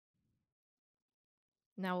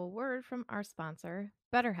Now, a word from our sponsor,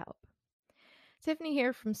 BetterHelp. Tiffany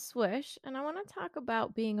here from Swish, and I want to talk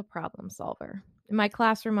about being a problem solver. In my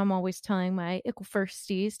classroom, I'm always telling my ickle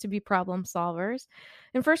firsties to be problem solvers.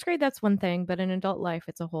 In first grade, that's one thing, but in adult life,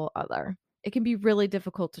 it's a whole other. It can be really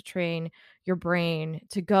difficult to train your brain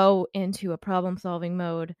to go into a problem solving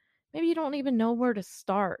mode. Maybe you don't even know where to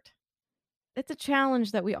start. It's a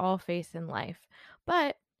challenge that we all face in life.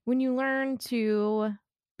 But when you learn to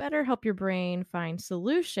better help your brain find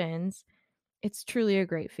solutions, it's truly a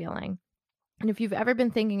great feeling. And if you've ever been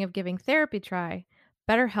thinking of giving therapy a try,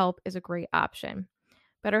 BetterHelp is a great option.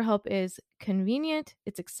 BetterHelp is convenient,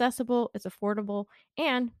 it's accessible, it's affordable,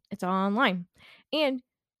 and it's all online. And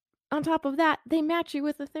on top of that, they match you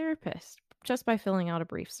with a therapist just by filling out a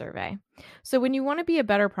brief survey. So when you want to be a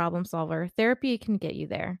better problem solver, therapy can get you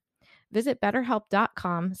there. Visit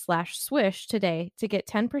betterhelp.com/swish today to get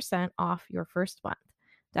 10% off your first month.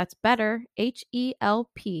 That's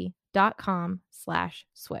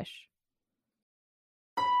betterhelp.com/swish.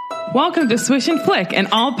 Welcome to Swish and Flick, an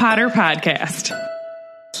all Potter podcast.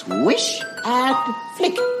 Swish and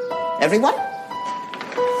flick. Everyone?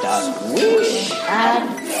 Swish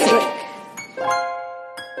and flick.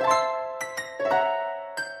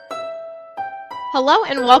 Hello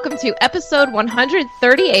and welcome to episode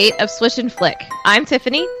 138 of Swish and Flick. I'm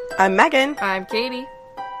Tiffany. I'm Megan. I'm Katie.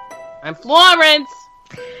 I'm Florence.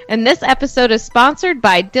 And this episode is sponsored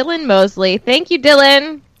by Dylan Mosley. Thank you,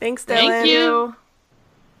 Dylan. Thanks, Dylan. Thank you.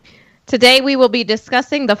 Today we will be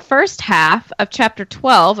discussing the first half of Chapter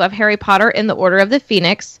 12 of Harry Potter and the Order of the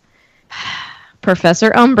Phoenix.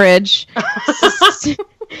 Professor Umbridge.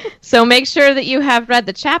 So make sure that you have read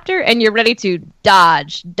the chapter and you're ready to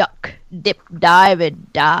dodge, duck, dip, dive,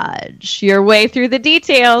 and dodge your way through the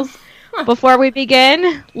details. Before we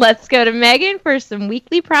begin, let's go to Megan for some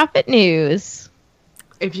weekly profit news.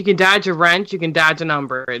 If you can dodge a wrench, you can dodge an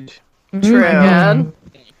Umbridge. True.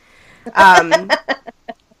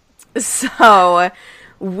 So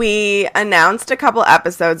we announced a couple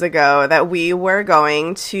episodes ago that we were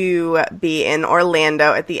going to be in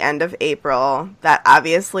Orlando at the end of April. That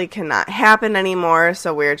obviously cannot happen anymore,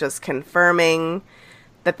 so we're just confirming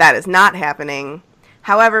that that is not happening.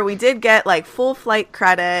 However, we did get full flight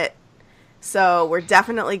credit, so we're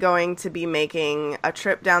definitely going to be making a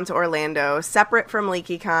trip down to Orlando separate from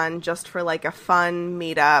LeakyCon, just for a fun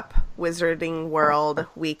meetup Wizarding World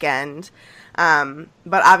weekend.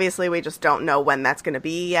 But obviously we just don't know when that's going to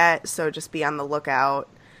be yet, so just be on the lookout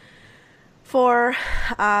for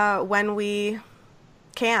when we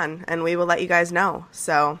can, and we will let you guys know.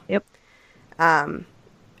 So, yep.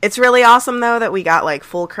 It's really awesome, though, that we got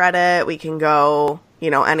full credit. We can go,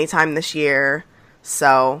 anytime this year,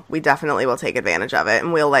 so we definitely will take advantage of it,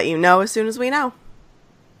 and we'll let you know as soon as we know.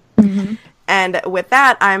 Mm-hmm. And with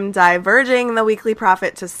that, I'm diverging the weekly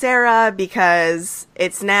profit to Sarah because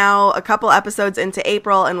it's now a couple episodes into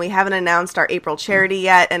April and we haven't announced our April charity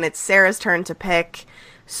yet, and it's Sarah's turn to pick,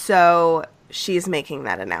 so she's making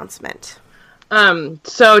that announcement.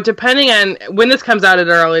 So depending on when this comes out,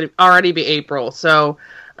 it'll already be April. So,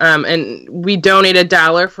 and we donate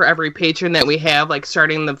 $1 for every patron that we have,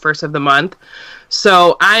 starting the first of the month.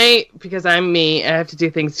 So because I'm me, I have to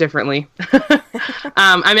do things differently.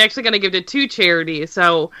 I'm actually going to give to 2 charities.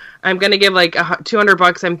 So I'm going to give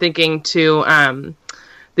 $200, I'm thinking, to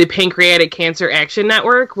the Pancreatic Cancer Action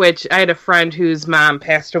Network, which I had a friend whose mom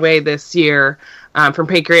passed away this year from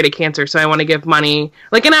pancreatic cancer. So I want to give money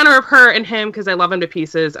in honor of her and him because I love him to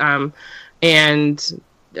pieces. And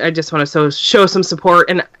I just want to show some support.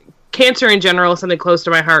 And cancer in general is something close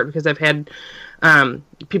to my heart because I've had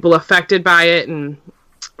people affected by it and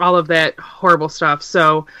all of that horrible stuff.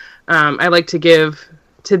 So I like to give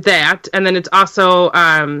to that. And then it's also,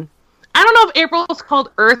 I don't know if April is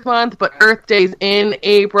called Earth Month, but Earth Day's in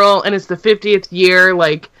April, and it's the 50th year,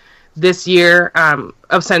 this year,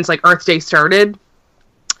 since Earth Day started.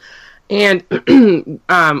 And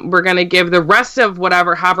we're going to give the rest of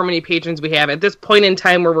however many patrons we have. At this point in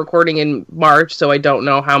time, we're recording in March, so I don't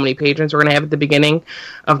know how many patrons we're going to have at the beginning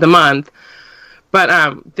of the month. But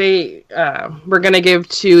we're going to give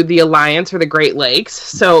to the Alliance for the Great Lakes.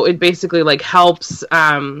 So it basically helps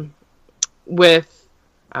with,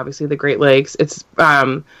 obviously, the Great Lakes. It's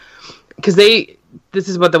because this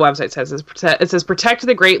is what the website says. It says, protect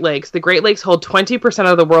the Great Lakes. The Great Lakes hold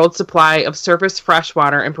 20% of the world's supply of surface fresh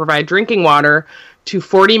water and provide drinking water to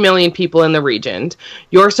 40 million people in the region.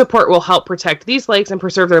 Your support will help protect these lakes and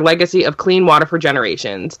preserve their legacy of clean water for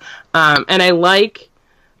generations. And I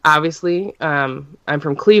obviously, I'm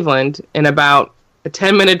from Cleveland, and about a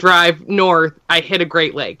 10-minute drive north, I hit a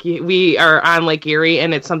Great Lake. We are on Lake Erie,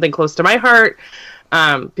 and it's something close to my heart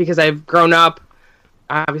because I've grown up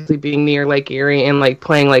obviously being near Lake Erie and like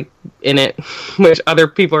playing like in it, which other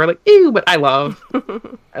people are like, ew, but I love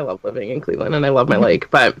living in Cleveland and I love my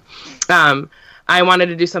lake. But I wanted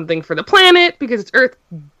to do something for the planet because it's Earth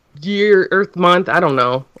Month. I don't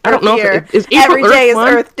know. I don't know if is April every day Earth Month?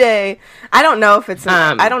 is Earth Day. I don't know if it's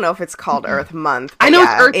I don't know if it's called Earth Month. I know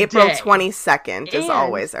it's Earth April Day. 22nd is And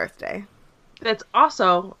always Earth Day. That's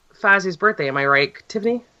also Fozzie's birthday. Am I right,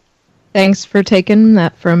 Tiffany? Thanks for taking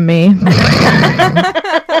that from me.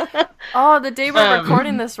 Oh, the day we're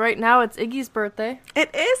recording this right now, it's Iggy's birthday.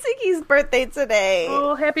 It is Iggy's birthday today.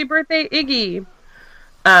 Oh, happy birthday, Iggy.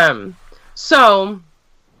 So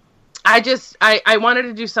I wanted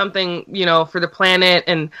to do something, you know, for the planet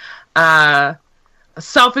and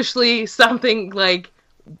selfishly something like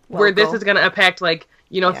where this is going to impact like,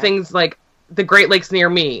 you know, things like the Great Lakes near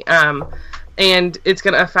me. And it's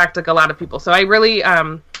going to affect like a lot of people. So I really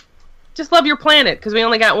just love your planet because we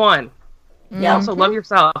only got one. Yeah. Also love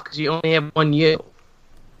yourself because you only have one you.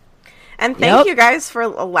 And thank you guys for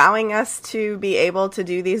allowing us to be able to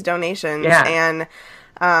do these donations and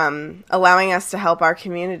allowing us to help our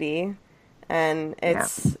community. And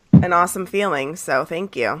it's an awesome feeling. So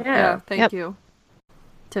thank you. Yeah, thank you.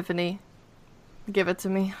 Tiffany, give it to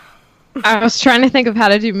me. I was trying to think of how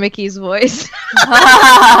to do Mickey's voice.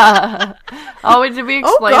 Oh, did we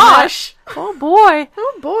explain gosh. that? Oh, boy.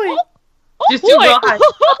 Oh, boy. Just do real high.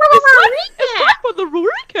 It's the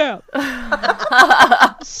recap.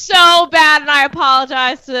 So bad, and I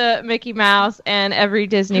apologize to Mickey Mouse and every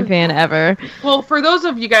Disney fan ever. Well, for those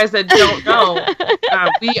of you guys that don't know,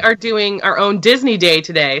 we are doing our own Disney Day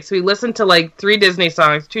today. So we listened to like 2 Disney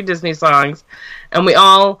songs, and we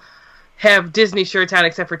all have Disney shirts on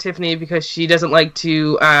except for Tiffany because she doesn't like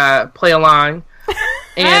to play along.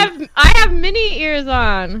 And I have mini ears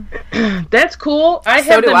on. that's cool. I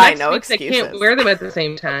So have do them I, next no week. I excuses. can't wear them at the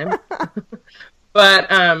same time. But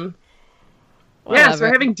yeah, so Whatever.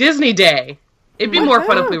 we're having Disney Day. It'd be more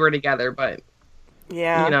fun if we were together, but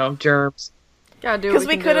Yeah. you know, germs. Gotta do what Because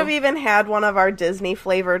we can could do. have even had one of our Disney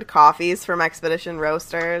flavored coffees from Expedition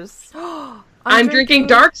Roasters. I'm drinking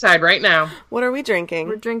Dark Side right now. What are we drinking?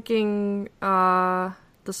 We're drinking the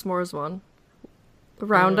s'mores one. The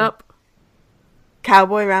Roundup.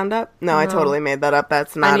 Cowboy Roundup? No, I No. totally made that up.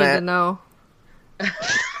 That's I not need it. to know.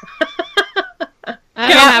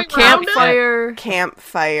 I don't have Campfire.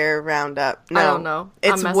 Campfire Roundup. No, I don't know.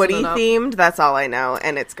 I'm It's messing Woody it up. themed. That's all I know,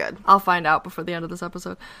 and it's good. I'll find out before the end of this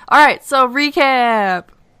episode. Alright, so recap.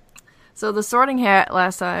 So the Sorting Hat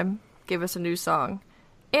last time gave us a new song.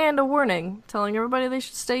 And a warning, telling everybody they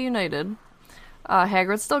should stay united.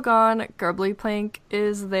 Hagrid's still gone, Gurglyplank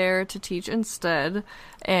is there to teach instead,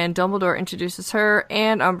 and Dumbledore introduces her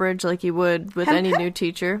and Umbridge like he would with any new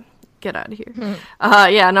teacher. Get out of here.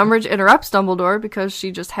 And Umbridge interrupts Dumbledore because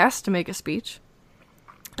she just has to make a speech.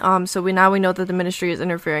 So we know that the Ministry is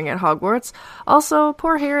interfering at Hogwarts. Also,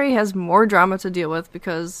 poor Harry has more drama to deal with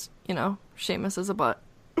because, you know, Seamus is a butt.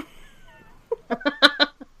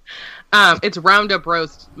 It's Roundup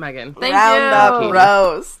Roast, Megan. Thank Roundup you.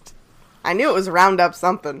 Roast. I knew it was Roundup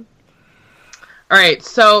something. All right,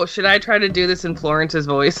 so should I try to do this in Florence's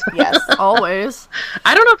voice? Yes. Always.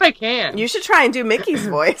 I don't know if I can. You should try and do Mickey's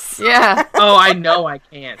voice. Yeah. Oh, I know I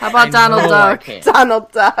can't. How about I Donald know Duck? I can't.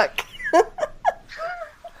 Donald Duck.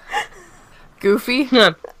 Goofy.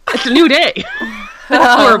 It's a new day.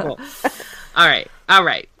 That's horrible. All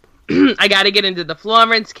right. I got to get into the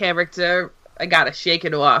Florence character. I got to shake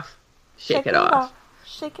it off. Shake it off.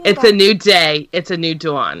 It's a new day. It's a new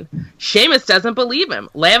dawn. Seamus doesn't believe him.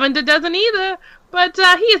 Lavender doesn't either. But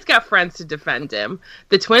he has got friends to defend him.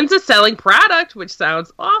 The twins are selling product, which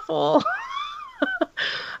sounds awful.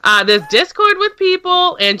 There's Discord with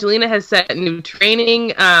people. Angelina has set new training,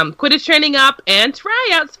 Quidditch training up, and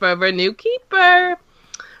tryouts for a new keeper.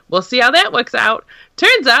 We'll see how that works out.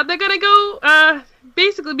 Turns out they're going to go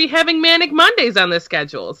basically be having Manic Mondays on their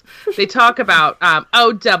schedules. They talk about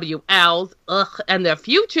OWLs, and their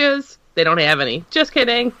futures. They don't have any. Just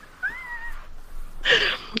kidding.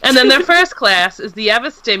 And then their first class is the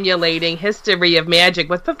ever-stimulating history of magic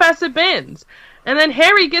with Professor Binns. And then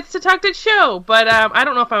Harry gets to talk to Cho, but I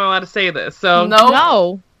don't know if I'm allowed to say this. So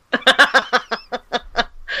No.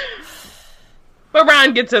 But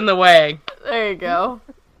Ron gets in the way. There you go.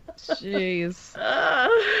 Jeez.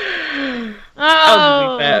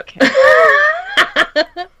 I'll delete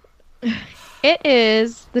that. Okay. It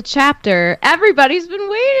is the chapter everybody's been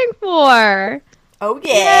waiting for. Oh,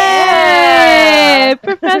 yeah. Yay!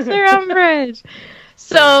 Professor Umbridge.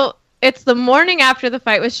 So it's the morning after the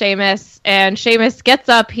fight with Seamus, and Seamus gets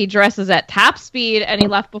up, he dresses at top speed, and he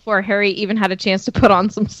left before Harry even had a chance to put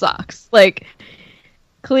on some socks. Like,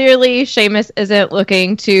 Clearly, Seamus isn't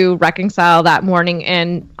looking to reconcile that morning,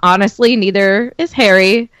 and honestly, neither is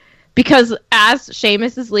Harry. Because as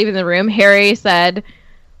Seamus is leaving the room, Harry said,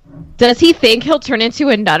 does he think he'll turn into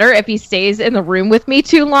a nutter if he stays in the room with me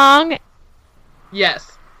too long?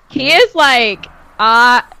 Yes. He is like,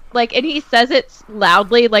 and he says it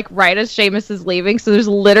loudly, like, right as Seamus is leaving, so there's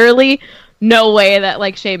literally no way that,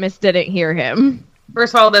 like, Seamus didn't hear him.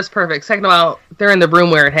 First of all, that's perfect. Second of all, they're in the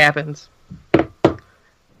room where it happens.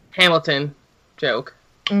 Hamilton joke.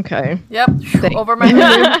 Okay. Yep. Over my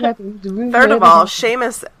head. Third of all,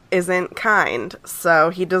 Seamus isn't kind, so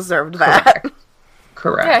he deserved that.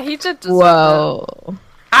 Correct. Yeah, he did deserve Whoa.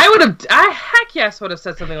 Heck yes would have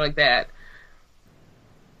said something like that.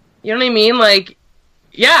 You know what I mean? Like,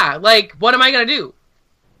 yeah, like, what am I going to do?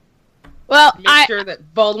 Well, Make sure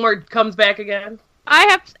that Voldemort comes back again?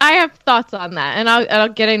 I have thoughts on that, and I'll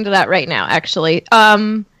get into that right now, actually.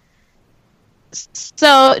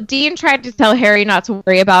 So Dean tried to tell Harry not to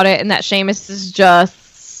worry about it, and that Seamus is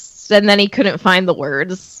just... And then he couldn't find the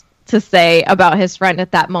words to say about his friend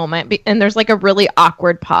at that moment. And there's, like, a really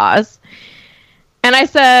awkward pause. And I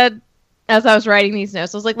said, as I was writing these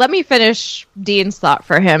notes, I was like, let me finish Dean's thought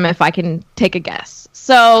for him if I can take a guess.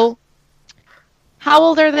 So, how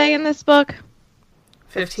old are they in this book?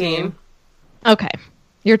 15. Okay.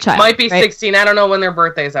 Your child. Might be right? 16. I don't know when their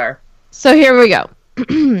birthdays are. So here we go.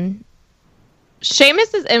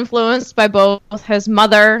 Seamus is influenced by both his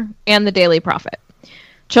mother and the Daily Prophet.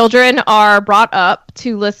 Children are brought up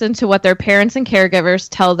to listen to what their parents and caregivers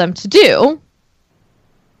tell them to do.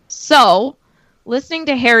 So, listening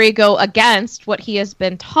to Harry go against what he has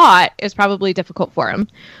been taught is probably difficult for him.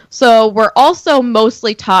 So, we're also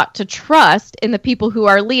mostly taught to trust in the people who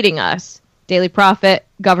are leading us. Daily Prophet,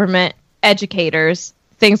 government, educators,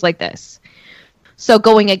 things like this. So,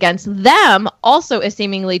 going against them also is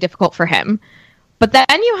seemingly difficult for him. But then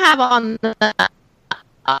you have on the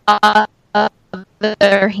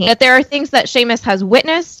other hand that there are things that Seamus has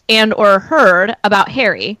witnessed and or heard about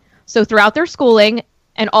Harry. So throughout their schooling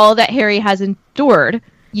and all that Harry has endured,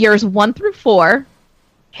 years 1 through 4,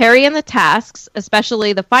 Harry and the tasks,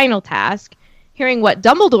 especially the final task, hearing what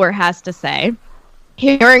Dumbledore has to say,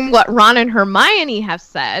 hearing what Ron and Hermione have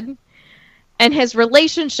said, and his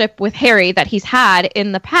relationship with Harry that he's had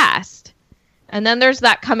in the past. And then there's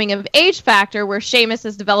that coming of age factor where Seamus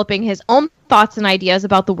is developing his own thoughts and ideas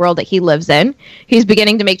about the world that he lives in. He's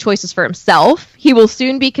beginning to make choices for himself. He will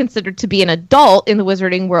soon be considered to be an adult in the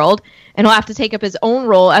wizarding world, and he'll have to take up his own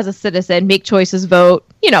role as a citizen, make choices, vote,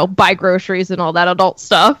 buy groceries and all that adult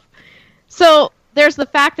stuff. So there's the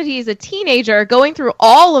fact that he's a teenager going through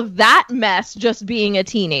all of that mess just being a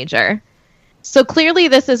teenager. So clearly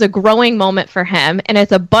this is a growing moment for him, and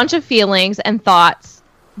it's a bunch of feelings and thoughts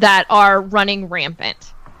that are running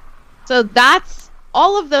rampant. So that's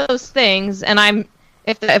all of those things, and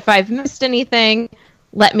if I've missed anything,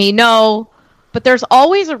 let me know. But there's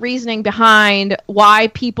always a reasoning behind why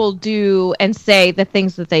people do and say the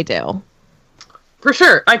things that they do. For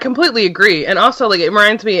sure, I completely agree. And also, like, it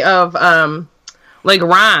reminds me of like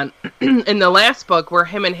Ron in the last book where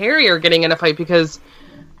him and Harry are getting in a fight because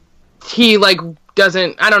he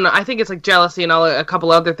doesn't, I don't know, I think it's like jealousy and a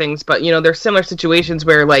couple other things, but there's similar situations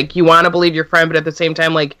where like you want to believe your friend, but at the same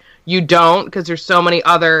time like you don't, because there's so many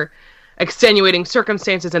other extenuating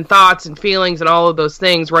circumstances and thoughts and feelings and all of those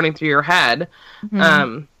things running through your head.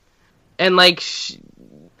 Mm-hmm. And like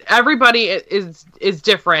everybody is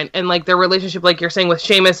different, and like their relationship, like you're saying with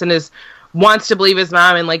Seamus and wants to believe his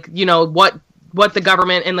mom and like what the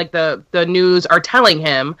government and like the news are telling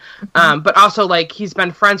him, but also like he's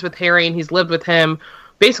been friends with Harry and he's lived with him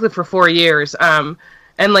basically for 4 years, and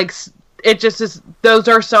like it just is, those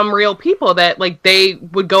are some real people that like they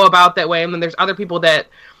would go about that way, and then there's other people that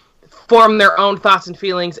form their own thoughts and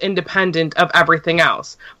feelings independent of everything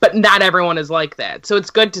else, but not everyone is like that. So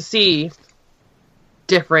it's good to see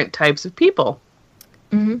different types of people.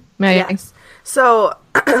 Mm-hmm. Yes. So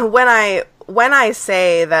when I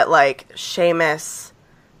say that, like, Seamus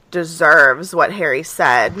deserves what Harry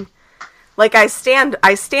said, like, I stand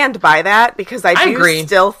by that, because I do agree.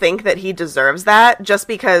 Still think that he deserves that, just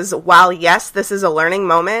because while, yes, this is a learning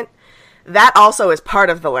moment, that also is part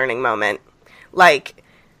of the learning moment. Like,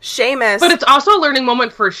 Seamus... But it's also a learning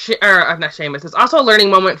moment for... not Seamus. It's also a learning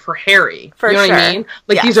moment for Harry. For you know sure. what I mean?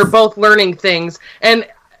 Like, yes. These are both learning things. And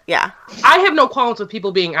Yeah. I have no qualms with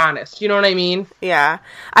people being honest. You know what I mean? Yeah.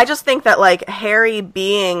 I just think that, like, Harry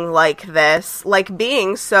being like this, like,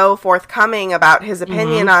 being so forthcoming about his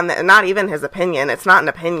opinion on not even his opinion. It's not an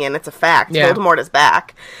opinion. It's a fact. Yeah. Voldemort is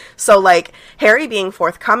back. So, like, Harry being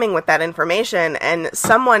forthcoming with that information and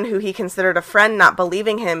someone who he considered a friend not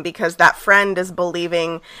believing him because that friend is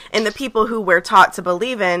believing in the people who we're taught to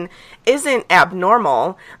believe in isn't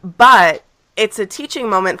abnormal, but it's a teaching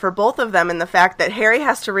moment for both of them in the fact that Harry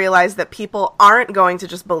has to realize that people aren't going to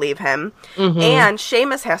just believe him, and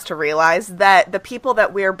Seamus has to realize that the people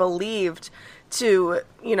that we're believed to,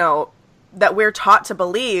 you know, that we're taught to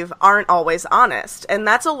believe aren't always honest. And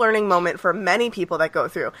that's a learning moment for many people that go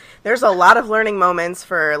through. There's a lot of learning moments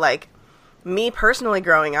for, like, me personally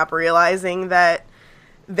growing up, realizing that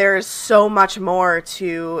there's so much more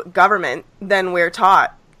to government than we're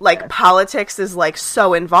taught. Like, politics is, like,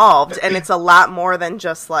 so involved, and it's a lot more than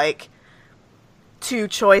just, like, two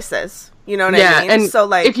choices. You know what I mean? And so,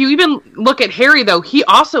 like, if you even look at Harry, though, he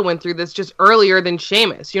also went through this just earlier than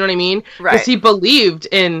Seamus. You know what I mean? Right. Because he believed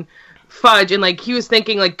in Fudge, and, like, he was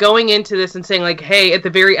thinking, like, going into this and saying, like, hey, at the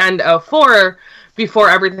very end of 4, before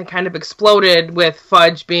everything kind of exploded with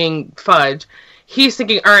Fudge being Fudge, he's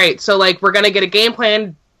thinking, all right, so, like, we're going to get a game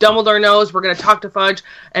plan. Dumbledore knows we're going to talk to Fudge,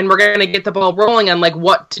 and we're going to get the ball rolling on, like,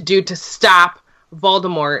 what to do to stop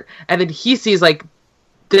Voldemort. And then he sees, like,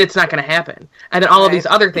 that it's not going to happen. And then all of these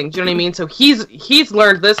other things, you know what I mean? So he's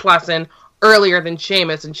learned this lesson earlier than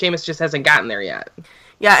Seamus, and Seamus just hasn't gotten there yet.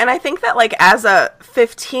 yeah, and I think that, like, as a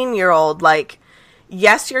 15-year-old, like,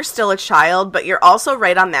 yes, you're still a child, but you're also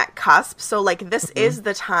right on that cusp. So, like, this is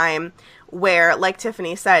the time where, like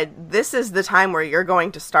Tiffany said, this is the time where you're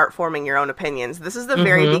going to start forming your own opinions. This is the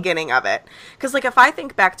very beginning of it. Because, like, if I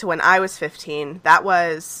think back to when I was 15, that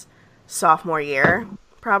was sophomore year,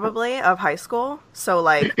 probably, of high school. So,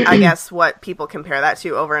 like, I guess what people compare that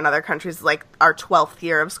to over in other countries is, like, our 12th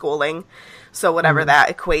year of schooling. So whatever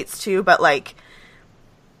that equates to. But, like,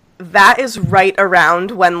 that is right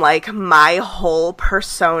around when, like, my whole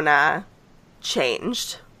persona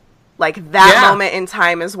changed. Like, that moment in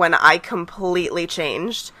time is when I completely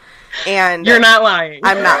changed. And You're not lying.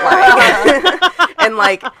 I'm not lying. And,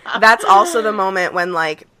 like, that's also the moment when,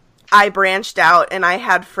 like, I branched out and I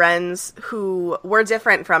had friends who were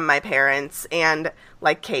different from my parents and,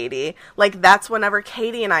 like, Katie. Like, that's whenever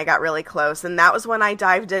Katie and I got really close. And that was when I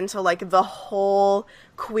dived into, like, the whole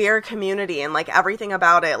queer community and, like, everything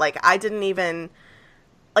about it. Like, I didn't even,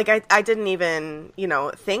 you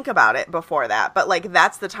know, think about it before that. But, like,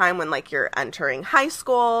 that's the time when, like, you're entering high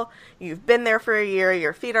school, you've been there for a year,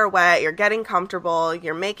 your feet are wet, you're getting comfortable,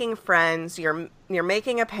 you're making friends, you're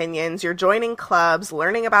making opinions, you're joining clubs,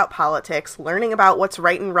 learning about politics, learning about what's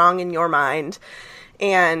right and wrong in your mind.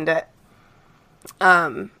 And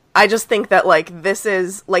I just think that, like, this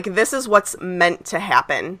is what's meant to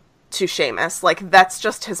happen to Seamus. Like, that's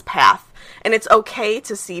just his path. And it's okay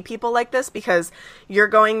to see people like this because you're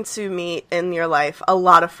going to meet in your life a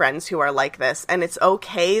lot of friends who are like this. And it's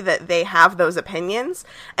okay that they have those opinions.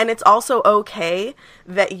 And it's also okay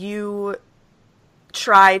that you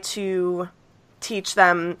try to teach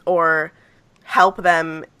them or help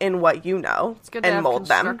them in what you know It's good to and have mold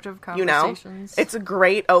them. constructive You know, conversations. it's a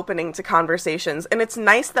great opening to conversations. And it's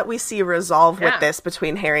nice that we see resolve with Yeah. this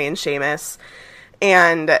between Harry and Seamus.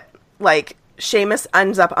 And, like, Seamus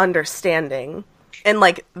ends up understanding. And,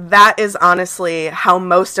 like, that is honestly how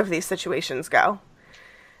most of these situations go.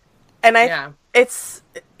 And I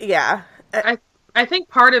think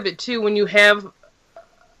part of it, too, when you have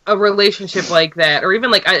a relationship like that, or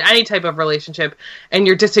even, like, any type of relationship, and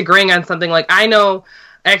you're disagreeing on something, like, I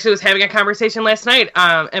actually was having a conversation last night,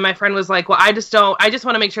 and my friend was like, well, I just want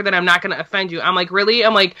to make sure that I'm not going to offend you. I'm like, really?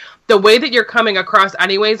 I'm like, the way that you're coming across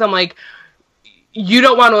anyways, I'm like, you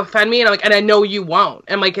don't want to offend me, and I'm like, and I know you won't.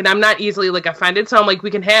 And, like, and I'm not easily, like, offended, so I'm like,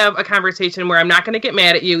 we can have a conversation where I'm not going to get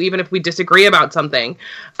mad at you, even if we disagree about something.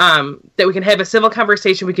 That we can have a civil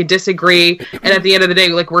conversation, we can disagree, and at the end of the day,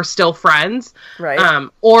 like, we're still friends. Right.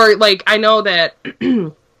 Or, like, I know that,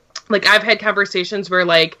 like, I've had conversations where,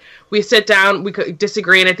 like, we sit down, we could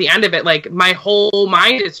disagree, and at the end of it, like, my whole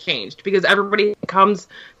mind has changed, because everybody comes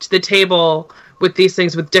to the table with these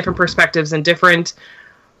things with different perspectives and different,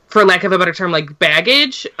 for lack of a better term, like,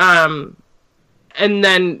 baggage, and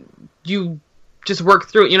then you just work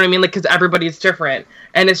through it, you know what I mean? Like, because everybody's different,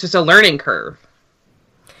 and it's just a learning curve,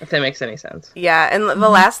 if that makes any sense. Yeah, and the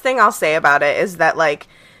last thing I'll say about it is that, like,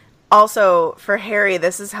 also, for Harry,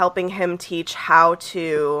 this is helping him teach how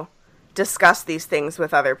to discuss these things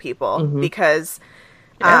with other people, because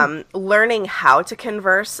learning how to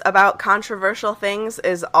converse about controversial things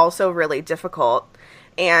is also really difficult,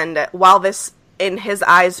 and while this in his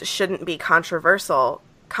eyes shouldn't be controversial,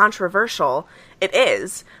 it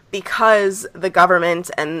is, because the government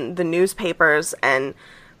and the newspapers and,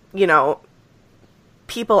 you know,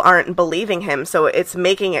 people aren't believing him, so it's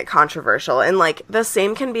making it controversial. And, like, the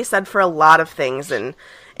same can be said for a lot of things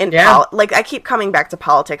like, I keep coming back to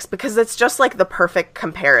politics because it's just, like, the perfect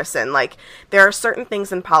comparison. Like, there are certain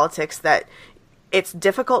things in politics that it's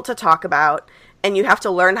difficult to talk about, and you have to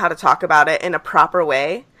learn how to talk about it in a proper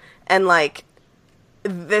way. And, like,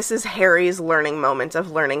 this is Harry's learning moment of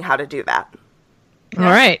learning how to do that. All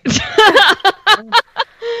right.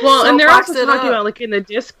 Well, and they're also Soapbox it talking up. about, like, in the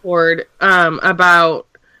Discord, about,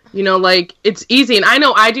 you know, like, it's easy. And I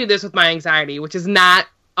know I do this with my anxiety, which is not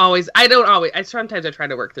always, sometimes I try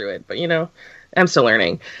to work through it, but, you know, I'm still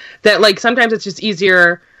learning. That, like, sometimes it's just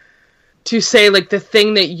easier to say, like, the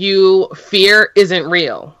thing that you fear isn't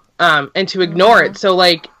real, and to ignore it. So,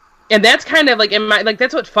 like, and that's kind of, like,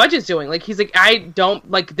 that's what Fudge is doing. Like, he's like, I don't,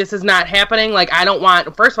 like, this is not happening. Like, I don't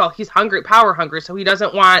want, first of all, he's power hungry, so he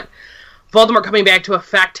doesn't want Voldemort coming back to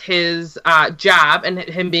affect his job and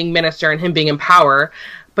him being minister and him being in power.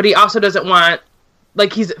 But he also doesn't want,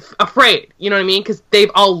 like, he's afraid, you know what I mean? Because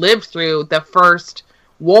they've all lived through the first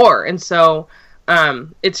war. And so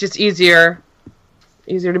it's just easier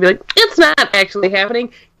to be like, it's not actually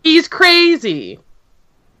happening. He's crazy.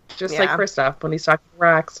 Just like Kristoff when he's talking to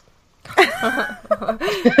rocks.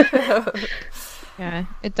 Yeah,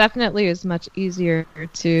 it definitely is much easier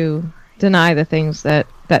to deny the things that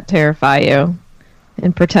terrify you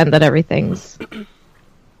and pretend that everything's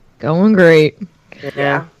going great.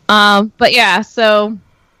 Yeah. But yeah, so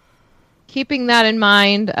keeping that in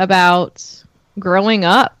mind about growing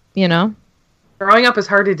up, you know. Growing up is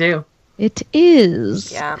hard to do. It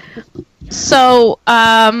is. Yeah. So,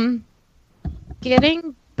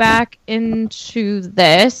 getting back into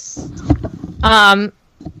this,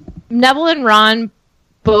 Neville and Ron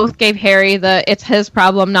both gave Harry the "it's his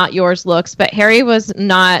problem, not yours" looks, but Harry was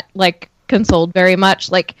not, like, consoled very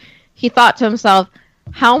much. Like, he thought to himself,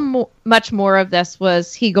 how much more of this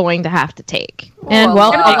was he going to have to take? And,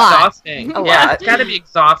 well, a lot. Exhausting. Yeah, it's got to be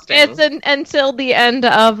exhausting. It's until the end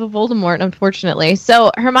of Voldemort, unfortunately.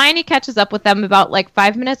 So Hermione catches up with them about, like,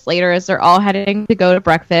 5 minutes later as they're all heading to go to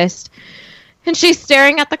breakfast. And she's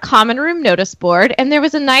staring at the common room notice board, and there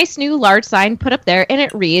was a nice new large sign put up there, and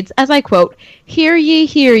it reads, as I quote, "Hear ye,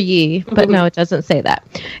 hear ye." But no, it doesn't say that.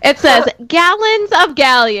 It says, "Gallons of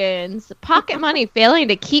galleons. Pocket money failing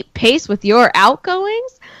to keep pace with your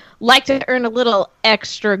outgoings? Like to earn a little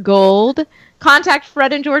extra gold? Contact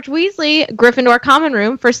Fred and George Weasley, Gryffindor Common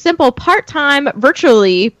Room, for simple part-time,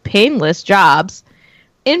 virtually painless jobs."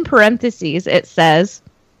 In parentheses, it says,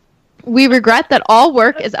 "We regret that all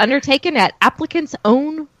work is undertaken at applicant's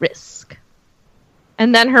own risk."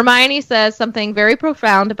 And then Hermione says something very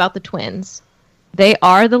profound about the twins. They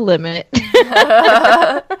are the limit.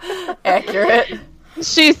 Accurate.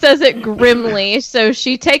 She says it grimly, so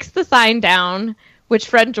she takes the sign down, which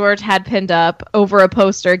Fred and George had pinned up over a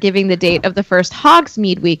poster giving the date of the first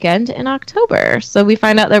Hogsmeade weekend in October. So we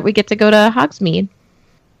find out that we get to go to Hogsmeade.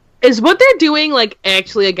 Is what they're doing, like,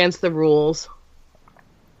 actually against the rules?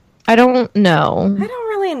 I don't know. I don't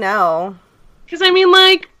really know. Because, I mean,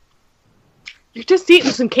 like, you're just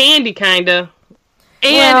eating some candy, kind of.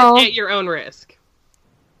 And Well- at your own risk.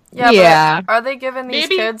 Yeah. Yeah. But are they giving these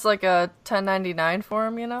Maybe- kids like a 1099 for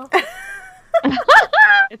them, you know?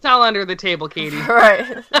 It's all under the table, Katie. Right.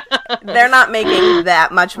 They're not making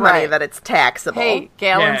that much money Right. that it's taxable. Hey,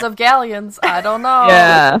 gallons Yeah. of galleons. I don't know.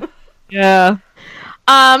 Yeah. Yeah.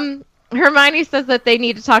 Hermione says that they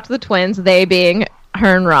need to talk to the twins, they being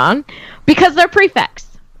her and Ron, because they're prefects.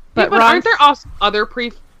 But Ron's- aren't there also other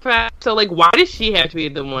prefects? So, like, why does she have to be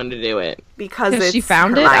the one to do it? because Because it's she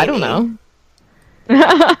found Hermione. it? I don't know.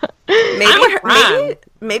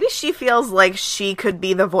 Maybe she feels like she could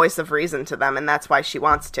be the voice of reason to them, and that's why she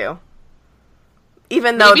wants to.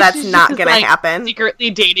 Even though Maybe that's she's not just, going like, to happen. Secretly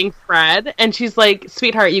dating Fred, and she's like,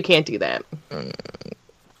 "Sweetheart, you can't do that."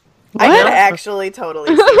 I What? could actually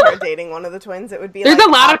totally see her dating one of the twins. It would be There's like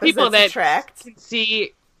a lot of people opposites that attract. can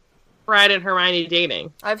see Fred and Hermione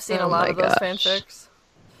dating. I've seen Oh a lot my of those gosh. fanfics.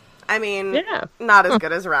 I mean, Yeah. not as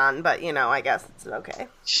good as Ron, but, you know, I guess it's okay.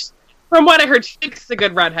 From what I heard, she's a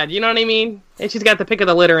good redhead. You know what I mean? And she's got the pick of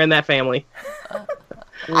the litter in that family.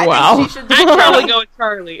 I think she should I'd probably go with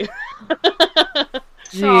Charlie.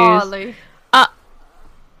 Charlie.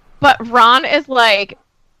 But Ron is, like,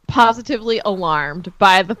 positively alarmed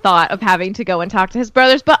by the thought of having to go and talk to his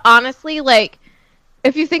brothers. But honestly, like,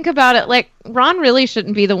 if you think about it, like, Ron really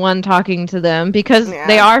shouldn't be the one talking to them because Yeah.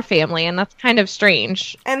 they are family, and that's kind of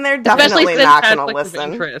strange. And they're Especially definitely since not Has going to conflict of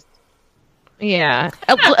listen. interest. Yeah.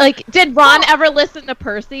 Like, did Ron ever listen to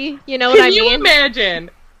Percy? You know what I Can you mean? imagine?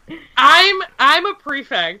 I'm a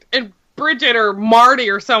prefect, and Bridget or Marty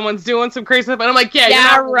or someone's doing some crazy stuff, and I'm like, yeah, you're Yeah, not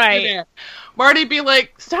supposed to do right. that. Marty be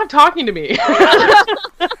like, stop talking to me.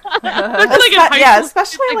 Especially like in high Yeah, school,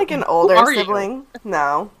 especially it's like an who older are you? sibling.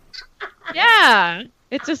 No. Yeah.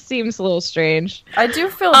 It just seems a little strange. I do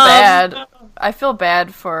feel bad. I feel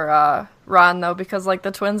bad for Ron though, because like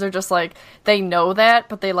the twins are just like they know that,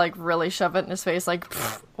 but they like really shove it in his face. Like,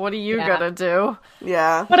 what are you Yeah. gonna do?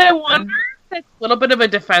 Yeah. But I wonder if that's a little bit of a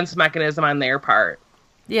defense mechanism on their part.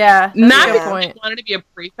 Yeah, that's Not a good because point. they wanted to be a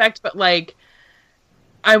prefect, but like,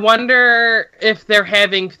 I wonder if they're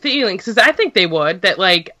having feelings, because I think they would, that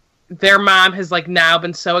like their mom has like now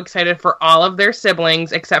been so excited for all of their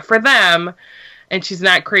siblings except for them, and she's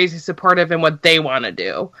not crazy supportive in what they want to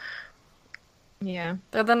do. Yeah.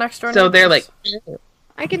 They're the next door. So they're like, neighbors.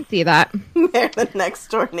 I can see that. They're the next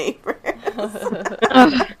door neighbor.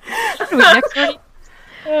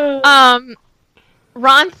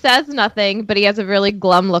 Ron says nothing, but he has a really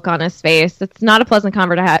glum look on his face. It's not a pleasant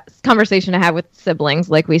conversation to have with siblings,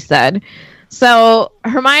 like we said. So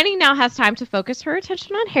Hermione now has time to focus her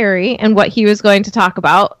attention on Harry and what he was going to talk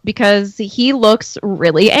about because he looks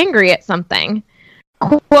really angry at something.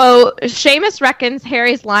 Quote, Seamus reckons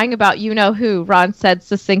Harry's lying about you-know-who, Ron said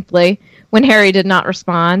succinctly when Harry did not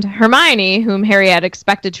respond. Hermione, whom Harry had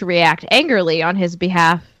expected to react angrily on his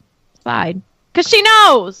behalf, sighed. Because she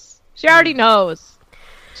knows! She already knows.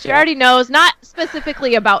 She already knows, not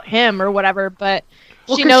specifically about him or whatever, but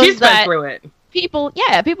she 'cause knows she's been that through it. people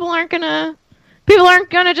aren't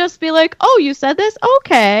gonna just be like, oh, you said this?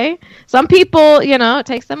 Okay. Some people, it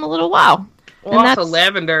takes them a little while. Well, And also that's-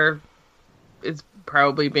 Lavender is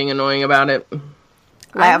probably being annoying about it.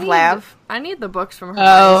 Lav. I need the books from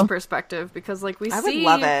Hermione's Oh. perspective because, like, we I would see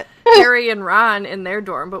love it. Harry and Ron in their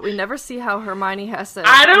dorm, but we never see how Hermione has to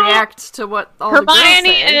I don't- react to what all the girls Hermione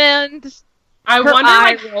say. and I Her wonder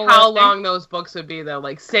eye like roll how up there. long those books would be though.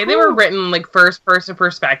 Like, say they were written like first person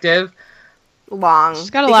perspective. Long. She's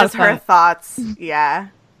got a lot of because her time. thoughts. Yeah.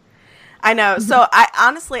 I know. So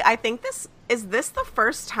I think this is the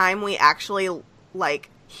first time we actually like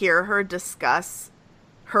hear her discuss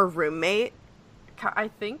her roommate. I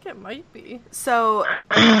think it might be. So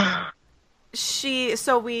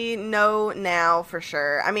we know now for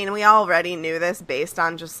sure. I mean, we already knew this based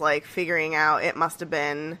on just like figuring out it must have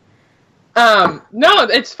been. No,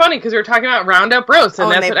 it's funny because we were talking about Roundup Roast, and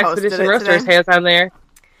Oh, and that's they what posted Expedition it Roasters today? has on there.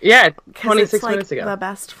 Yeah, 'Cause 26 it's, like, minutes ago. the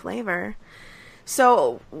best flavor.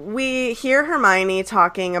 So we hear Hermione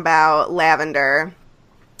talking about Lavender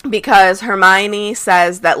because Hermione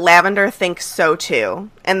says that Lavender thinks so too.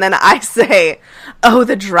 And then I say, oh,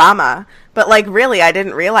 the drama. But like, really, I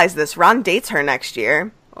didn't realize this. Ron dates her next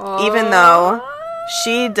year, even though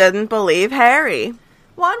she didn't believe Harry.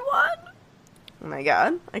 1-1. Oh my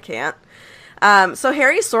god, I can't. So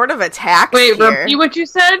Harry sort of attacks Wait, here. repeat what you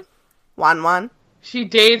said? 1-1. She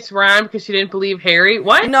dates Ron because she didn't believe Harry?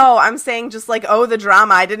 What? No, I'm saying just like, oh, the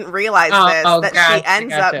drama. I didn't realize this. That she gotcha,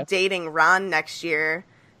 ends gotcha. up dating Ron next year,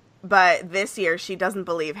 but this year she doesn't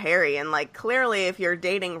believe Harry. And like, clearly, if you're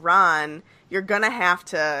dating Ron, you're gonna have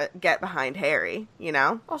to get behind Harry, you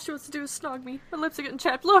know? All she wants to do is snog me. My lips are getting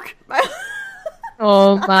chapped. Look.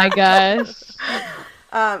 oh my gosh.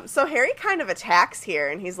 So Harry kind of attacks here,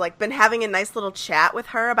 and he's like, been having a nice little chat with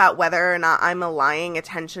her about whether or not I'm a lying,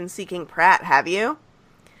 attention-seeking prat, have you?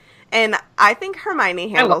 And I think Hermione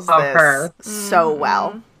handles love this her. so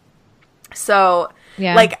well. So,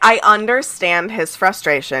 Yeah. like, I understand his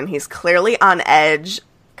frustration. He's clearly on edge,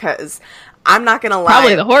 because I'm not gonna lie.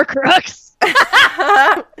 Probably the Horcrux.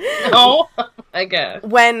 Oh, I guess.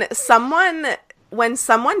 When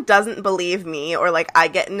someone doesn't believe me, or like I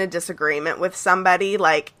get in a disagreement with somebody,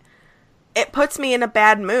 like it puts me in a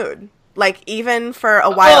bad mood. Like even for a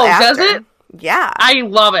while after. Does it? Yeah. I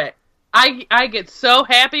love it. I get so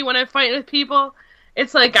happy when I fight with people.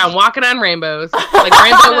 It's like I'm walking on rainbows, like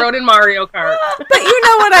Rainbow Road in Mario Kart. But you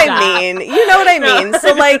know what I mean. You know what I mean.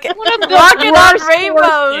 So like One of the Walking on worst rainbows.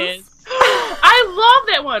 horses. I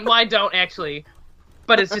love that one. Well, I don't actually,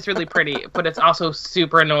 but it's just really pretty. But it's also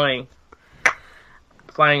super annoying.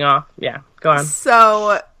 Flying off. Yeah, go on.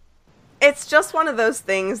 So it's just one of those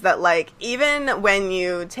things that like even when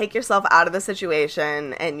you take yourself out of the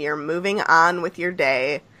situation and you're moving on with your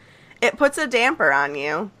day, it puts a damper on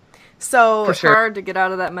you. So For It's sure. hard to get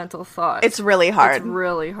out of that mental thought. it's really hard. It's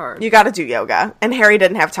really hard. You got to do yoga, and Harry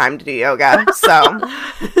didn't have time to do yoga, so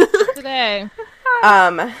Today.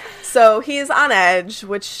 so he's on edge,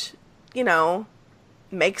 which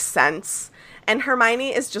makes sense. And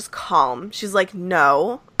Hermione is just calm. She's like,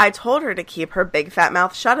 no, I told her to keep her big fat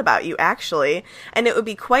mouth shut about you, actually. And it would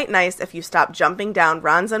be quite nice if you stopped jumping down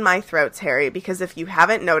Ron's and my throats, Harry, because if you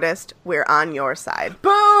haven't noticed, we're on your side.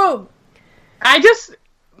 Boom!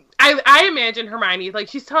 I imagine Hermione, like,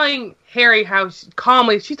 she's telling Harry how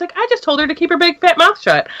calmly, she's like, I just told her to keep her big fat mouth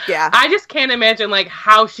shut. Yeah. I just can't imagine, like,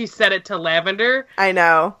 how she said it to Lavender. I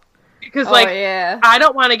know. Because, yeah. I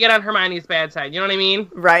don't want to get on Hermione's bad side, you know what I mean?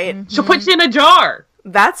 Right. She'll put you in a jar.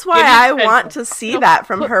 That's why I want to see that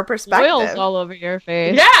from her perspective. Oils all over your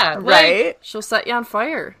face. Yeah. Like, Right? She'll set you on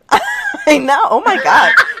fire. I know. Oh my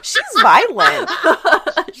god. She's violent.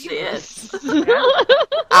 She is.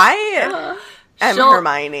 I am She'll-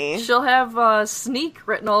 Hermione. She'll have sneak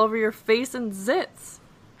written all over your face and zits.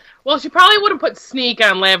 well, she probably wouldn't put sneak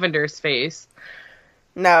on Lavender's face.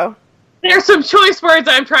 No. There's some choice words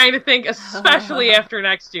I'm trying to think, especially after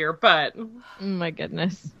next year, but... Oh my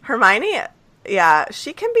goodness. Hermione, yeah,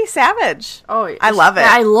 she can be savage. Oh, yeah. I love it.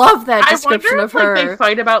 I love that I description wonder of if, her. like, they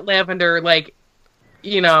fight about Lavender, like,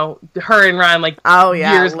 you know, her and Ron, like, Oh,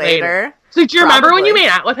 yeah, years later. later. So do you remember when you Probably. made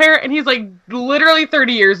out with her? And he's like, literally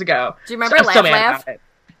 30 years ago. Do you remember I'm still Laugh mad Laugh? about it.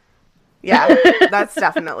 Yeah, that's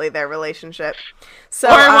definitely their relationship. So,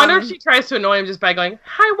 Or I wonder if she tries to annoy him just by going,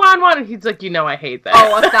 hi, Juan Juan, and he's like, you know I hate that.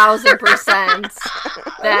 Oh, 1,000%.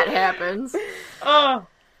 That happens. Oh.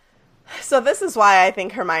 So this is why I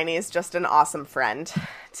think Hermione is just an awesome friend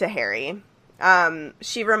to Harry.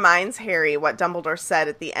 She reminds Harry what Dumbledore said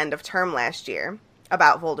at the end of term last year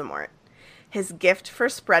about Voldemort. His gift for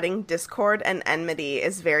spreading discord and enmity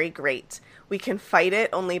is very great. We can fight it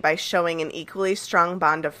only by showing an equally strong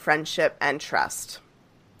bond of friendship and trust.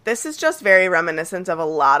 This is just very reminiscent of a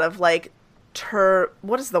lot of, like,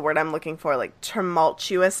 what is the word I'm looking for? Like,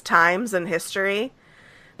 tumultuous times in history.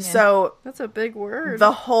 Yeah. So That's a big word.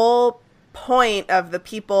 the whole point of the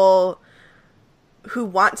people who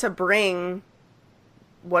want to bring,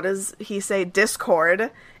 what does he say,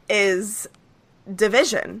 discord, is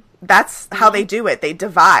division. That's how they do it. They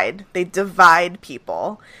divide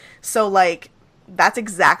people. So, like, that's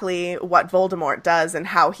exactly what Voldemort does, and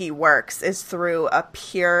how he works is through a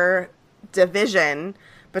pure division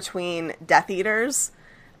between Death Eaters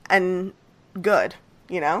and good,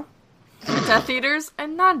 you know? Death Eaters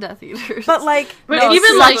and non-Death Eaters. But, like, But it's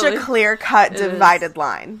even, such like, a clear-cut It divided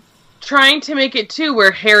line. Trying to make it, too,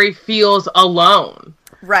 where Harry feels alone.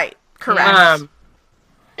 Right. Correct.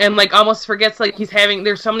 And, like, almost forgets, like,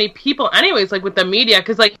 there's so many people, anyways, like, with the media,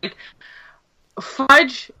 because, like,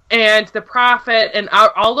 Fudge and the Prophet and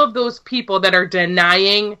all of those people that are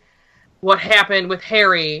denying what happened with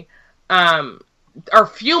Harry, are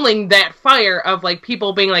fueling that fire of, like,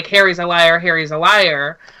 people being like, Harry's a liar, Harry's a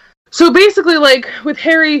liar. So basically, like, with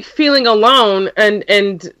Harry feeling alone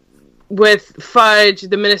and with Fudge,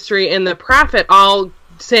 the Ministry, and the Prophet all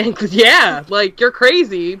saying, yeah, like, you're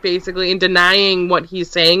crazy, basically, and denying what he's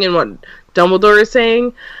saying and what Dumbledore is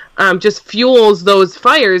saying, just fuels those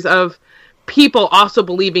fires of people also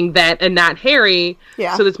believing that and not Harry,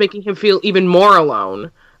 Yeah. so that's making him feel even more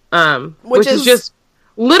alone. Which is just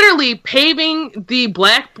literally paving the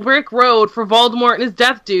black brick road for Voldemort and his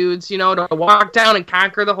death dudes, you know, to walk down and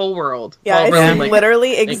conquer the whole world. Yeah, Well, it's really, like,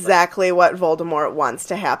 literally exactly what Voldemort wants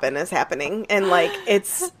to happen is happening. And, like,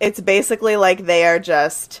 it's basically like they are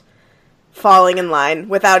just falling in line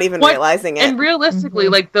without even realizing it. And realistically,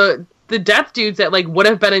 like, the death dudes that, like, would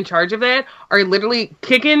have been in charge of that are literally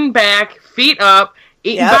kicking back, feet up,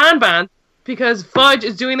 eating bonbons, because Fudge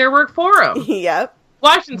is doing their work for them. Yep.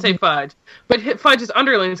 Well, I shouldn't say Fudge, but Fudge is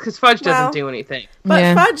underlings, because Fudge doesn't Well, do anything. But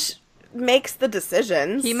Yeah. Fudge makes the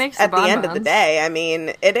decisions. He makes the at the end of the bonbons. day. I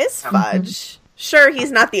mean, it is Fudge. Sure,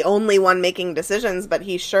 he's not the only one making decisions, but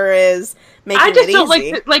he sure is making I just it don't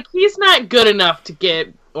easy. like he's not good enough to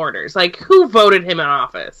get orders. Like, who voted him in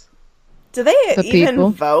office? Do they The even people.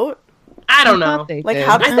 vote? I don't I know. thought they Like, did.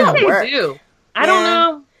 how I does think that they work? do. I don't Yeah.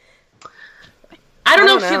 know. I don't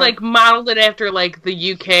know if know. she, like, modeled it after, like, the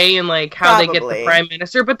UK and, like, how they get Probably. the prime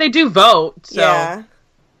minister, but they do vote, so Yeah.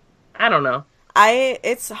 I don't know.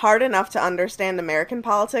 It's hard enough to understand American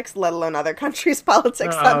politics, let alone other countries'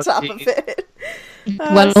 politics Oh, on top geez. of it.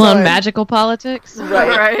 Let alone so- magical politics.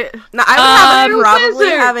 Right. Right. Now, I would probably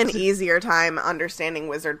wizards. have an easier time understanding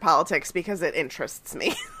wizard politics because it interests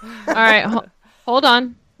me. All right, hold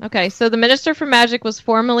on. Okay, so the Minister for Magic was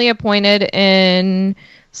formally appointed in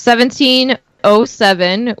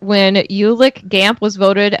 1707 when Ulick Gamp was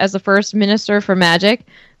voted as the first Minister for Magic.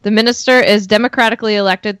 The minister is democratically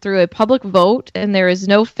elected through a public vote, and there is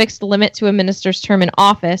no fixed limit to a minister's term in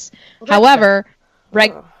office. However,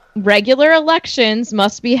 regular elections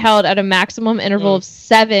must be held at a maximum interval of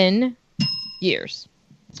 7 years.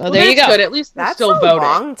 So there you that's go. Good. At least they're That's still a voting.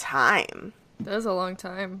 long time. That is a long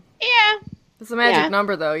time. Yeah. It's a magic Yeah.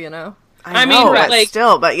 number, though, you know? I mean, know, right, but like-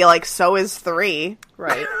 still, but you like, so is 3.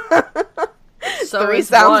 Right. So 3 is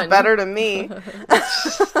sounds 1. better to me.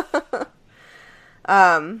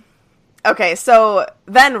 Okay, so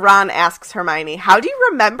then Ron asks Hermione, how do you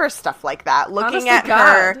remember stuff like that? Looking Honest at to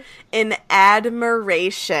her God. in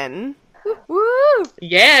admiration. Woo!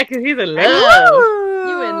 Yeah, because he's in love.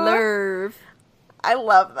 You in love. I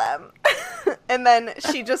love them. And then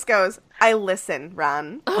she just goes, I listen,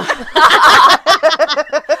 Ron.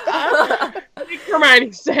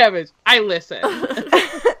 Hermione Savage. I listen.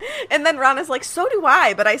 And then Ron is like, so do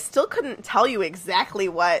I, but I still couldn't tell you exactly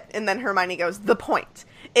what. And then Hermione goes, the point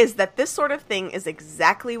is that this sort of thing is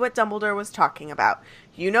exactly what Dumbledore was talking about.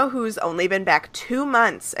 You know who's only been back 2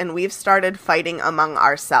 months, and we've started fighting among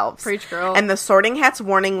ourselves. Preach, girl. And the Sorting Hat's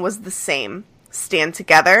warning was the same. Stand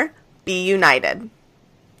together, be united.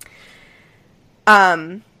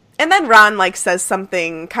 And then Ron, like, says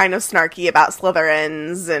something kind of snarky about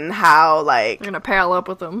Slytherins and how, like, We're gonna pal up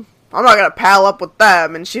with them. I'm not gonna pal up with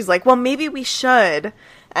them. And she's like, well, maybe we should.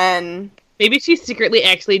 And Maybe she's secretly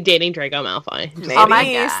actually dating Draco Malfoy. maybe Oh my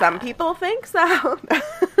God. some people think so.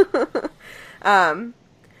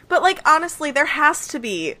 But, like, honestly, there has to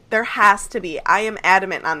be, I am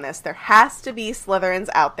adamant on this, there has to be Slytherins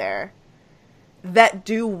out there that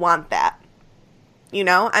do want that. You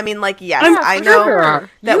know? I mean, like, yes, I I'm sure there know are.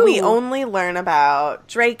 that we You. only learn about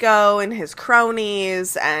Draco and his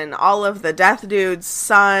cronies and all of the Death Dude's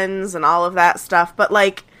sons and all of that stuff, but,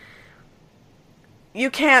 like, you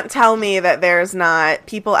can't tell me that there's not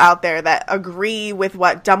people out there that agree with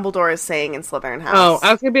what Dumbledore is saying in Slytherin House. Oh,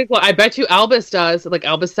 I was gonna be like, well, I bet you Albus does, like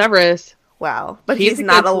Albus Severus. Well, but He's he's a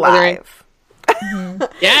not good alive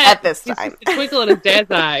Yeah, at this he's time. just a twinkle in his dad's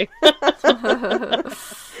eye.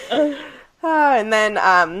 And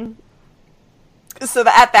then, so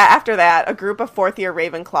after that, a group of 4th year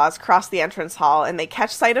Ravenclaws cross the entrance hall and they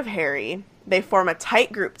catch sight of Harry. They form a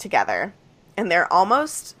tight group together, and they're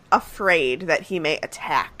almost afraid that he may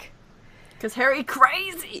attack. Because Harry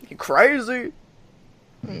crazy. Crazy.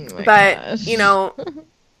 Oh my But, gosh. you know,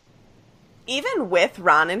 even with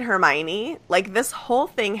Ron and Hermione, like, this whole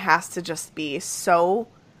thing has to just be so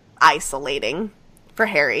isolating for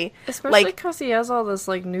Harry. Especially Like, because he has all this,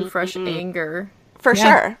 like, new, fresh anger. for Yeah.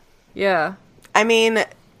 sure. Yeah. I mean,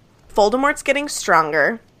 Voldemort's getting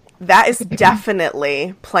stronger. That is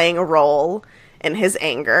definitely playing a role in his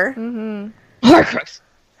anger. Horcrux.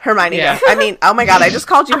 Hermione, Yeah. I mean, oh my god, I just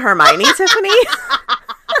called you Hermione, Tiffany.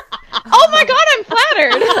 Oh my god, I'm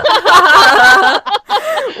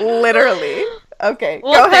flattered. Literally. Okay,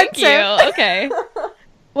 Well, go ahead, thank Tiff. you. Okay.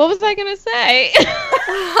 What was I gonna say?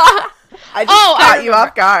 I just Oh, I caught you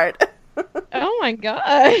off guard. Oh my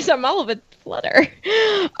gosh, I'm all of a flutter.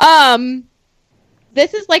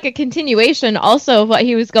 This is like a continuation also of what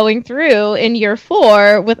he was going through in year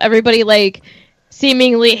 4 with everybody like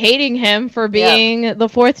seemingly hating him for being the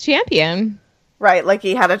 4th champion. Right, like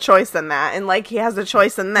he had a choice in that, and like he has a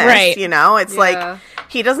choice in this, Right. you know? It's Yeah. like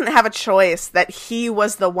he doesn't have a choice that he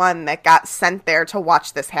was the one that got sent there to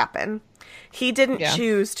watch this happen. He didn't Yeah.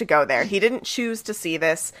 choose to go there. He didn't choose to see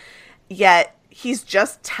this, yet he's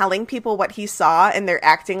just telling people what he saw, and they're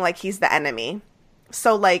acting like he's the enemy.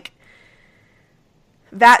 So, like,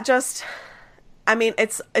 that just... I mean,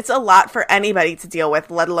 it's a lot for anybody to deal with,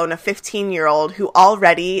 let alone a 15-year-old who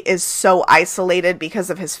already is so isolated because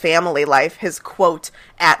of his family life, his, quote,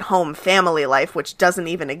 at-home family life, which doesn't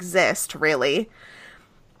even exist, really.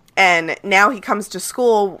 And now he comes to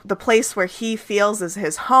school, the place where he feels is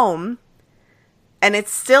his home, and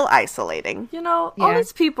it's still isolating. You know, all Yeah.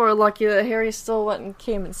 these people are lucky that Harry still went and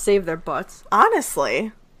came and saved their butts.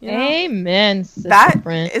 Honestly, You know? Amen. Sister that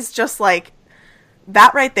Brent. is just, like,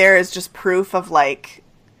 that right there is just proof of, like,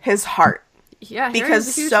 his heart. Yeah, Harry Because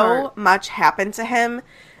has a huge so heart. much happened to him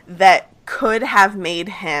that could have made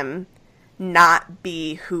him not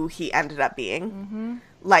be who he ended up being. Mm-hmm.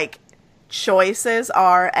 Like, choices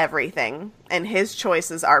are everything, and his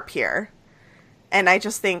choices are pure. And I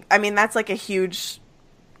just think, I mean, that's like a huge,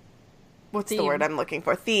 what's the Theme. word I'm looking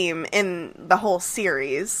for, theme in the whole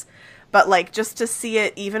series. But, like, just to see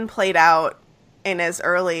it even played out in as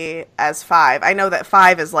early as 5. I know that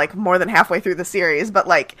 5 is, like, more than halfway through the series, but,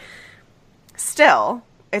 like, still,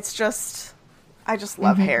 it's just, I just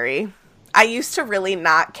love Harry. I used to really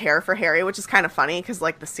not care for Harry, which is kind of funny because,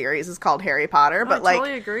 like, the series is called Harry Potter, but, I like,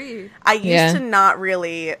 totally agree. I used Yeah. to not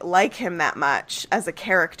really like him that much as a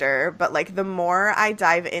character, but, like, the more I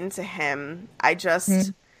dive into him, I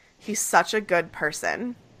just, he's such a good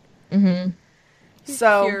person. Mm-hmm.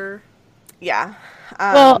 So, Pure. yeah.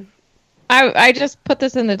 Well, I just put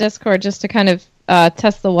this in the Discord just to kind of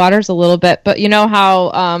test the waters a little bit. But you know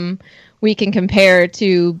how we can compare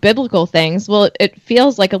to biblical things? Well, it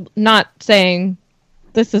feels like not saying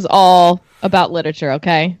this is all about literature,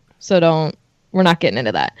 okay? So we're not getting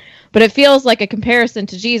into that. But it feels like a comparison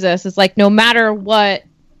to Jesus. It's like no matter what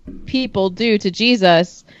people do to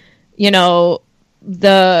Jesus, you know,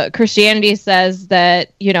 the Christianity says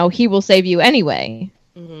that, you know, he will save you anyway.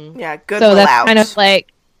 Mm-hmm. Yeah, good. So that's kind of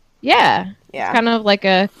like, yeah. It's kind of like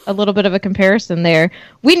a little bit of a comparison there.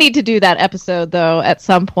 We need to do that episode, though, at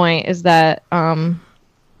some point, is that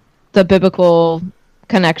the biblical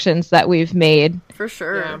connections that we've made. For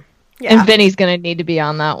sure. Yeah. And Vinny's going to need to be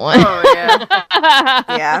on that one. Oh,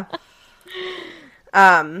 yeah.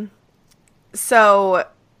 Yeah. So,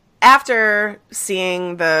 after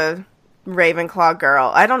seeing the Ravenclaw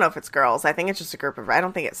girl, I don't know if it's girls, I think it's just a group of, I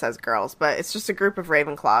don't think it says girls, but it's just a group of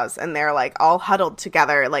Ravenclaws, and they're like all huddled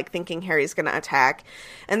together, like thinking Harry's gonna attack,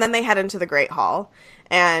 and then they head into the Great Hall,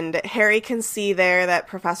 and Harry can see there that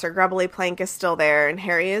Professor Grubbly Plank is still there, and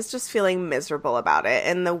Harry is just feeling miserable about it,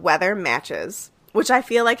 and the weather matches, which I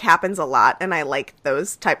feel like happens a lot, and I like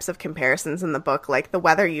those types of comparisons in the book, like the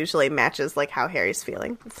weather usually matches like how Harry's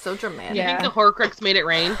feeling. It's so dramatic. You think the Horcrux made it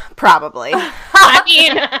rain? Probably. I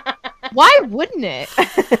mean, why wouldn't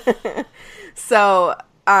it? So,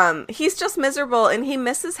 he's just miserable, and he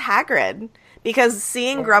misses Hagrid, because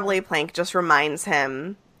seeing Grubbly Plank just reminds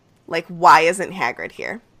him, like, why isn't Hagrid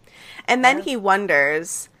here? And then he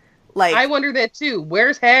wonders, like... I wonder that, too.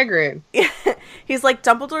 Where's Hagrid? He's like,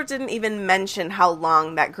 Dumbledore didn't even mention how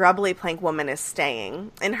long that Grubbly Plank woman is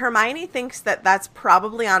staying. And Hermione thinks that that's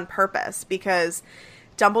probably on purpose, because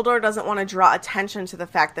Dumbledore doesn't want to draw attention to the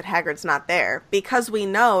fact that Hagrid's not there, because we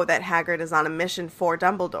know that Hagrid is on a mission for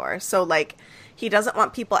Dumbledore. So, like, he doesn't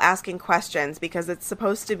want people asking questions because it's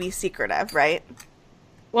supposed to be secretive, right?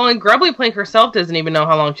 Well, and Grubbly Plank herself doesn't even know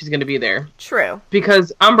how long she's going to be there. True.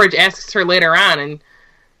 Because Umbridge asks her later on,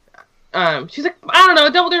 and she's like, I don't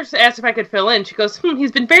know, Dumbledore asked if I could fill in. She goes,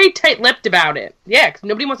 he's been very tight-lipped about it. Yeah, because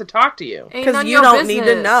nobody wants to talk to you. Because you don't need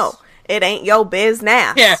to know. It ain't your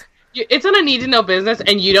business. Yeah. It's on a need-to-know business,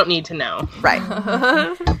 and you don't need to know. Right.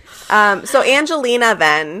 So Angelina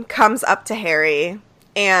then comes up to Harry,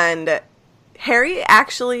 and Harry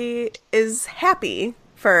actually is happy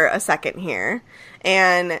for a second here.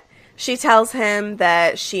 And she tells him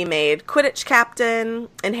that she made Quidditch captain,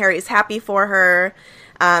 and Harry's happy for her.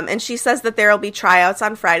 And she says that there will be tryouts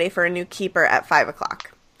on Friday for a new keeper at 5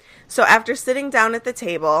 o'clock. So after sitting down at the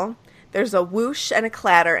table, there's a whoosh and a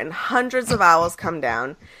clatter, and hundreds of owls come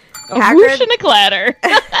down. A whoosh and a clatter.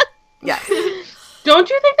 Yes. Don't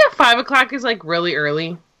you think that 5 o'clock is, like, really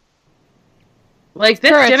early? Like,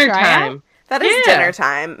 that's dinner time. That is dinner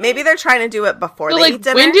time. Maybe they're trying to do it before they eat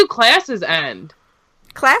dinner. When do classes end?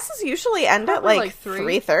 Classes usually end at, like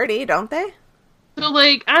 3:30, don't they? So,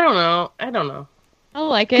 like, I don't know. I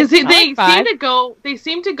like it. Because they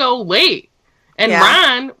seem to go late. And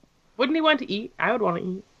Ron, wouldn't he want to eat? I would want to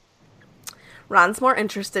eat. Ron's more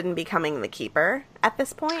interested in becoming the keeper at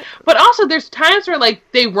this point. But also, there's times where, like,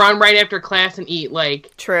 they run right after class and eat.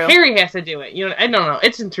 Like, true. Harry has to do it. You know, I don't know.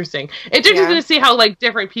 It's interesting. It's interesting to see how, like,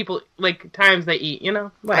 different people, like, times they eat, you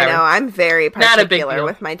know? Whatever. I know. I'm very particular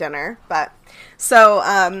with my dinner. But, so,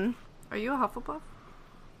 Are you a Hufflepuff?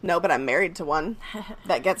 No, but I'm married to one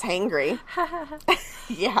that gets hangry.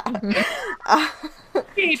 Yeah.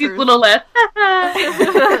 These little less.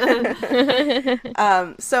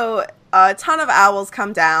 So a ton of owls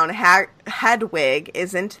come down. Hedwig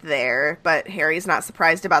isn't there, but Harry's not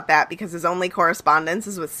surprised about that because his only correspondence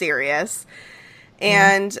is with Sirius.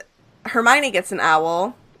 And Hermione gets an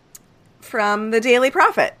owl from the Daily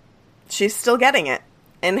Prophet. She's still getting it.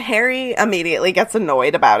 And Harry immediately gets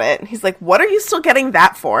annoyed about it. He's like, what are you still getting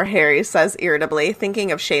that for? Harry says irritably,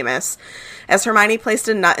 thinking of Seamus, as Hermione placed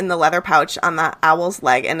a nut in the leather pouch on the owl's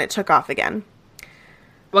leg, and it took off again.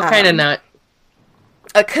 What kind of nut?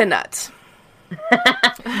 A knut.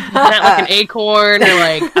 Not like an acorn or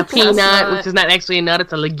like a peanut, which is not actually a nut,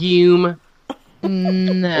 it's a legume.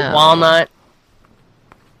 No. A walnut.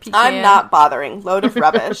 Pecan. I'm not bothering. Load of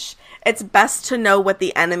rubbish. It's best to know what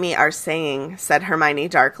the enemy are saying, said Hermione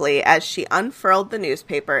darkly, as she unfurled the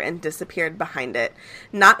newspaper and disappeared behind it,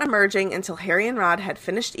 not emerging until Harry and Ron had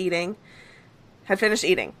finished eating.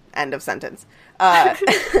 End of sentence.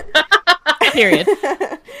 Period.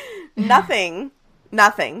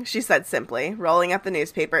 Nothing, she said simply, rolling up the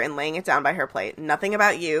newspaper and laying it down by her plate. Nothing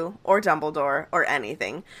about you, or Dumbledore, or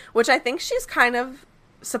anything. Which I think she's kind of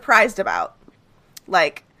surprised about.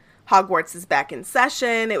 Like, Hogwarts is back in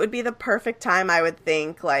session. It would be the perfect time, I would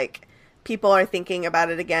think, like, people are thinking about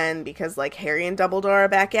it again because, like, Harry and Dumbledore are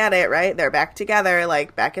back at it, right? They're back together,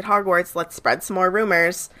 like, back at Hogwarts. Let's spread some more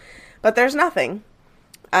rumors. But there's nothing.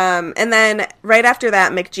 And then right after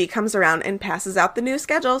that, McG comes around and passes out the new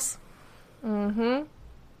schedules. Mm-hmm.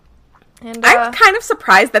 And I'm kind of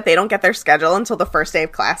surprised that they don't get their schedule until the first day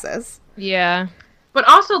of classes. Yeah. But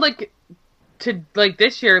also, like,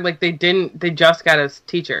 this year, like, they just got a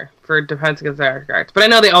teacher for Defense Against the Dark Arts. But I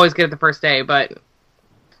know they always get it the first day, but...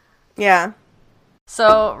 Yeah.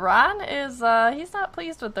 So Ron is, he's not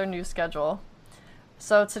pleased with their new schedule.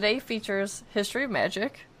 So today features History of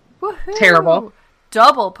Magic. Woohoo! Terrible.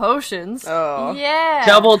 Double potions. Oh. Yeah.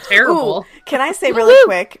 Double terrible. Ooh, can I say really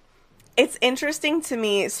quick? It's interesting to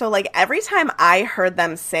me. So, like, every time I heard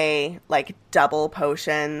them say, like, double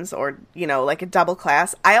potions or, you know, like a double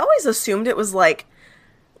class, I always assumed it was, like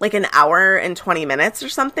an hour and 20 minutes or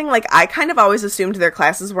something. Like, I kind of always assumed their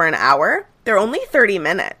classes were an hour. They're only 30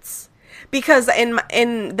 minutes. Because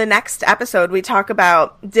in the next episode, we talk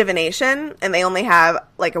about divination, and they only have,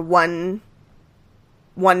 like, a one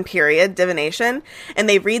period divination, and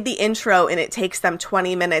they read the intro and it takes them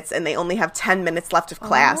 20 minutes and they only have 10 minutes left of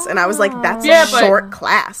class. And I was like, that's a short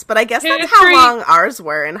class. But I guess that's how long ours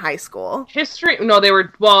were in high school. They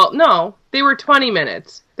were 20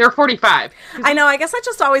 minutes. They were 45. I know, I guess I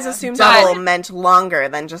just always assumed double meant longer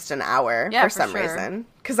than just an hour for some reason.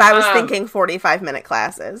 Because I was thinking 45-minute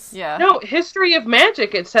classes. Yeah. No, History of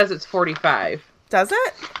Magic, it says it's 45. Does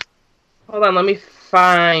it? Hold on, let me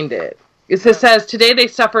find it. It says, today they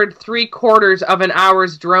suffered 3/4 of an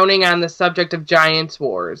hour's droning on the subject of Giants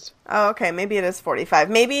Wars. Oh, okay, maybe it is 45.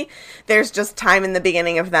 Maybe there's just time in the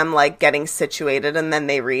beginning of them, like, getting situated, and then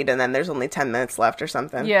they read, and then there's only 10 minutes left or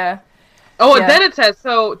something. Yeah. Oh, and then it says,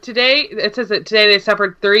 today they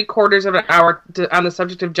suffered 3/4 of an hour on the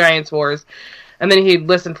subject of Giants Wars. And then he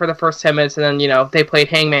listened for the first 10 minutes, and then, you know, they played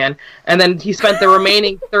Hangman. And then he spent the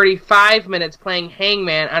remaining 35 minutes playing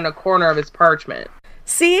Hangman on a corner of his parchment.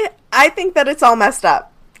 See, I think that it's all messed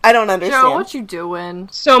up. I don't understand. Joe, what you doing?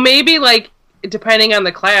 So maybe, like, depending on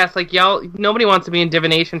the class, like, nobody wants to be in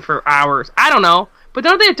divination for hours. I don't know. But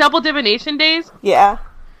don't they have double divination days? Yeah,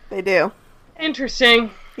 they do. Interesting.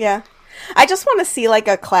 Yeah. I just want to see, like,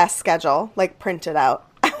 a class schedule, like, printed out.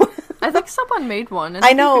 I think someone made one.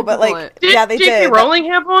 I know, but, like, they did. J.K. Rowling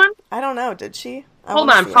have one? I don't know. Did she? Hold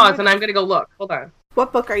on, pause, and I'm going to go look. Hold on.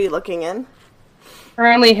 What book are you looking in?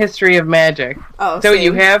 Currently History of Magic. Oh, so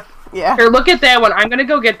you have? Yeah. Here, look at that one. I'm going to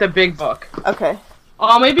go get the big book. Okay.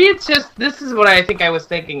 Oh, maybe it's just, this is what I think I was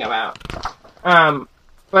thinking about.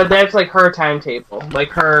 But that's, like, her timetable. Like,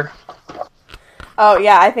 her... Oh,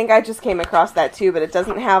 yeah, I think I just came across that, too, but it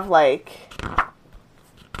doesn't have, like...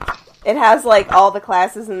 It has, like, all the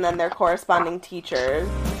classes and then their corresponding teachers.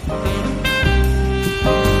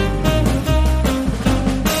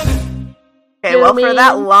 Okay, well, for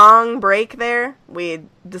that long break there, we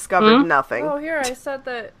discovered nothing. Oh, here, I said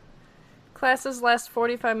that classes last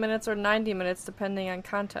 45 minutes or 90 minutes, depending on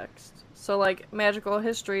context. So, like, magical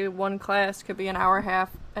history, one class could be an hour and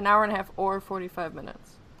a half, or 45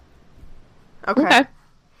 minutes. Okay.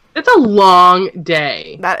 It's a long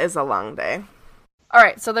day. That is a long day.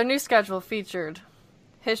 Alright, so their new schedule featured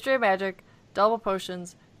History of Magic, Double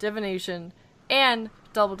Potions, Divination, and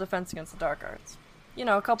Double Defense Against the Dark Arts. You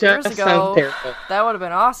know, a couple years ago, that would have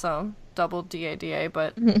been awesome. Double DADA,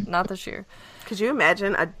 but not this year. Could you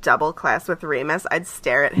imagine a double class with Remus? I'd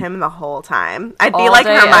stare at him the whole time. I'd be All like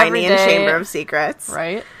day, Hermione in every day. Chamber of Secrets.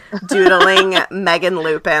 Right? Doodling Megan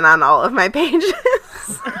Lupin on all of my pages.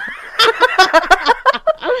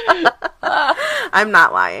 I'm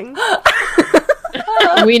not lying.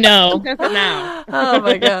 We know. now. Oh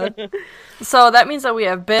my god. So that means that we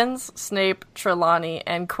have Binns, Snape, Trelawney,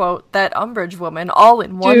 and, quote, that Umbridge woman all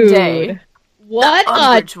in one day. What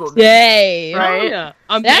Umbridge a woman. day. Right? Oh, yeah.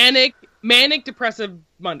 A manic depressive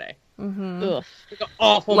Monday. Mm-hmm. Ugh. Like an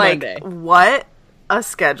awful Like, Monday. what a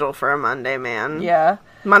schedule for a Monday, man. Yeah.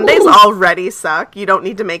 Mondays already suck. You don't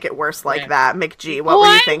need to make it worse like that. McG, what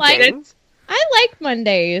were you thinking? I like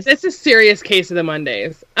Mondays. It's a serious case of the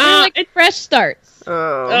Mondays. I like fresh starts.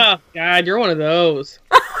 Oh, God, you're one of those.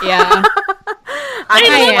 Yeah. I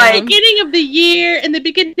am. like, beginning of the year and the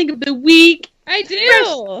beginning of the week. I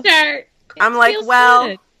do. Start. I'm like, feels well,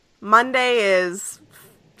 good. Monday is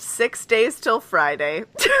 6 days till Friday.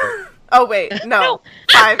 Oh, wait, no.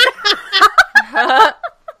 5.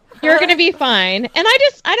 You're gonna be fine. And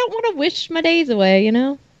I don't want to wish my days away, you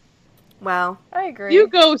know? Well, I agree. You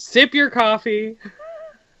go sip your coffee.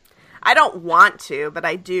 I don't want to, but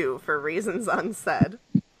I do for reasons unsaid.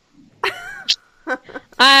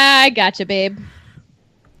 I gotcha, babe.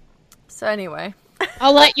 So anyway.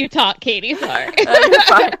 I'll let you talk, Katie. Sorry.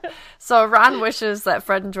 Fine. So Ron wishes that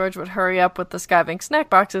Fred and George would hurry up with the Skybank snack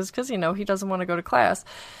boxes because, he doesn't want to go to class.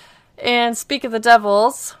 And speak of the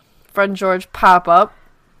devils, Fred and George pop up.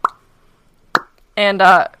 And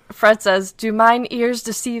Fred says, "Do mine ears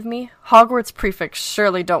deceive me? Hogwarts prefects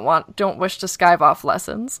surely don't wish to skive off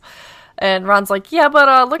lessons." And Ron's like, "Yeah,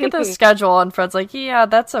 but look at the schedule." And Fred's like, "Yeah,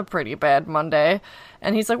 that's a pretty bad Monday."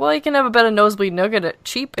 And he's like, "Well, you can have a bit of nosebleed nougat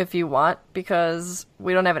cheap if you want, because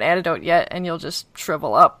we don't have an antidote yet, and you'll just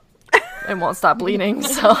shrivel up and won't stop bleeding."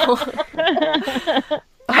 So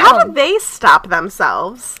how do they stop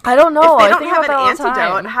themselves? I don't know. If they I don't think have an about that all the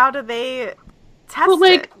antidote, time. how do they test Well,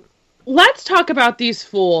 it? let's talk about these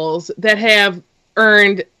fools that have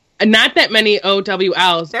earned not that many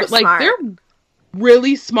OWLs, They're but smart. they're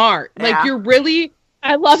really smart. Yeah. Like, you're really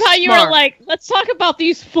I love how you were smart. like, let's talk about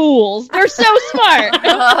these fools. They're so smart.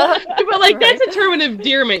 But like, that's a term of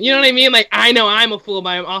endearment. You know what I mean? Like, I know I'm a fool, but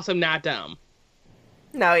I'm also not dumb.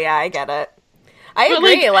 No, yeah, I get it. I But,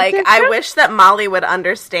 agree. like, Like, I wish that Molly would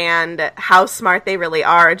understand how smart they really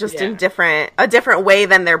are, just in a different way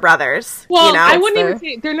than their brothers. Well, you know? I wouldn't even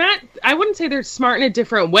say they're not. I wouldn't say they're smart in a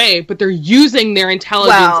different way, but they're using their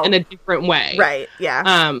intelligence in a different way. Right?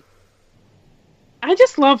 Yeah, I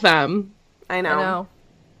just love them. I I know. know.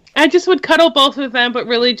 I just would cuddle both of them, but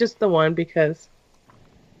really just the one because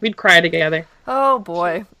we'd cry together. Oh,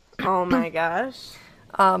 boy. Oh my gosh.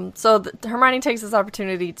 So Hermione takes this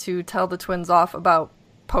opportunity to tell the twins off about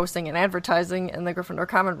posting and advertising in the Gryffindor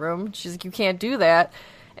common room. She's like, "You can't do that."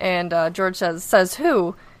 And George says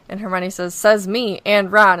who? And Hermione says me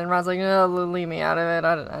and Ron. And Ron's like, "No, leave me out of it.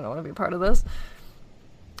 I don't want to be part of this."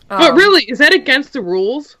 But really, is that against the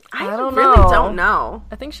rules? I don't really know. don't know.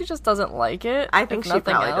 I think she just doesn't like it. I think if she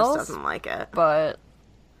nothing probably else, just doesn't like it. But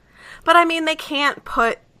But I mean, they can't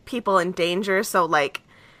put people in danger, so like,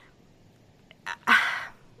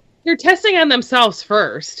 They're testing on themselves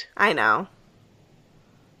first. I know.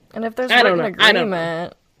 and if there's I don't written know. I don't know.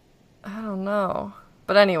 agreement, I don't know.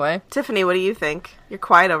 But anyway, Tiffany, what do you think? You're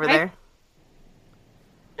quiet over there.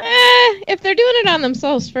 If they're doing it on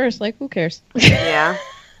themselves first, like, who cares? Yeah,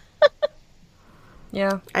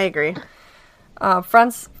 yeah. I agree.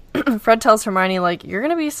 Fred tells Hermione, like, "You're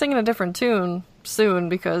gonna be singing a different tune soon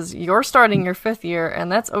because you're starting your 5th year,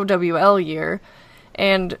 and that's OWL year."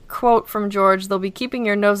 And, quote from George, "They'll be keeping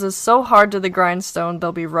your noses so hard to the grindstone,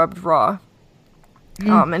 they'll be rubbed raw."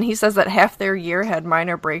 And he says that half their year had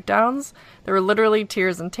minor breakdowns. There were literally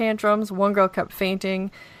tears and tantrums. One girl kept fainting.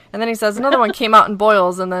 And then he says another one came out in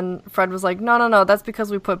boils, and then Fred was like, no, that's because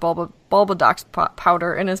we put Bulbadox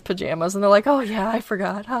powder in his pajamas. And they're like, "Oh, yeah, I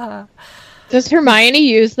forgot." Ha. Does Hermione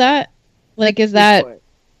use that? Like, is that...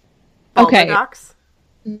 Okay. Bulbadox?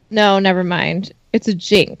 No, never mind. It's a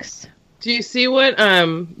jinx. Do you see what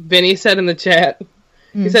Vinny said in the chat?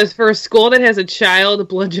 He says, "For a school that has a child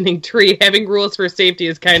bludgeoning tree, having rules for safety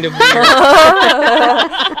is kind of weird."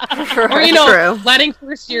 Or, True. letting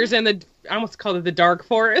first years in I almost called it the dark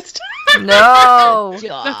forest. No.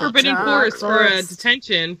 The forbidden forest for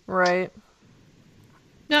detention. Right.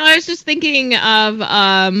 No, I was just thinking of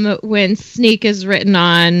when Sneak is written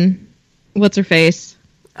on... What's her face?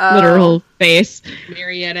 Literal face.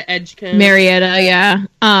 Marietta Edgecombe. Marietta, yeah.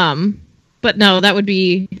 But no, that would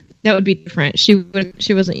be different. She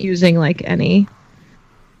wasn't using like any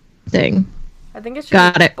thing. I think it should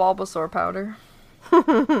Got be it. Bulbasaur powder.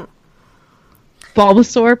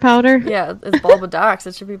 Bulbasaur powder? Yeah, it's Bulbadox.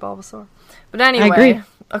 It should be Bulbasaur. But anyway, agree.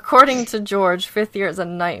 according to George, 5th year is a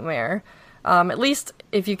nightmare. At least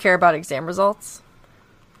if you care about exam results.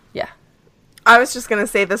 Yeah. I was just going to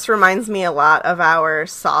say, this reminds me a lot of our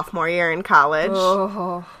sophomore year in college.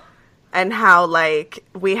 Oh. And how, like,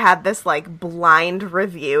 we had this, like, blind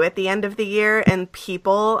review at the end of the year, and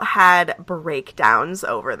people had breakdowns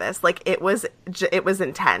over this. Like, it was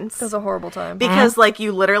intense. It was a horrible time. Because, like,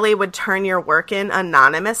 you literally would turn your work in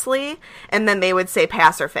anonymously, and then they would say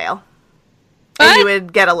pass or fail. And you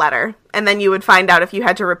would get a letter. And then you would find out if you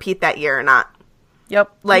had to repeat that year or not.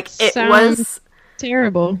 Yep. Like, it Sounds was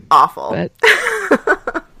terrible. awful.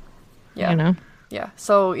 But Yeah. you know. Yeah.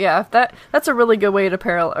 So yeah, that's a really good way to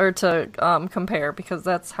compare, because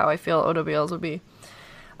that's how I feel OWLs would be.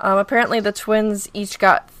 Apparently the twins each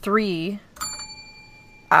got 3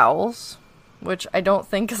 owls, which I don't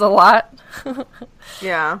think is a lot.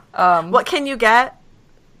 Yeah. What can you get?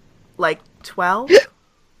 Like, 12?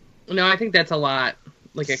 No, I think that's a lot.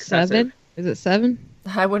 Like, excessive. 7? Is it 7?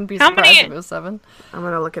 I wouldn't be How surprised many- if it was 7. I'm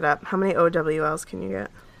gonna look it up. How many OWLs can you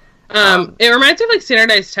get? It reminds me of like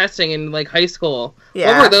standardized testing in like high school.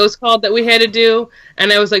 Yeah. What were those called that we had to do?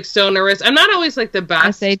 And I was like so nervous. I'm not always like the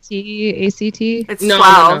best. SAT, ACT? It's No,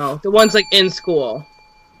 12. no. The ones like in school.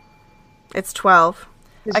 It's 12.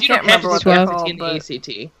 'Cause I you can't don't have remember to what do they're the SAT called, and the but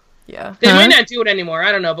ACT. yeah. They Huh? might not do it anymore.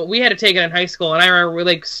 I don't know, but we had to take it in high school, and I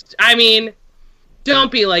remember I mean,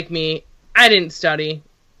 don't be like me. I didn't study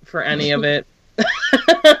for any of it. I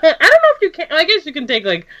don't know if you can. I guess you can take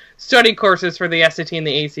like study courses for the SAT and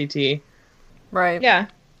the ACT. Right. Yeah.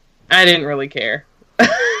 I didn't really care.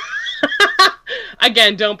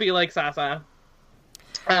 Again, don't be like Sasa.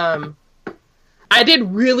 I did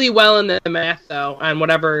really well in the math though on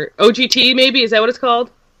whatever OGT maybe, is that what it's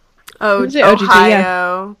called? Oh, Is it OGT?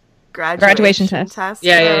 Ohio graduation test.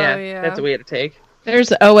 Yeah. yeah. That's what we had to take.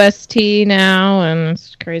 There's OST now, and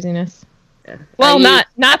it's craziness. Yeah. Well, I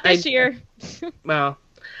not this year. Well,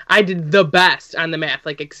 I did the best on the math,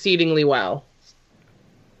 like exceedingly well.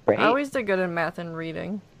 I always did good in math and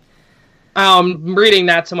reading. Reading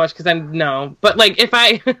not so much because but like if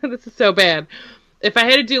I this is so bad. If I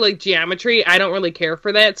had to do like geometry, I don't really care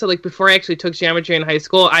for that. So like before I actually took geometry in high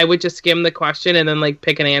school, I would just skim the question and then like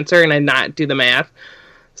pick an answer and I'd not do the math.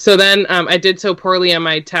 So then I did so poorly on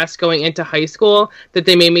my test going into high school that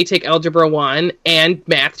they made me take Algebra 1 and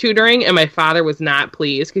math tutoring, and my father was not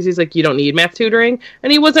pleased because he's like, you don't need math tutoring,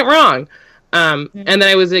 and he wasn't wrong. And then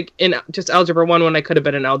I was like in just Algebra 1 when I could have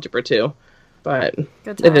been in Algebra 2. But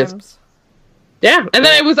Good it is. times. Yeah, and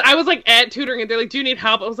then I was like at tutoring, and they're like, "Do you need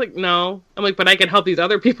help?" I was like, "No." I'm like, "But I can help these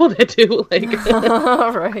other people that do." Like,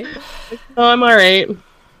 Right. "Oh, I'm all right."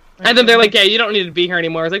 And then they're like, "Yeah, you don't need to be here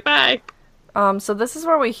anymore." I was like, "Bye." So this is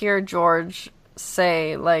where we hear George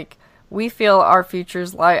say, like, we feel our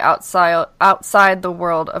futures lie outside the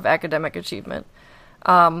world of academic achievement.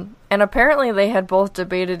 And apparently they had both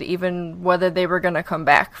debated even whether they were going to come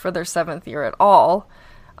back for their 7th year at all.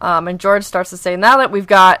 And George starts to say, now that we've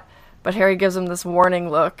got, but Harry gives him this warning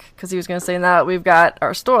look, because he was going to say, now that we've got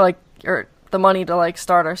our store, like, or the money to, like,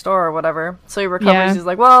 start our store or whatever. So he recovers, Yeah. he's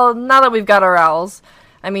like, well, now that we've got our owls,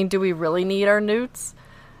 I mean, do we really need our newts?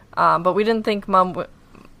 But we didn't think Mom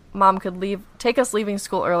could take us leaving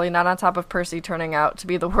school early, not on top of Percy turning out to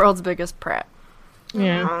be the world's biggest prat.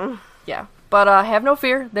 Yeah. Yeah. But have no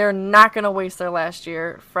fear, they're not going to waste their last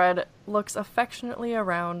year. Fred looks affectionately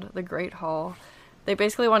around the Great Hall. They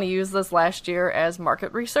basically want to use this last year as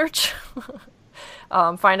market research.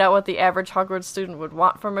 Find out what the average Hogwarts student would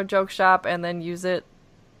want from a joke shop, and then use it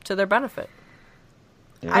to their benefit.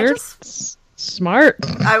 They're smart.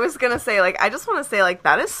 I was gonna say, like, I just want to say, like,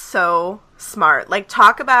 that is so smart. Like,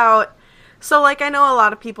 talk about, so, like, I know a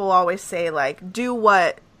lot of people always say, like, do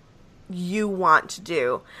what you want to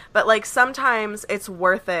do, but, like, sometimes it's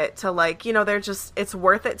worth it to, like, you know, it's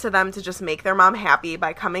worth it to them to just make their mom happy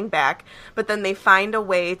by coming back, but then they find a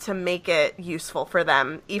way to make it useful for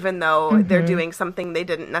them, even though they're doing something they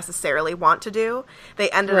didn't necessarily want to do. They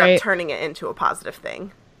ended Right. up turning it into a positive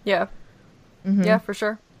thing. Yeah. Yeah, for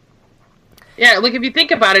sure. Yeah, like if you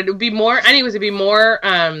think about it, it'd be more.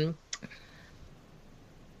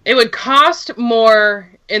 It would cost more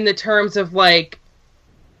in the terms of like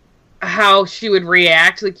how she would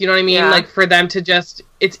react. Like, you know what I mean? Yeah. Like for them to just,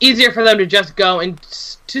 it's easier for them to just go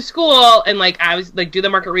to school and like I was like do the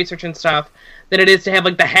market research and stuff than it is to have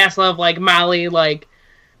like the hassle of like Molly like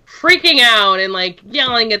freaking out and like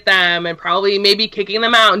yelling at them and probably maybe kicking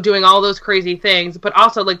them out and doing all those crazy things. But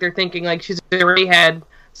also like they're thinking like she's already had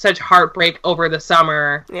such heartbreak over the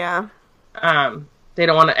summer. Yeah. They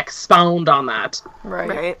don't want to expound on that.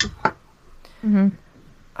 Right.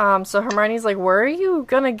 Right. So Hermione's like, where are you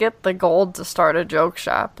gonna get the gold to start a joke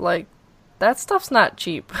shop? Like, that stuff's not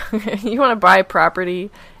cheap. You want to buy property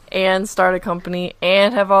and start a company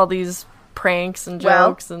and have all these pranks and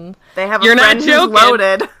jokes and They have a You're not friend who's joking.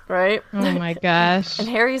 loaded. right. Oh my gosh. And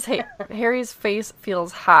Harry's face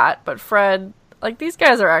feels hot, but Fred, like, these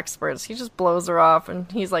guys are experts. He just blows her off,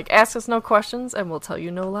 and he's like, ask us no questions, and we'll tell you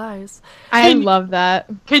no lies. I love that.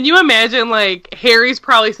 Can you imagine, like, Harry's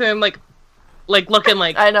probably saying, like looking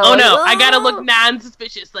like, I know, oh like, no, I gotta "Oh." look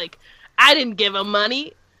non-suspicious. Like, I didn't give him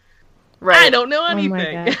money. Right. I don't know Oh my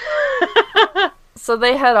anything. God. So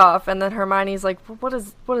they head off, and then Hermione's like, what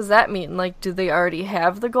does that mean? Like, do they already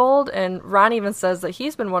have the gold? And Ron even says that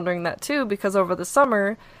he's been wondering that too, because over the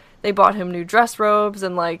summer, they bought him new dress robes,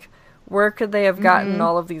 and, like, where could they have gotten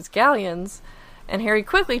all of these galleons? And Harry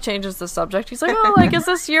quickly changes the subject. He's like, oh, like, is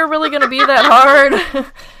this year really going to be that hard?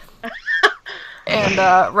 And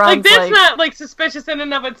Ron's like, that's like, not, like, suspicious in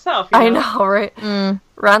and of itself. You I know? know, right?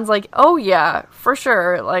 Ron's like, oh yeah, for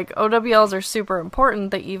sure. Like, OWLs are super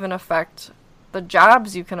important. They even affect the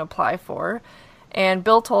jobs you can apply for. And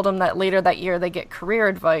Bill told him that later that year they get career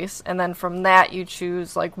advice, and then from that you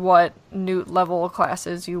choose, like, what Newt level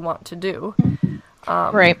classes you want to do.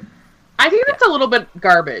 Right. I think that's a little bit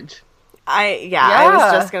garbage. I was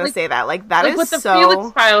Yeah. just gonna say that. Like, that Like, is with the so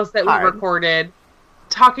Felix files that hard. we recorded,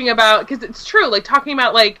 talking about, because it's true, like talking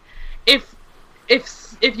about like if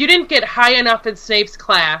you didn't get high enough in Snape's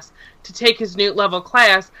class to take his Newt level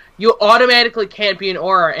class, you automatically can't be an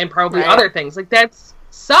Auror and probably other things. Like, that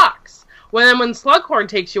sucks. When Slughorn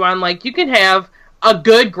takes you on, like, you can have a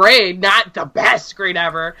good grade, not the best grade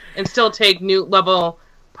ever, and still take Newt level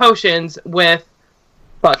potions with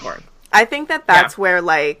Slughorn. I think that's where,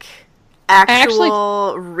 like,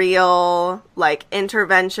 actual, real, like,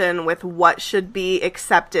 intervention with what should be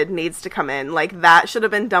accepted needs to come in. Like, that should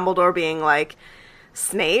have been Dumbledore being like,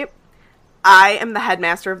 Snape, I am the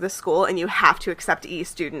headmaster of this school, and you have to accept E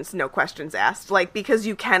students, no questions asked. Like, because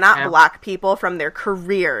you cannot block people from their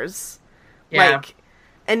careers. Yeah. Like,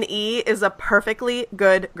 an E is a perfectly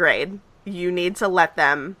good grade. You need to let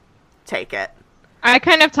them take it. I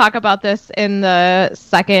kind of talk about this in the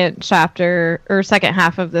second chapter, or second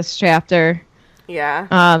half of this chapter.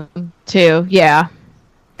 Yeah. Too, yeah.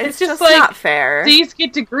 It's just like, not fair. These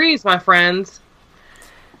get degrees, my friends.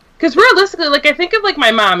 Because realistically, like, I think of, like,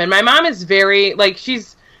 my mom, and my mom is very, like,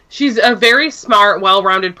 she's a very smart,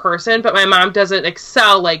 well-rounded person, but my mom doesn't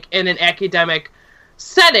excel, like, in an academic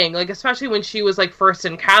setting, like, especially when she was, like, first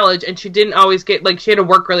in college, and she didn't always get, like, she had to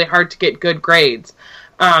work really hard to get good grades.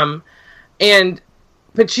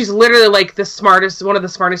 But she's literally, like, one of the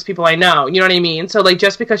smartest people I know, you know what I mean? So, like,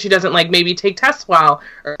 just because she doesn't, like, maybe take tests well,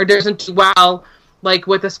 or doesn't do well, like,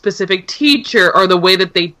 with a specific teacher, or the way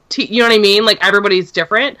that they teach, you know what I mean? Like, everybody's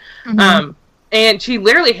different. Mm-hmm. And she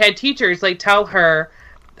literally had teachers, like, tell her,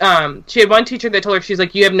 she had one teacher that told her, she's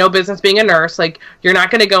like, you have no business being a nurse, like, you're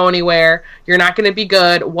not going to go anywhere, you're not going to be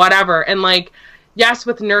good, whatever. And, like, yes,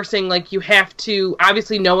 with nursing, like, you have to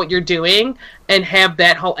obviously know what you're doing and have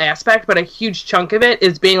that whole aspect, but a huge chunk of it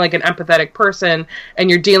is being, like, an empathetic person,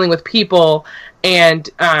 and you're dealing with people. And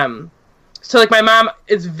so, like, my mom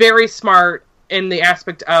is very smart in the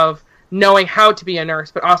aspect of knowing how to be a nurse,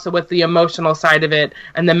 but also with the emotional side of it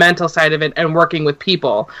and the mental side of it and working with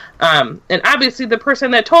people. And obviously the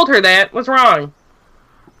person that told her that was wrong.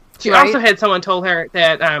 She also had someone told her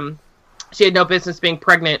that she had no business being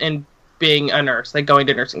pregnant and being a nurse, like going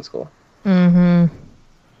to nursing school. Mm-hmm.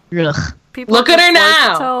 Ugh. People look at her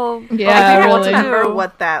now. I don't remember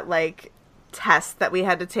what that, like, test that we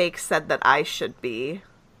had to take said that I should be.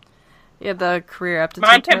 Yeah, the career aptitude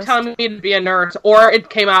Mine kept test. telling me to be a nurse, or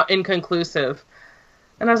it came out inconclusive.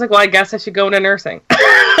 And I was like, well, I guess I should go into nursing.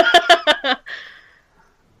 I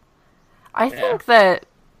think that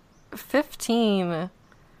 15...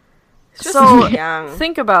 So young.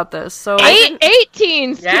 Think about this. So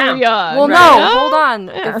 18's too young. Well, right? no, hold on.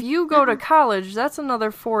 Yeah. If you go to college, that's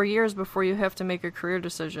another 4 years before you have to make a career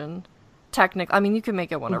decision. Technically, I mean, you can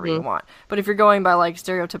make it whenever you want. But if you're going by, like,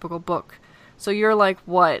 stereotypical book, so you're like,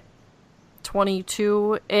 what,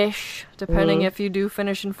 22-ish, depending if you do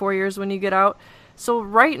finish in 4 years when you get out. So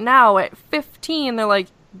right now, at 15, they're like,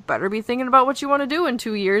 better be thinking about what you want to do in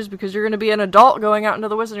 2 years, because you're going to be an adult going out into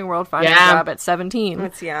the wizarding world finding a job at 17.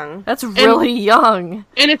 That's young. That's really young.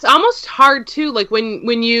 And it's almost hard, too, like,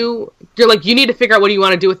 when you're like, you need to figure out what do you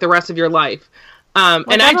want to do with the rest of your life.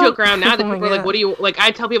 And I joke around now that people are like, what do you, like,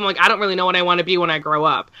 I tell people, like, I don't really know what I want to be when I grow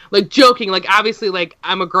up. Like, joking, like, obviously, like,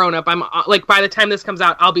 I'm a grown-up. I'm, like, by the time this comes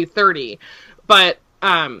out, I'll be 30. But,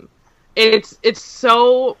 it's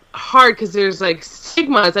so hard because there's, like,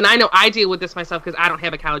 stigmas, and I know I deal with this myself because I don't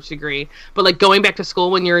have a college degree, but, like, going back to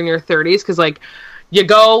school when you're in your 30s, because, like, you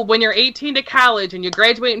go when you're 18 to college, and you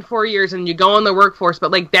graduate in 4 years, and you go in the workforce,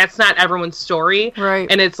 but, like, that's not everyone's story.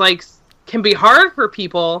 Right. And it's, like, can be hard for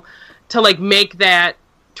people to, like, make that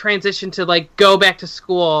transition to, like, go back to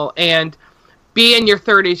school and be in your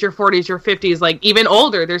 30s, your 40s, your 50s, like, even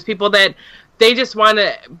older. There's people that they just want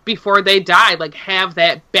to, before they die, like, have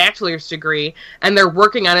that bachelor's degree, and they're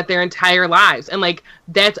working on it their entire lives. And, like,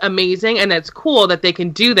 that's amazing, and that's cool that they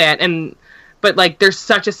can do that. But, like, there's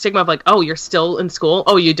such a stigma of, like, oh, you're still in school?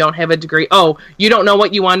 Oh, you don't have a degree? Oh, you don't know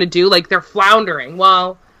what you want to do? Like, they're floundering.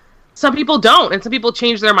 Well, some people don't, and some people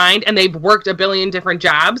change their mind, and they've worked a billion different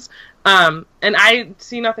jobs. And I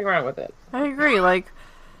see nothing wrong with it. I agree. Like,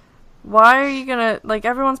 why are you gonna, like,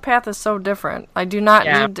 everyone's path is so different. I do not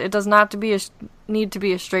need, it does not need to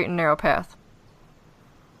be a straight and narrow path.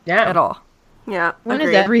 Yeah. At all. Yeah. When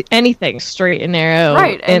is anything straight and narrow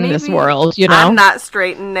in this world, you know? I'm not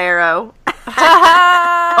straight and narrow.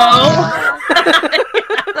 Oh.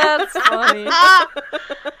 That's funny.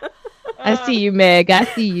 I see you, Meg. I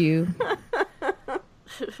see you.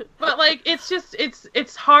 But, like, it's just,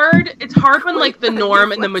 it's hard. It's hard when, like, the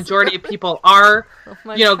norm and the majority of people are,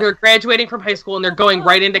 you know, they're graduating from high school and they're going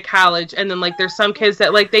right into college. And then, like, there's some kids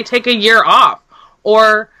that, like, they take a year off.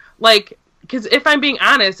 Or, like, because if I'm being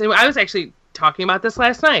honest, and I was actually talking about this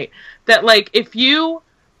last night, that like if you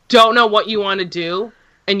don't know what you want to do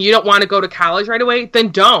and you don't want to go to college right away, then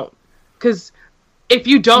don't. Because if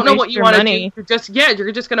you don't know what you want to do,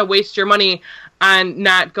 you're just going to waste your money on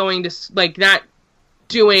not going to, like, not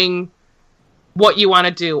doing what you want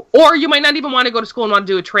to do. Or you might not even want to go to school and want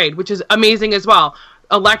to do a trade, which is amazing as well.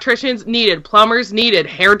 Electricians needed, plumbers needed,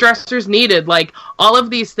 hairdressers needed, like all of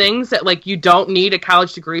these things that like you don't need a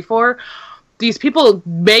college degree for. These people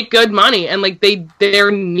make good money and like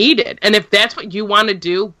they're needed. And if that's what you want to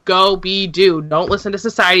do, go be do. Don't listen to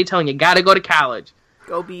society telling you gotta go to college.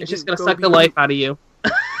 Go be. It's just gonna suck the life out of you.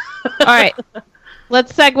 All right,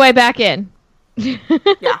 let's segue back in.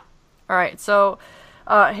 Yeah. All right. So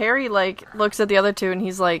Harry like looks at the other two and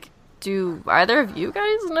he's like, do either of you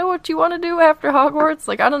guys know what you want to do after Hogwarts?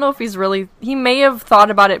 Like, I don't know if he may have thought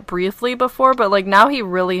about it briefly before, but like now he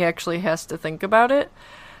really actually has to think about it.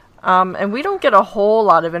 And we don't get a whole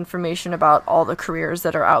lot of information about all the careers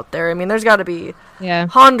that are out there. I mean, there's got to be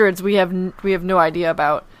hundreds we have no idea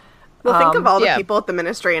about. Well, think of all the people at the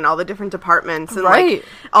ministry and all the different departments and like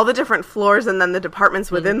all the different floors and then the departments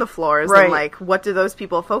within the floors and like what do those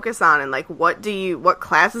people focus on and like what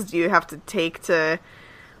classes do you have to take to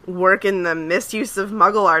work in the misuse of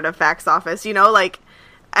Muggle artifacts office, you know, like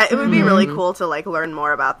it would be really cool to like learn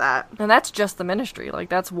more about that. And that's just the ministry, like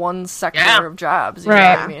that's one sector of jobs, you know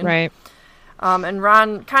what I mean? Right. And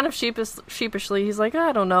Ron kind of sheepishly, he's like,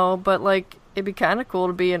 I don't know, but like it'd be kind of cool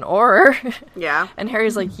to be an Auror. Yeah. And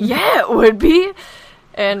Harry's like, yeah, it would be.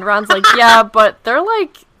 And Ron's like, yeah, but they're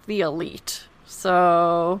like the elite,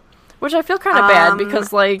 so. Which I feel kind of bad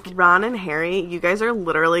because, like... Ron and Harry, you guys are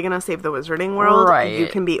literally going to save the wizarding world. Right. You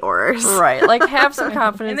can be Aurors. Right. Like, have some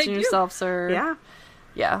confidence in yourself, sir. Yeah.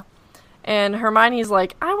 Yeah. And Hermione's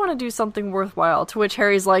like, I want to do something worthwhile. To which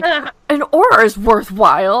Harry's like, an Auror is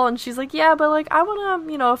worthwhile. And she's like, yeah, but, like, I want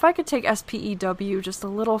to, you know, if I could take SPEW just a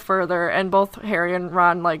little further. And both Harry and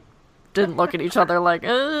Ron, like, didn't look at each other like,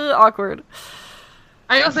 awkward.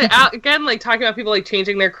 I also, again, like, talking about people, like,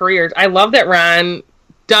 changing their careers. I love that Ron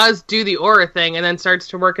does do the Auror thing and then starts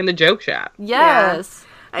to work in the joke shop. Yes.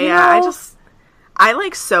 Yeah, I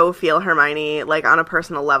like so feel Hermione like on a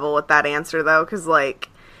personal level with that answer though, because like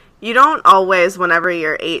you don't always whenever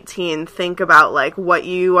you're 18 think about like what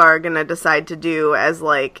you are gonna decide to do as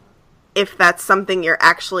like if that's something you're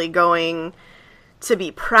actually going to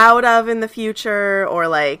be proud of in the future or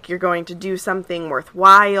like you're going to do something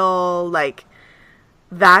worthwhile. Like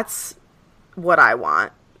that's what I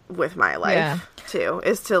want with my life too,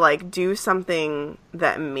 is to like do something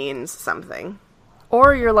that means something.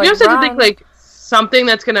 Or you're like, you also have to think like something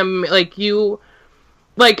that's gonna like you,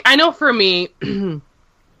 like I know for me,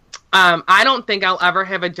 I don't think I'll ever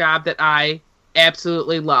have a job that I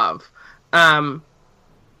absolutely love,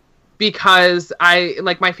 because I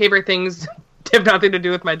like my favorite things have nothing to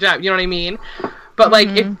do with my job. You know what I mean? But like,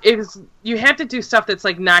 if you have to do stuff that's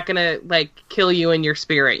like not gonna like kill you in your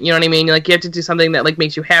spirit. You know what I mean? Like you have to do something that like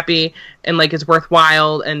makes you happy and like is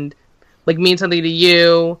worthwhile and like means something to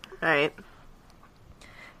you. Right.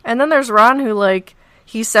 And then there's Ron who like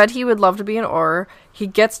he said he would love to be an Auror. He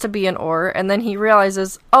gets to be an Auror, and then he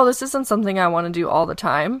realizes, oh, this isn't something I want to do all the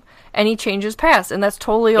time, and he changes paths, and that's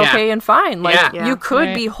totally okay and fine. Like you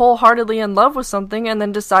could be wholeheartedly in love with something, and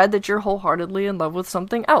then decide that you're wholeheartedly in love with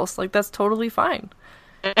something else. Like that's totally fine.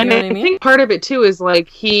 And I think part of it too is like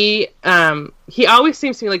he always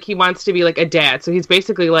seems to me like he wants to be like a dad. So he's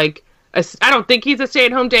basically like I don't think he's a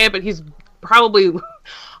stay-at-home dad, but he's probably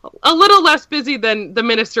a little less busy than the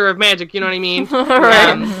Minister of Magic. You know what I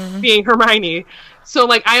mean? Being Hermione. So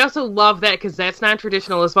like I also love that because that's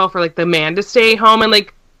non-traditional as well for like the man to stay home and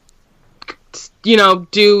like you know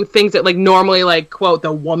do things that like normally like quote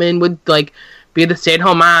the woman would like be the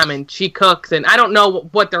stay-at-home mom and she cooks and I don't know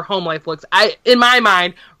what their home life looks. In my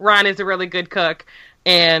mind, Ron is a really good cook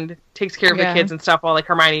and takes care of the kids and stuff while like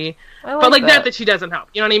Hermione, but like not that she doesn't help.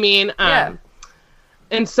 You know what I mean?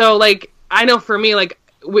 And so like I know for me like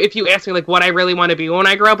if you ask me like what I really want to be when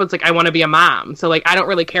I grow up, it's like I want to be a mom. So like I don't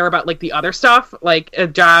really care about like the other stuff. Like a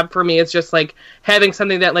job for me is just like having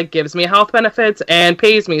something that like gives me health benefits and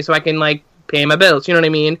pays me so I can like pay my bills. You know what I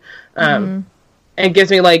mean? And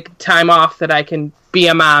gives me like time off that I can be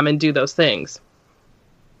a mom and do those things.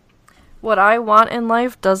 What I want in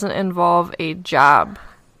life doesn't involve a job.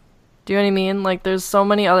 Do you know what I mean? Like there's so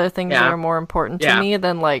many other things that are more important to me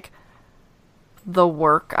than like the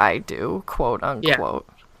work I do, quote unquote.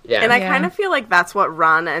 Yeah. And I kind of feel like that's what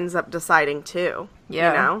Ron ends up deciding too.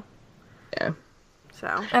 Yeah. You know? Yeah. So.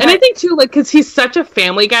 And I think too, like, because he's such a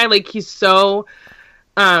family guy, like he's so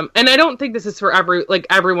and I don't think this is for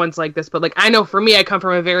everyone's like this, but like I know for me I come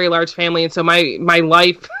from a very large family and so my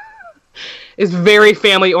life is very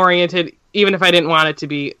family oriented, even if I didn't want it to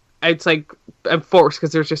be. It's like I'm forced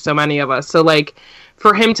because there's just so many of us. So like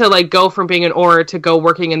for him to like go from being an aura to go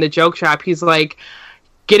working in the joke shop, he's like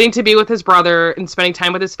getting to be with his brother and spending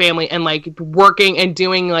time with his family and like working and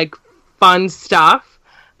doing like fun stuff.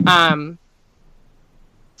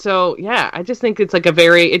 So yeah, I just think it's like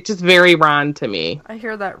it's just very Ron to me. I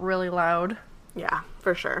hear that really loud. Yeah,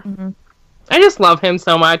 for sure. Mm-hmm. I just love him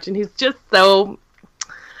so much, and he's just so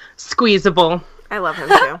squeezable. I love him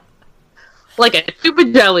too. Like a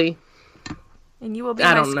stupid jelly. And you will be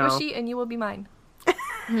I my don't know. squishy, and you will be mine.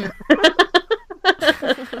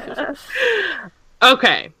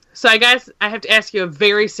 Okay, so I guess I have to ask you a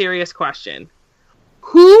very serious question.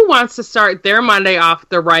 Who wants to start their Monday off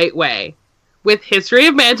the right way? With History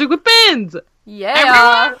of Magic with Bins? Yeah.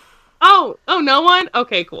 Everyone? Oh, no one?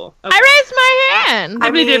 Okay, cool. Okay. I raised my hand.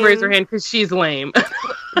 Somebody did raise her hand because she's lame.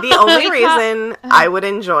 The only reason I would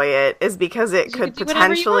enjoy it is because it could do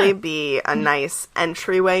whatever you potentially want. be a nice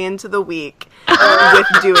entryway into the week with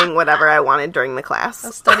doing whatever I wanted during the class.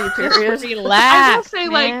 A study period. Relax, I will say,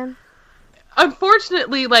 man.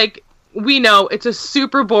 Unfortunately, like, we know it's a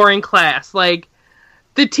super boring class. Like,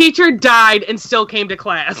 the teacher died and still came to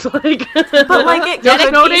class. Like, But like, there's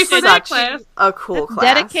it no could day be for that such class. a cool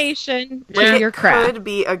class. Dedication to Yeah. your It craft. could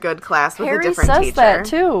be a good class with Harry a different says teacher. that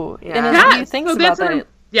too. Yeah. In his Yes, review, thinks so about that's that. what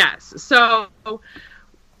yes. So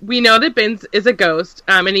we know that Bins is a ghost,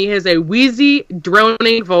 and he has a wheezy,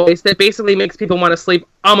 droning voice that basically makes people want to sleep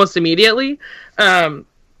almost immediately. And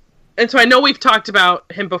so I know we've talked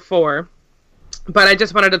about him before, but I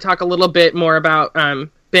just wanted to talk a little bit more about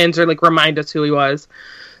Bins, or like remind us who he was.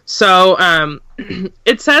 So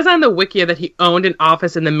it says on the Wikia that he owned an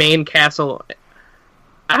office in the main castle.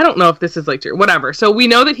 I don't know if this is like true. Whatever. So we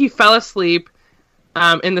know that he fell asleep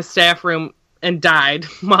in the staff room and died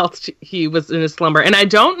whilst he was in his slumber. And I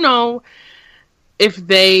don't know if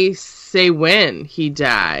they say when he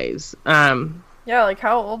dies. Yeah, like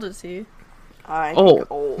how old is he? I Oh.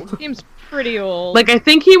 think old. Seems pretty old. Like, I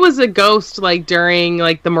think he was a ghost, like, during,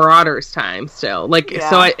 like, the Marauders' time still. Like, Yeah.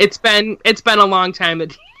 so it's been a long time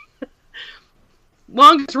that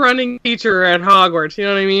longest running teacher at Hogwarts, you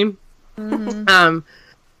know what I mean? Mm-hmm.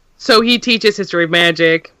 So he teaches History of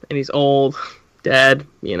Magic, and he's old, dead,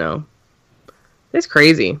 you know. It's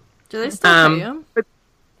crazy. Do they still pay him?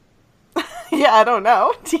 Yeah, I don't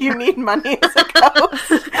know. Do you need money as a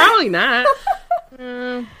ghost? Probably not.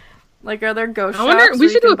 Like, are there ghost I wonder, shops we where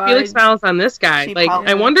should you do a can Felix buy- Files on this guy. Cheap Like, help.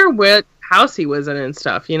 I wonder what house he was in and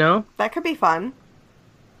stuff, you know? That could be fun.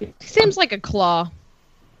 Seems like a claw.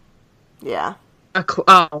 Yeah.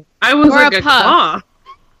 Oh, I was Or like a a puff. claw.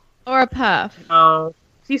 Or a puff. Oh,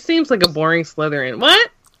 he seems like a boring Slytherin. What?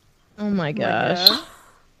 Oh my gosh.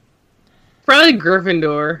 Probably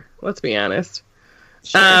Gryffindor. Let's be honest.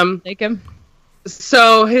 Take him.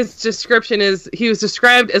 So his description is he was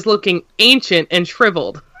described as looking ancient and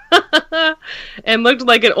shriveled, and looked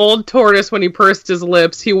like an old tortoise when he pursed his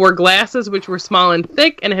lips. He wore glasses which were small and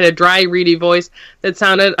thick, and had a dry, reedy voice that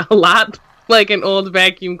sounded a lot like an old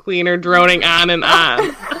vacuum cleaner droning on and on.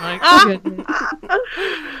 My goodness.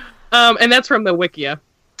 And that's from the Wikia.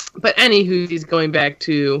 But anywho, he's going back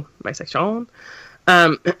to my section.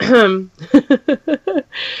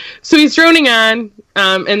 So he's droning on,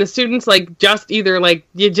 and the students like just either like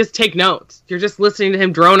you just take notes. You're just listening to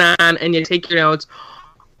him drone on, and you take your notes.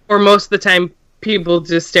 Or most of the time, people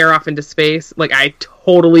just stare off into space, like I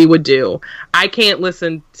totally would do. I can't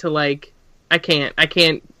listen to like I can't.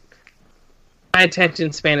 My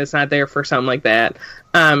attention span is not there for something like that.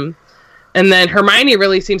 And then Hermione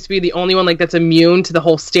really seems to be the only one like that's immune to the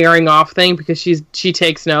whole staring off thing because she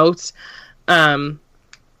takes notes,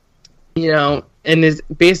 you know, and is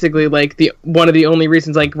basically like one of the only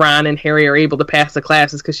reasons like Ron and Harry are able to pass the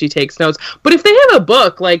class is because she takes notes. But if they have a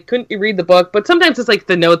book, like couldn't you read the book? But sometimes it's like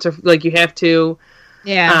the notes are like you have to,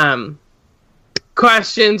 Yeah.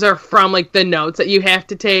 questions are from like the notes that you have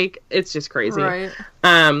to take. It's just crazy. Right.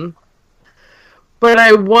 But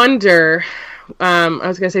I wonder, I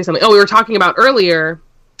was going to say something. Oh, we were talking about earlier,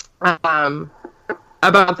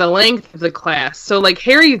 about the length of the class. So, like,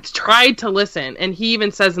 Harry tried to listen, and he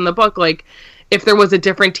even says in the book, like, if there was a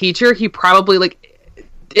different teacher, he probably, like,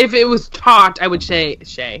 if it was taught, I would say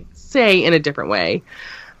in a different way.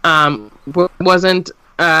 Wasn't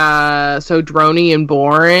so drony and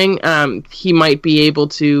boring, he might be able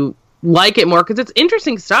to like it more because it's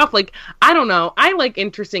interesting stuff. Like, I don't know, I like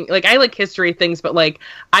history things, but like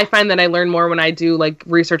I find that I learn more when I do like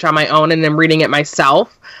research on my own and then reading it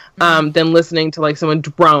myself than listening to like someone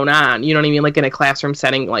drone on, you know what I mean, like in a classroom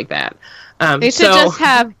setting like that. They should just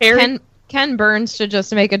have Harry- Ken Burns should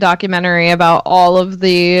just make a documentary about all of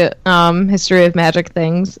the history of magic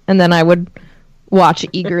things, and then I would watch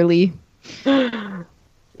eagerly.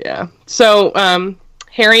 Yeah. So,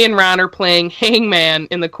 Harry and Ron are playing hangman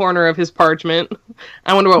in the corner of his parchment.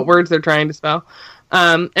 I wonder what words they're trying to spell.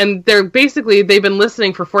 And they've been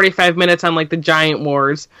listening for 45 minutes on, like, the Giant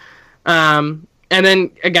Wars. And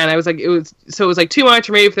then, again, it was like too much,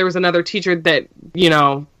 or maybe if there was another teacher that, you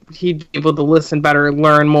know, he'd be able to listen better,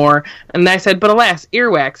 learn more. And I said, but alas,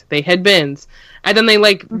 earwax, they had bins. And then they,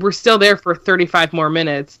 like, were still there for 35 more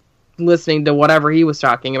minutes listening to whatever he was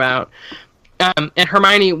talking about. And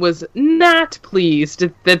Hermione was not pleased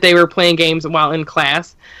that they were playing games while in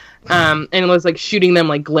class, and was, like, shooting them,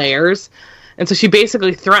 like, glares. And so she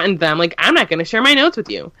basically threatened them, like, I'm not going to share my notes with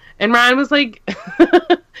you. And Ron was like,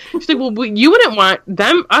 she's like, well, you wouldn't want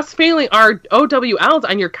us failing our OWLs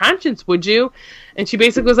on your conscience, would you? And she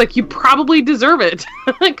basically was like, you probably deserve it,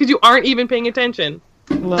 because you aren't even paying attention.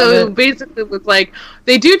 Basically, it was like,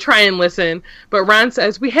 they do try and listen, but Ron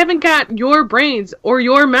says, we haven't got your brains, or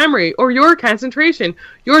your memory, or your concentration.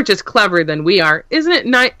 You're just cleverer than we are. Isn't it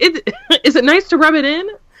nice? Is it nice to rub it in?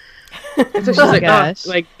 And so she's like, gosh. oh,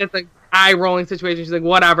 like, it's like eye-rolling situation. She's like,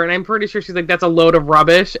 whatever. And I'm pretty sure she's like, that's a load of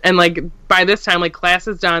rubbish. And, like, by this time, like, class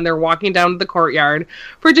is done. They're walking down to the courtyard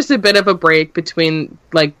for just a bit of a break between,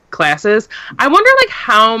 like, classes. I wonder, like,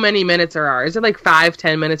 how many minutes there are. Is it, like,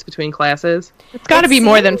 5-10 minutes between classes? It's got to be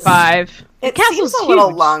more than 5. It Castle's seems a little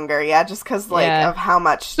huge. longer, yeah, just because, like, of how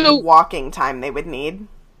much walking time they would need.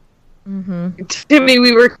 Tiffany,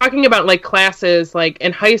 we were talking about, like, classes, like,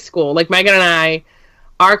 in high school. Like, Megan and I,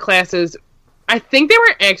 our classes, I think they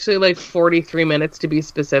were actually, like, 43 minutes to be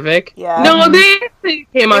specific. Yeah. No, they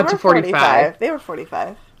came out to 45. They were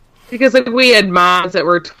 45. Because, like, we had mods that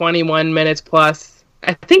were 21 minutes plus,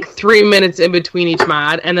 I think 3 minutes in between each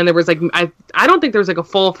mod. And then there was, like, I don't think there was, like, a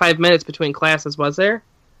full 5 minutes between classes, was there?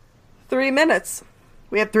 3 minutes.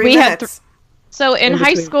 We had 3 minutes. So in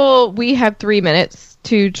high school, we had 3 minutes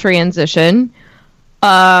to transition.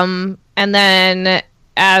 And then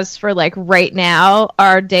as for, like, right now,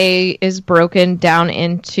 our day is broken down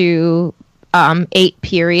into 8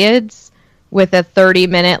 periods with a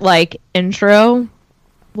 30-minute, like, intro,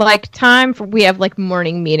 like, time. We have, like,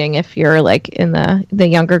 morning meeting if you're, like, in the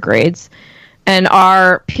younger grades. And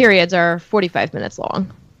our periods are 45 minutes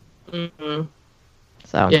long. Mm-hmm.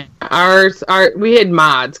 So yeah, we had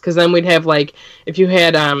mods, because then we'd have, like, if you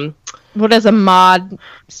had what does a mod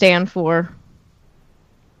stand for?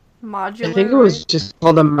 Modular. I think it was just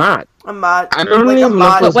called a mod. A mod. I don't like even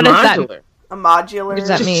know if it was what is that? modular. A modular. What does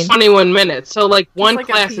that mean? 21 minutes. So, like, one like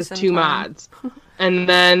a class piece is in 2 time. mods. And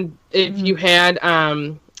then if you had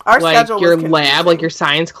Our like schedule was your confusing. lab, like your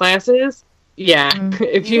science classes, yeah.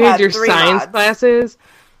 If you You had had your 3 science mods. classes,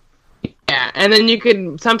 yeah. And then you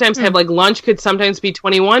could sometimes have, like, lunch could sometimes be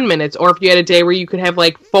 21 minutes, or if you had a day where you could have,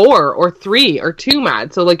 like, 4 or 3 or 2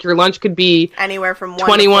 mods. So, like, your lunch could be Anywhere from 1 to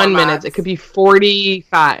 21 4 minutes. mods. It could be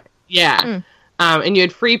 45. Yeah. And you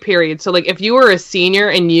had free periods. So, like, if you were a senior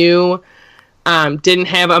and you didn't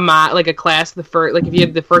have a mod, like a class, like if you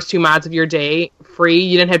had the first 2 mods of your day free,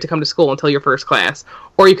 you didn't have to come to school until your first class,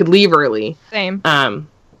 or you could leave early. Same.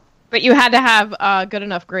 But you had to have good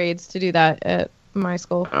enough grades to do that at my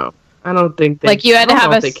school. Oh, I don't think they, Like, you had to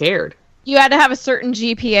have they cared. You had to have a certain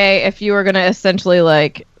GPA if you were going to essentially,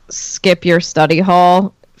 like, skip your study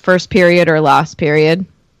hall first period or last period.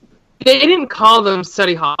 They didn't call them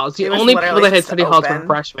study halls. The It was only people literally that had just study halls were open.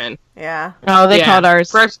 freshmen. Yeah. Oh, they Yeah. called ours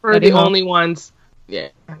Freshmen were study the hall. only ones. Yeah,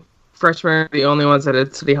 freshmen are the only ones that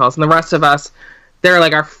had study halls, and the rest of us, they're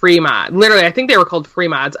like our free mod. Literally, I think they were called free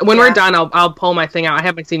mods. When we're done, I'll pull my thing out. I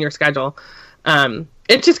have my senior schedule.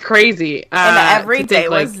 It's just crazy. And every to day think,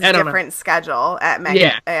 was like, I don't know. different schedule at Meg.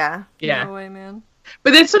 Yeah. Yeah. No way, man.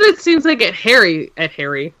 But that's what it seems like at Harry.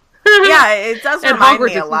 Yeah, it does At remind Hogwarts,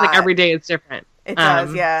 me it a seems lot. like every day it's different. It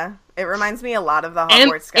does, yeah. It reminds me a lot of the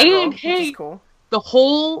Hogwarts schedule, which hey, is cool.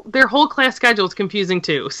 Their whole class schedule is confusing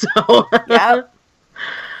too. So Yep.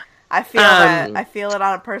 I feel that. I feel it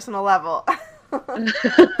on a personal level.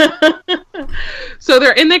 So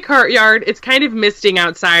they're in the courtyard. It's kind of misting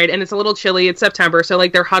outside, and it's a little chilly. It's September, so,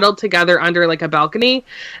 like, they're huddled together under, like, a balcony,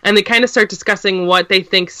 and they kind of start discussing what they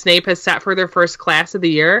think Snape has set for their first class of the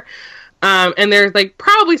year. And there's, like,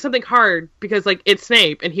 probably something hard because, like, it's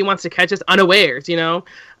Snape, and he wants to catch us unawares, you know,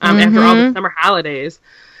 after all the summer holidays.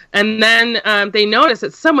 And then they notice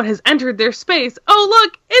that someone has entered their space. Oh,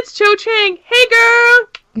 look, it's Cho Chang. Hey,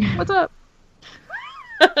 girl. What's up?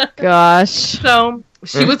 Gosh. So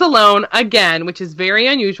she was alone again, which is very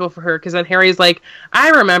unusual for her, because then Harry's like,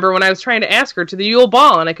 I remember when I was trying to ask her to the Yule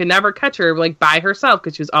Ball, and I could never catch her, like, by herself,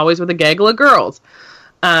 because she was always with a gaggle of girls.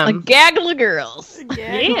 A gaggle of girls.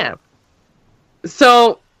 Yeah.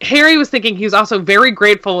 So Harry was thinking he was also very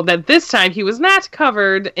grateful that this time he was not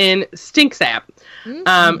covered in stink sap.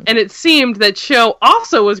 And it seemed that Cho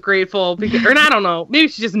also was grateful because, or I don't know, maybe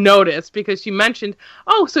she just noticed because she mentioned,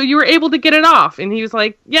 "Oh, so you were able to get it off?" And he was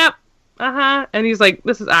like, "Yep, And he's like,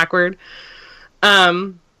 "This is awkward."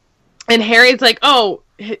 And Harry's like, "Oh,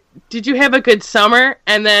 did you have a good summer?"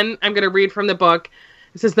 And then I'm going to read from the book.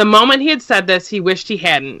 It says, the moment he had said this, he wished he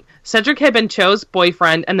hadn't. Cedric had been Cho's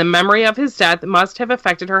boyfriend, and the memory of his death must have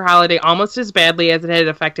affected her holiday almost as badly as it had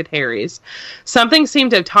affected Harry's. Something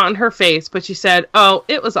seemed to have taunted her face, but she said, "Oh,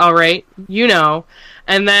 it was all right, you know."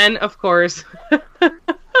 And then, of course,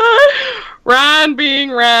 Ron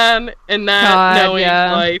being Ron and not knowing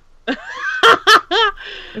life.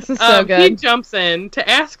 This is so good. He jumps in to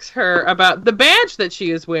ask her about the badge that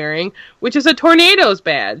she is wearing, which is a Tornadoes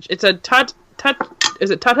badge. It's a Tutshell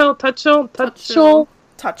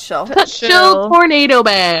tornado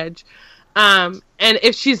badge. And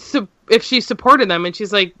if she supported them, and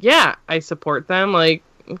she's like, "Yeah, I support them." Like,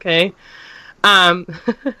 okay. And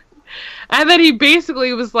then he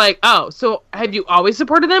basically was like, "Oh, so have you always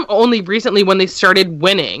supported them? Only recently when they started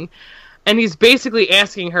winning?" And he's basically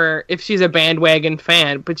asking her if she's a bandwagon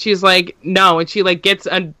fan, but she's like, "No," and she like gets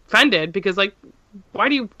offended because like, why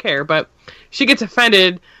do you care? But she gets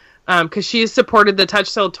offended because she has supported the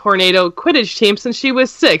Touchstone Tornado Quidditch team since she was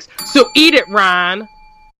 6. So eat it, Ron.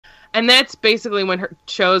 And that's basically when her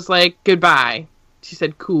Cho's like, "Goodbye." She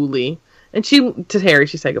said coolly, and to Harry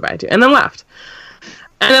she said goodbye to, and then left.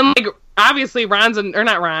 And then like obviously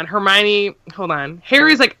Hermione. Hold on,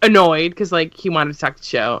 Harry's like annoyed because like he wanted to talk to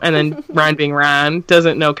Cho, and then Ron being Ron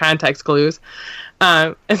doesn't know context clues.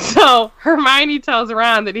 And so Hermione tells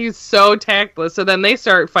Ron that he's so tactless. So then they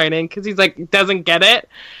start fighting because he's like doesn't get it.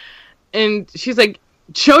 And she's like,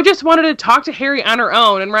 "Cho just wanted to talk to Harry on her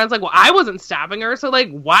own." And Ron's like, "Well, I wasn't stopping her, so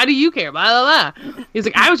like, why do you care?" Blah, blah, blah. He's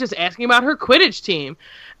like, "I was just asking about her Quidditch team."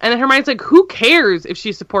 And then Hermione's like, "Who cares if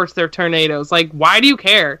she supports their tornadoes? Like, why do you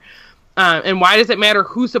care? And why does it matter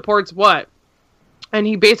who supports what?" And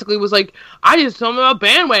he basically was like, "I just told him about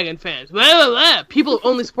bandwagon fans. Blah, blah, blah. People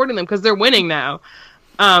only supporting them because they're winning now."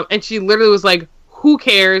 And she literally was like, "Who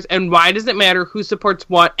cares? And why does it matter who supports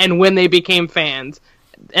what and when they became fans?"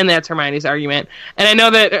 And that's Hermione's argument. And I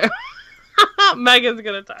know that Megan's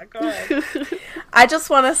going to talk. Go ahead. I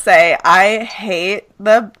just want to say I hate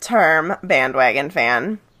the term bandwagon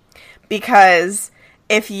fan because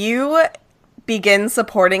if you begin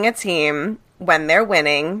supporting a team when they're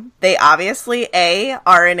winning, they obviously A,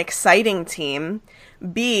 are an exciting team,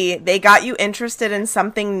 B, they got you interested in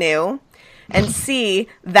something new, and C,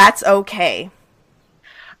 that's okay.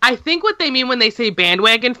 I think what they mean when they say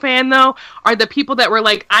bandwagon fan, though, are the people that were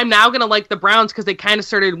like, "I'm now going to like the Browns because they kind of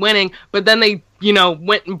started winning," but then they,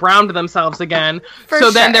 went and browned themselves again.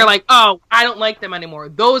 Then they're like, "Oh, I don't like them anymore."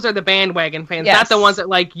 Those are the bandwagon fans, not the ones that,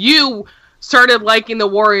 like, you started liking the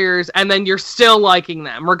Warriors and then you're still liking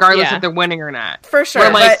them, regardless if they're winning or not. For sure.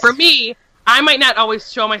 Where, like, for me, I might not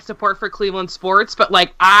always show my support for Cleveland sports, but,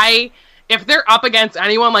 like, if they're up against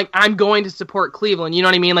anyone, like, I'm going to support Cleveland. You know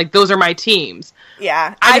what I mean? Like, those are my teams.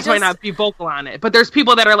 Yeah. I just might not be vocal on it. But there's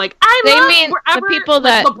people that are like, wherever the people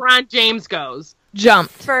that LeBron James goes. Jump.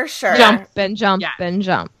 For sure. Jump and jump and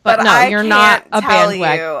jump. But no, I you're not a bandwagon.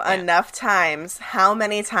 I can't tell you enough times how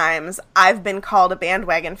many times I've been called a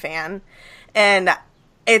bandwagon fan. And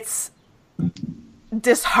it's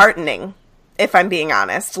disheartening, if I'm being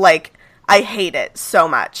honest. Like, I hate it so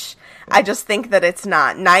much. I just think that it's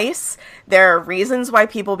not nice. There are reasons why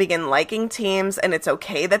people begin liking teams, and it's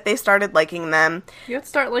okay that they started liking them. You have to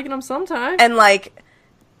start liking them sometime. And, like,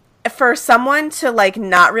 for someone to, like,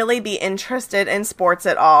 not really be interested in sports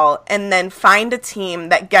at all, and then find a team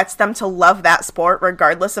that gets them to love that sport,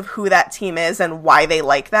 regardless of who that team is and why they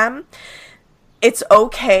like them, it's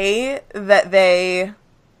okay that they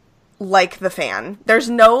like the fan. There's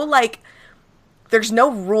no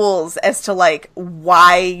rules as to, like,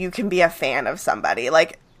 why you can be a fan of somebody.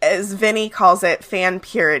 Like, as Vinny calls it, fan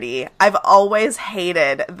purity. I've always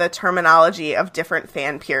hated the terminology of different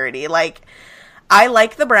fan purity. Like, I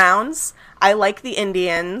like the Browns. I like the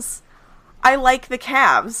Indians. I like the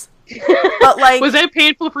Cavs. But, like... Was that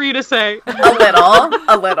painful for you to say?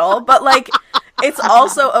 A little. But, like... It's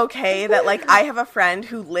also okay that, like, I have a friend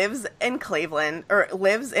who lives in Cleveland, or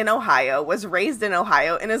lives in Ohio, was raised in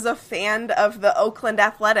Ohio, and is a fan of the Oakland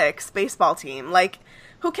Athletics baseball team. Like,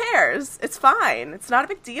 who cares? It's fine. It's not a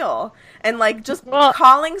big deal. And, like, just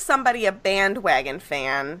calling somebody a bandwagon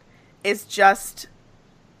fan is just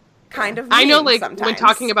kind of I know, mean like, sometimes. when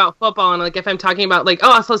talking about football, and, like, if I'm talking about, like,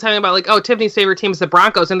 I was talking about, like, Tiffany's favorite team is the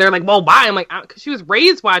Broncos, and they're like, well, why? I'm like, because she was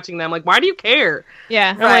raised watching them. Like, why do you care?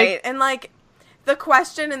 Yeah. Right. And, like, the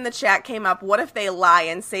question in the chat came up, what if they lie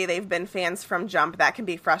and say they've been fans from jump? That can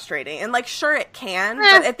be frustrating. And, like, sure, it can,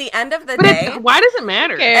 but at the end of the day... Why does it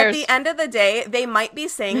matter? At the end of the day, they might be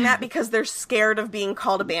saying that because they're scared of being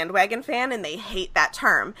called a bandwagon fan, and they hate that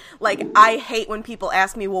term. Like, I hate when people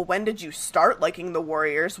ask me, well, when did you start liking the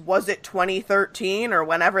Warriors? Was it 2013 or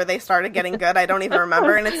whenever they started getting good? I don't even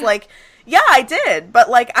remember. And it's like... Yeah, I did,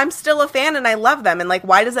 but, like, I'm still a fan and I love them, and, like,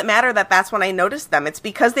 why does it matter that that's when I noticed them? It's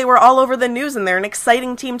because they were all over the news and they're an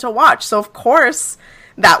exciting team to watch, so of course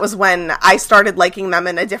that was when I started liking them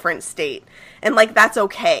in a different state, and, like, that's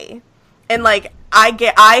okay. And, like,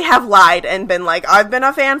 I have lied and been like, I've been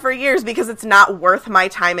a fan for years because it's not worth my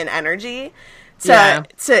time and energy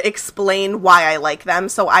to explain why I like them,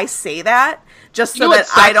 so I say that just so that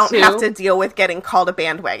I don't have to deal with getting called a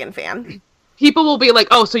bandwagon fan. People will be like,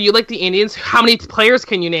 oh, so you like the Indians? How many players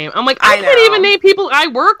can you name? I'm like, I can't even name people I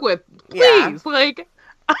work with. Please. Yeah. Like,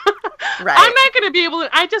 right. I'm not going to be able to.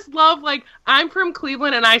 I just love, like, I'm from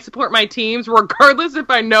Cleveland and I support my teams regardless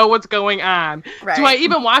if I know what's going on. Right. Do I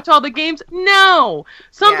even watch all the games? No.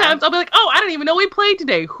 Sometimes I'll be like, oh, I don't even know we played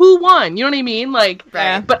today. Who won? You know what I mean? Like,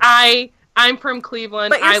 but I'm from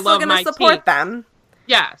Cleveland. But you're I still love gonna my support team. them.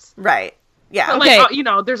 Yes. Right. Yeah. But, Okay. like, you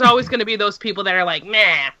know, there's always going to be those people that are like,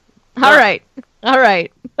 meh. All right.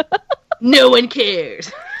 No one cares.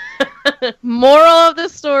 Moral of the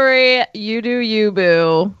story, you do you,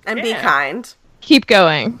 boo. And be kind. Keep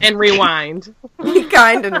going. And rewind. Be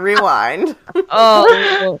kind and rewind.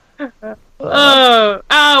 Oh.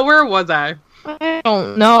 Where was I? I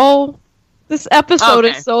don't know. This episode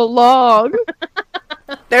is so long.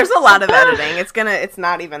 There's a lot of editing. It's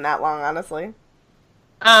not even that long, honestly.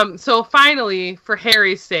 So finally, for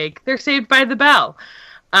Harry's sake, they're saved by the bell.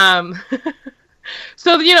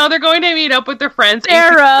 So, you know, they're going to meet up with their friends.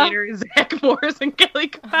 Sarah. Zach Morris and Kelly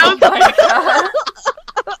Kapowski. Oh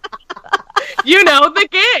you know, the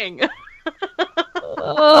gang.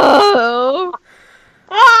 Oh.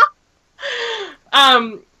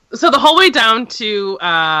 So the whole way down to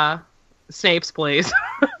Snape's place.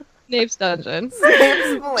 Snape's dungeon.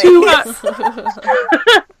 Snape's place.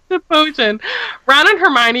 The potion. Ron and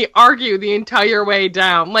Hermione argue the entire way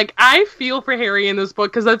down. Like, I feel for Harry in this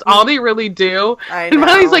book because that's all they really do. I know. And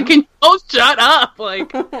Hermione's like, can you both shut up?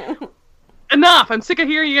 Like, enough. I'm sick of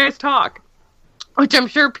hearing you guys talk. Which I'm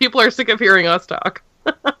sure people are sick of hearing us talk.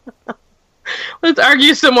 Let's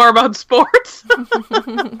argue some more about sports.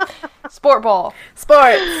 Sport ball.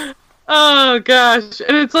 Sports. Oh, gosh.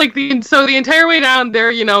 And it's like, the entire way down,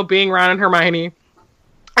 they're, you know, being Ron and Hermione.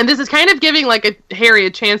 And this is kind of giving, like, Harry a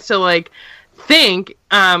chance to, like, think.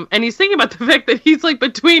 And he's thinking about the fact that he's, like,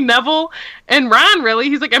 between Neville and Ron, really.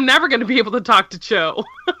 He's like, I'm never going to be able to talk to Cho.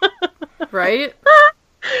 Right?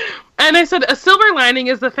 And I said, a silver lining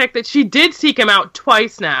is the fact that she did seek him out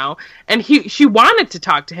twice now. And she wanted to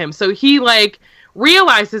talk to him. So he, like,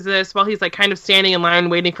 realizes this while he's, like, kind of standing in line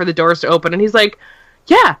waiting for the doors to open. And he's like,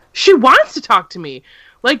 yeah, she wants to talk to me.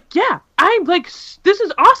 Like, yeah, I'm like, this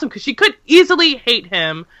is awesome, because she could easily hate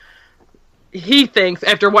him, he thinks,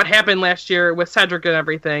 after what happened last year with Cedric and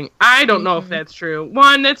everything. I don't know if that's true.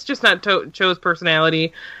 One, that's just not Cho's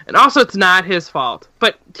personality, and also it's not his fault.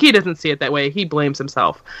 But he doesn't see it that way. He blames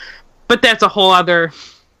himself. But that's a whole other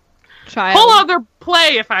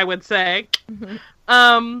play, if I would say.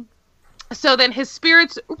 Mm-hmm. So then his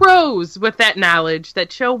spirits rose with that knowledge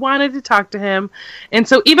that Cho wanted to talk to him. And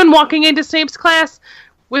so even walking into Snape's class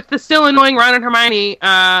with the still annoying Ron and Hermione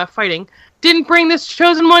fighting didn't bring this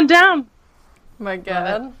chosen one down. My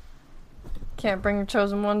God. Can't bring your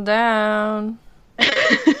chosen one down.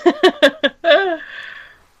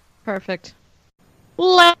 Perfect.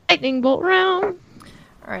 Lightning bolt round.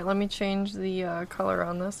 Alright, let me change the color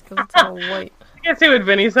on this because it's all white. I can't say what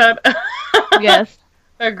Vinny said. Yes.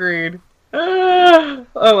 Agreed. I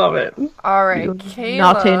love it. Alright,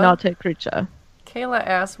 Kayla. Naughty creature. Kayla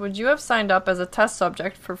asks, would you have signed up as a test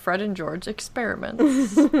subject for Fred and George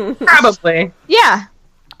experiments? Probably. Yeah.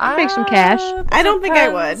 I'd make some cash. I don't think I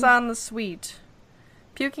would. Depends on the suite.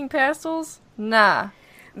 Puking pastels? Nah.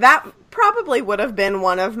 That probably would have been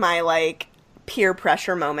one of my, like, peer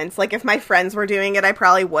pressure moments. Like, if my friends were doing it, I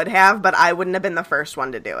probably would have, but I wouldn't have been the first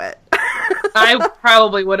one to do it. I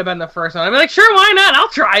probably would have been the first one. I'd be like, sure, why not? I'll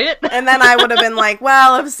try it. And then I would have been like,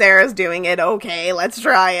 well, if Sarah's doing it, okay, let's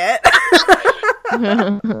try it.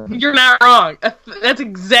 You're not wrong. That's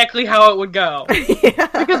exactly how it would go. Yeah.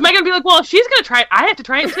 Because Megan would be like, well, if she's going to try it, I have to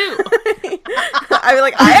try it too. I'd be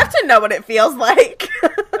like, I have to know what it feels like.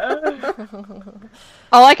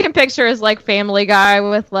 All I can picture is like Family Guy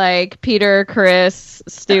with like Peter, Chris,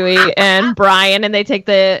 Stewie, and Brian, and they take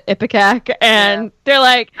the Ipecac, and they're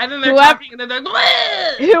like, And then they're talking, and then they're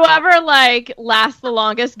like, whoever like lasts the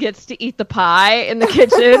longest gets to eat the pie in the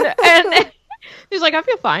kitchen, and he's like, I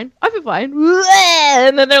feel fine,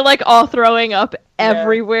 and then they're like all throwing up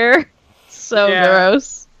everywhere. So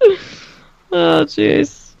gross. Oh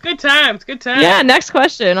jeez. Good times. Yeah. Next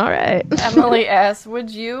question. All right. Emily asks, would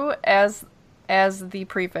you, as the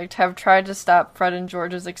prefect, have tried to stop Fred and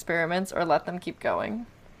George's experiments or let them keep going?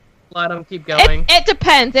 Let them keep going. It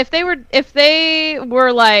depends. If they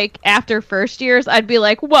were like after first years, I'd be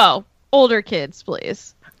like, whoa, older kids,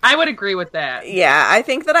 please. I would agree with that. Yeah, I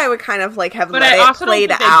think that I would kind of like have But let I it also don't played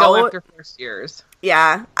think they'd out. go after first years.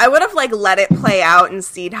 Yeah, I would have like let it play out and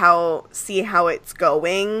see how it's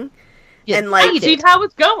going, and like See how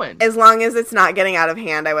it's going. as long as it's not getting out of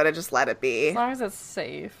hand, I would have just let it As be. long as it's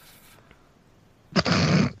safe.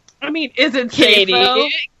 I mean, is it safe, though?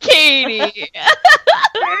 Katie.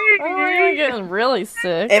 Oh, you're getting really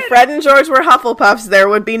sick. If Fred and George were Hufflepuffs, there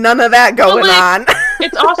would be none of that going on.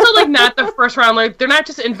 It's also like not the first round. Like they're not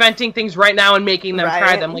just inventing things right now and making them try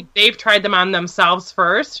Right. them. Like they've tried them on themselves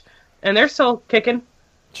first, and they're still kicking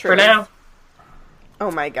True. for now.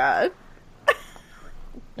 Oh my god.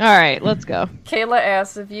 All right, let's go. Kayla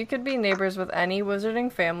asks, if you could be neighbors with any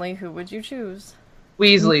wizarding family, who would you choose?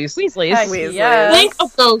 Weasleys. Weasleys. Heck Weasleys. yes. Think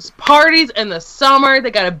of those parties in the summer. They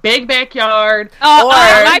got a big backyard. Or-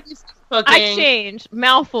 I Cooking. changed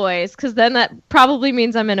Malfoy's because then that probably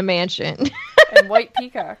means I'm in a mansion. And white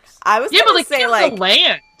peacocks. I was Yeah, but gonna like, say think of like the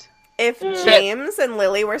land. if James and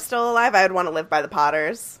Lily were still alive, I would want to live by the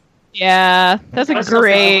Potters. Yeah, that's a That's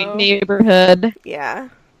great so- neighborhood. Yeah.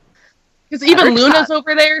 Because even Or Luna's not.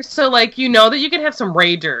 over there, so like you know that you can have some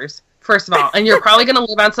ragers. First of all, and you're probably gonna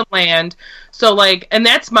live on some land. So like, and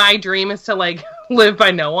that's my dream is to like live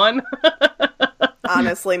by no one.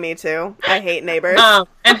 Honestly, me too. I hate neighbors.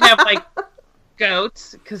 And have like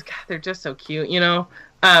goats because God, they're just so cute, you know.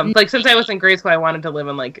 Like since I was in grade school, I wanted to live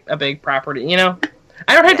in like a big property, you know.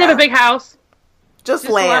 I don't have to have a big house, just just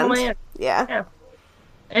a lot of land. land. Yeah.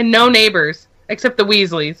 And no neighbors except the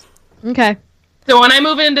Weasleys. Okay. So when I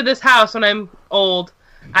move into this house when I'm old,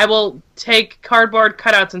 I will take cardboard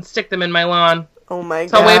cutouts and stick them in my lawn. Oh my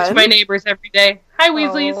So I'll wave to god. my neighbors every day. Hi,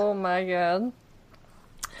 Weasleys. Oh my god.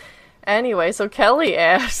 Anyway, so Kelly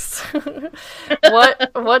asks,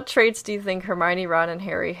 what traits do you think Hermione, Ron, and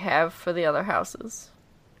Harry have for the other houses?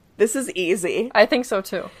 This is easy. I think so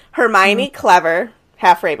too. Hermione, clever,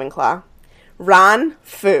 half Ravenclaw. Ron,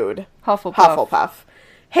 food, Hufflepuff. Hufflepuff.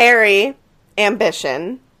 Harry,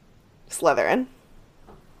 ambition, Slytherin.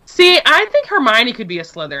 See, I think Hermione could be a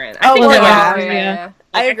Slytherin. I Oh, think well, that would yeah. be yeah.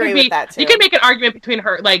 I it agree could with be- that too. You can make an argument between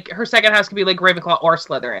her, like her second house could be like Ravenclaw or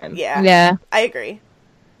Slytherin. Yeah. Yeah. I agree.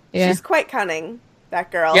 Yeah. She's quite cunning,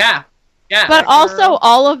 that girl. Yeah. Yeah. But also,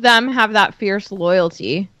 all of them have that fierce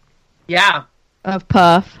loyalty Yeah. of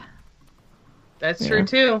Puff. That's true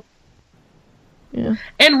too. Yeah.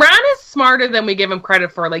 And Ron is smarter than we give him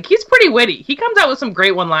credit for. Like he's pretty witty. He comes out with some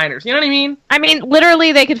great one-liners. You know what I mean? I mean,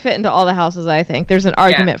 literally, they could fit into all the houses, I think. There's an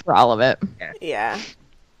argument for all of it. Yeah.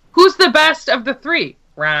 Who's the best of the three?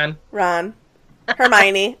 Ron. Ron.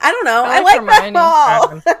 Hermione. I don't know. I I like like Hermione. them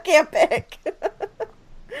all. I can't pick.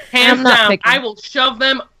 Hands I'm not down, picking. I will shove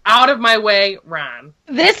them out of my way, Ron.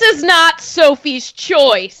 This is not Sophie's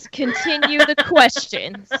choice. Continue the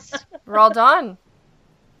questions. We're all done.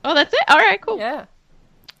 Oh, that's it? All right, cool. Yeah.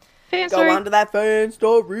 Fan Go story. on to that fan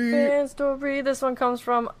story. Fan story. This one comes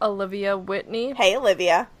from Olivia Whitney. Hey,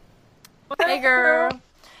 Olivia. Hey, girl.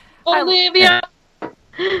 Olivia.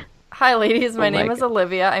 Hi, ladies. My Oh my name is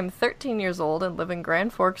Olivia. I'm 13 years old and live in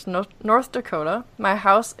Grand Forks, North Dakota. My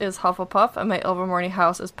house is Hufflepuff, and my Ilvermorny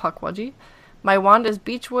house is Puckwudgie. My wand is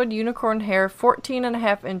Beechwood Unicorn Hair, 14 and a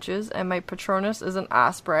half inches, and my Patronus is an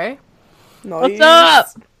Osprey. Nice. What's up?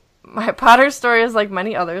 My Potter story is like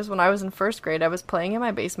many others. When I was in first grade, I was playing in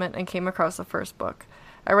my basement and came across the first book.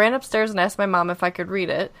 I ran upstairs and asked my mom if I could read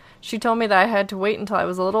it. She told me that I had to wait until I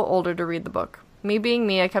was a little older to read the book. Me being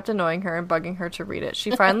me, I kept annoying her and bugging her to read it.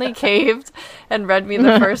 She finally caved and read me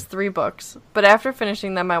the first 3 books. But after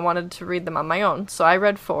finishing them, I wanted to read them on my own, so I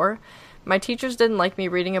read 4. My teachers didn't like me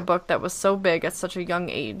reading a book that was so big at such a young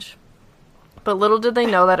age. But little did they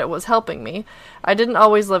know that it was helping me. I didn't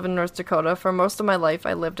always live in North Dakota. For most of my life,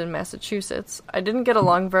 I lived in Massachusetts. I didn't get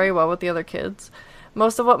along very well with the other kids.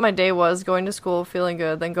 Most of what my day was going to school, feeling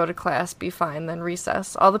good, then go to class, be fine, then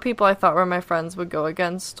recess. All the people I thought were my friends would go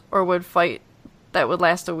against or would fight that would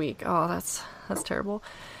last a week. Oh, that's terrible.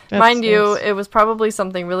 Mind sucks. you, it was probably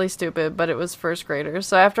something really stupid, but it was first graders.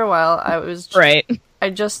 So after a while, I was Right. I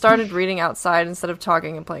just started reading outside instead of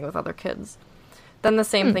talking and playing with other kids. Then the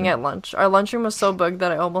same thing at lunch. Our lunchroom was so big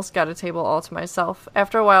that I almost got a table all to myself.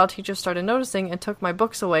 After a while, teachers started noticing and took my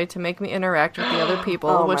books away to make me interact with the other people,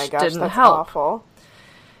 Oh which my gosh, didn't that's help. awful.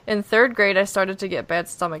 In 3rd grade, I started to get bad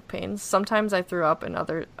stomach pains. Sometimes I threw up, and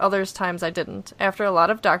others times I didn't. After a lot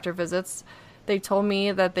of doctor visits, they told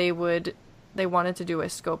me that they wanted to do a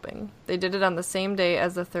scoping. They did it on the same day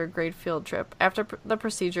as the 3rd grade field trip. After the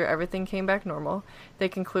procedure, everything came back normal. They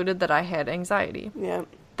concluded that I had anxiety. Yeah.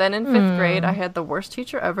 Then in 5th grade, I had the worst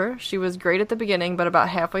teacher ever. She was great at the beginning, but about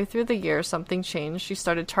halfway through the year, something changed. She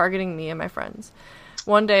started targeting me and my friends.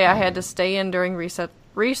 One day, I had to stay in during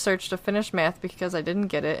research to finish math because I didn't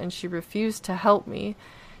get it, and she refused to help me.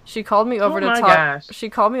 She called me over to talk. Gosh. She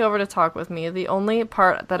called me over to talk with me. The only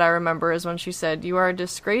part that I remember is when she said, "You are a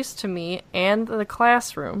disgrace to me and the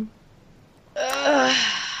classroom."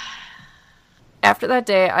 After that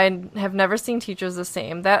day, I have never seen teachers the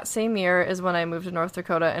same. That same year is when I moved to North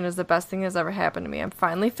Dakota, and is the best thing that's ever happened to me. I'm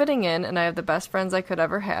finally fitting in, and I have the best friends I could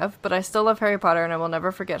ever have, but I still love Harry Potter, and I will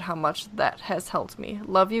never forget how much that has helped me.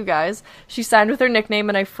 Love you guys. She signed with her nickname,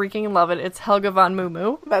 and I freaking love it. It's Helga von Moo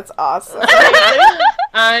Moo. That's awesome.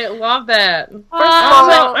 I love that. First of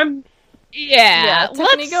all, Yeah,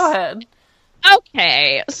 Tiffany, go ahead.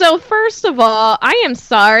 Okay, so first of all, I am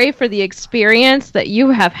sorry for the experience that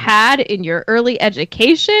you have had in your early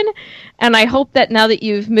education, and I hope that now that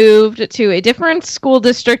you've moved to a different school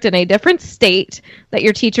district in a different state, that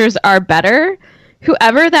your teachers are better.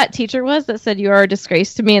 Whoever that teacher was that said you are a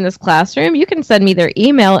disgrace to me in this classroom, you can send me their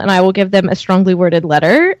email and I will give them a strongly worded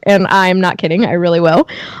letter, and I'm not kidding, I really will.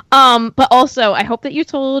 But also, I hope that you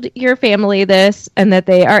told your family this and that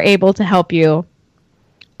they are able to help you.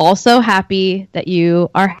 Also happy that you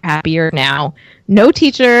are happier now. No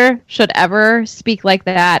teacher should ever speak like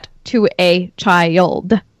that to a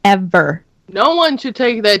child. Ever. No one should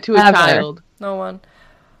take that to a Ever. child. No one.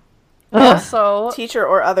 Ugh. Also, Teacher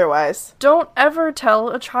or otherwise. don't ever tell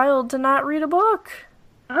a child to not read a book.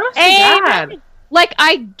 Honest to And, God. like,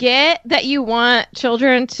 I get that you want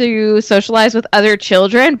children to socialize with other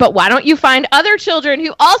children, but why don't you find other children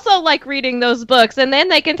who also like reading those books, and then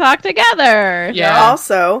they can talk together? Yeah.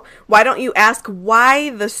 Also, why don't you ask why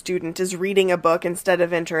the student is reading a book instead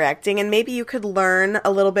of interacting, and maybe you could learn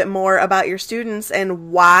a little bit more about your students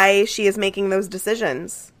and why she is making those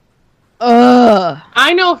decisions. Ugh.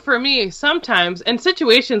 I know for me, sometimes in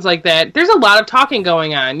situations like that, there's a lot of talking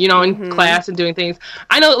going on, you know, in class and doing things.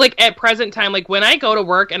 I know, like, at present time, like, when I go to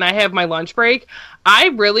work and I have my lunch break, I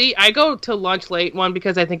go to lunch late, one,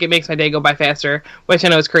 because I think it makes my day go by faster, which I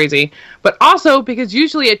know is crazy, but also because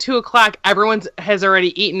usually at 2 o'clock, everyone has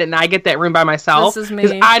already eaten and I get that room by myself. This is me.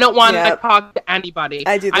 Because I don't want to Yep. talk to anybody.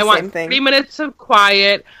 I do the want same thing. 3 minutes of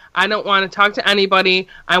quiet. I don't want to talk to anybody.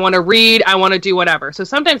 I want to read. I want to do whatever. So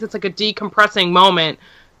sometimes it's like a decompressing moment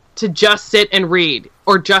to just sit and read,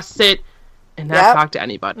 or just sit and not Yep. talk to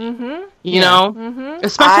anybody. You know?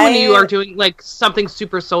 Especially when you are doing like something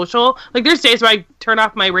super social. Like there's days where I turn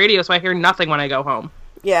off my radio so I hear nothing when I go home.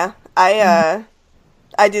 Yeah, I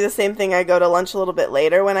do the same thing. I go to lunch a little bit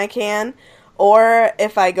later when I can, or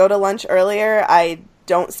if I go to lunch earlier, I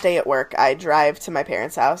don't stay at work. I drive to my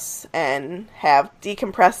parents' house and have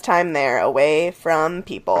decompressed time there, away from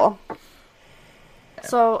people.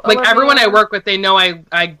 So, Like Olivia- everyone I work with, they know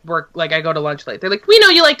I work, like I go to lunch late. They're like, we know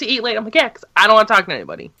you like to eat late. I'm like, yeah, 'cause I don't want to talk to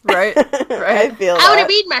anybody. Right, I right. feel I want that.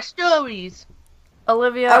 to read my stories.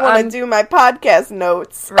 Olivia, I want I'm- to do my podcast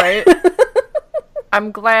notes. Right.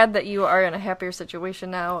 I'm glad that you are in a happier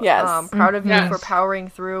situation now. Yes. Proud of you Yes. for powering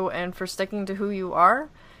through and for sticking to who you are.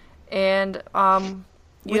 And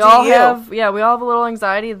we You all do you. we all have a little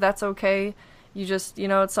anxiety. That's okay. You just,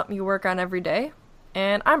 it's something you work on every day.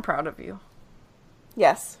 And I'm proud of you.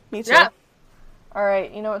 Yes, me too. Yeah. All right,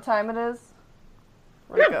 you know what time it is?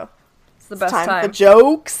 Where'd it go? It's the best Time time. for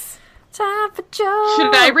jokes. Time for jokes.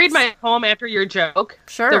 Should I read my poem after your joke?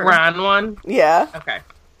 Sure. The Ron one? Yeah, Okay.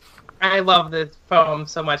 I love this poem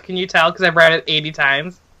so much. Can you tell? Because I've read it 80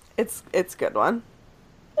 times. it's a good one.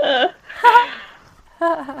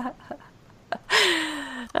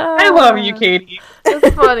 I love you, Katie.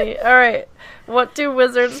 It's funny. All right. What do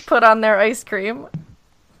wizards put on their ice cream?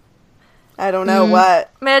 I don't know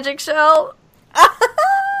what. Magic shell.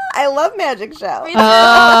 I love Magic Shell.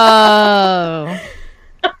 Oh.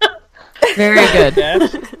 Very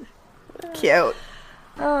good. Cute.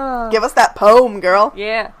 Oh, Give us that poem, girl.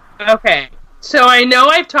 yeah. Okay. So I know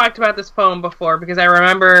I've talked about this poem before because I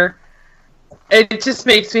remember it just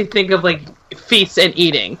makes me think of like feasts and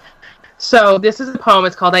eating. So this is a poem.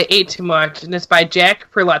 It's called I Ate Too Much, and it's by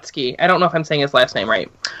Jack Prelutsky. I don't know if I'm saying his last name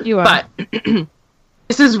right. You are. But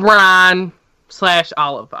this is Ron /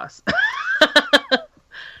 all of us.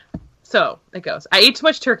 So it goes. I ate too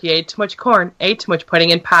much turkey, ate too much corn, ate too much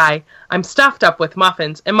pudding and pie. I'm stuffed up with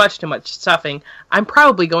muffins and much too much stuffing. I'm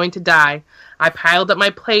probably going to die. I piled up my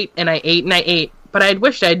plate and I ate, but I had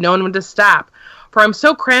wished I had known when to stop. For I'm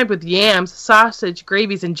so crammed with yams, sausage,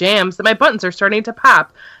 gravies, and jams that my buttons are starting to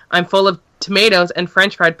pop. I'm full of tomatoes and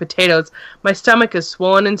French fried potatoes. My stomach is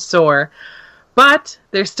swollen and sore. But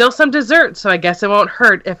there's still some dessert, so I guess it won't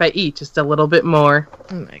hurt if I eat just a little bit more.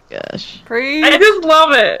 Oh my gosh. Preach. I just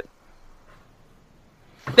love it.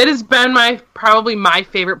 That has been probably my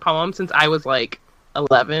favorite poem since I was like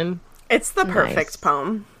 11. It's the perfect Nice.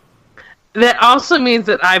 poem. That also means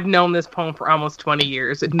that I've known this poem for almost 20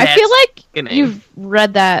 years. And I feel like sickening. you've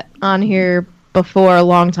read that on here before a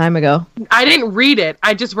long time ago. I didn't read it.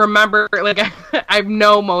 I just remember, like, I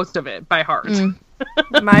know most of it by heart.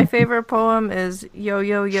 My favorite poem is Yo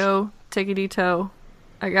Yo Yo Tickety Toe.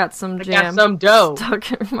 I got some I jam got some dough. stuck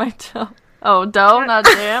in my toe. Oh, dough, not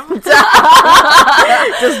jam.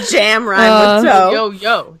 Just jam rhyme with toe. Yo,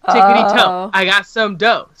 yo, tickety toe. Oh. I got some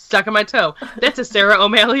dough stuck in my toe. That's a Sarah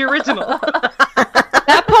O'Malley original.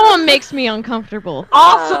 That poem makes me uncomfortable.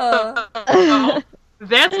 Also,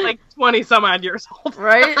 that's like 20 some odd years old.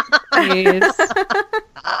 Right? Jeez.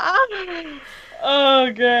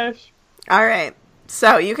 Oh, gosh. All right.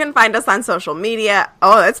 So you can find us on social media.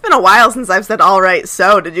 Oh, it's been a while since I've said all right.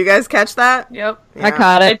 So did you guys catch that? Yep. I Yeah.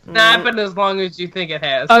 caught it. It's not been as long as you think it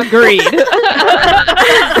has. Agreed.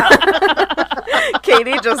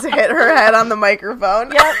 Katie just hit her head on the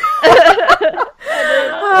microphone. Yep.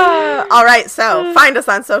 All right, so find us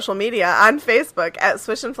on social media on Facebook at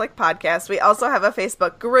Swish and Flick Podcast. We also have a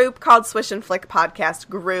Facebook group called Swish and Flick Podcast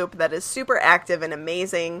Group that is super active and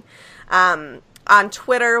amazing. On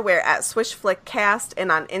Twitter, we're at Swish Flick Cast,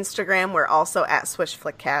 and on Instagram, we're also at Swish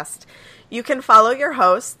Flick Cast. You can follow your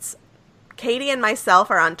hosts. Katie and myself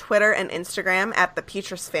are on Twitter and Instagram at the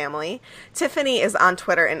Petrus Family. Tiffany is on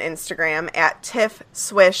Twitter and Instagram at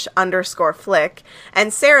tiffswish_flick.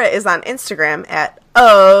 And Sarah is on Instagram at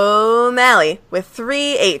O'Malley with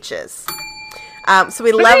 3 H's. So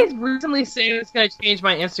we What love... did I recently say I was going to change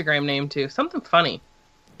my Instagram name to? Something funny.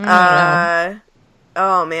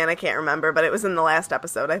 Oh, man, I can't remember, but it was in the last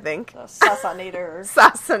episode, I think. Sassanator.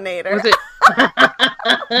 Sassinator. Was it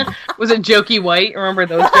was it Jokey White? Remember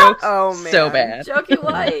those jokes? Oh, man. So bad. Jokey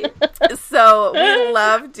White. So we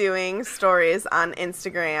love doing stories on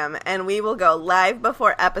Instagram, and we will go live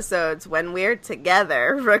before episodes when we're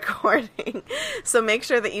together recording. So make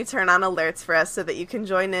sure that you turn on alerts for us so that you can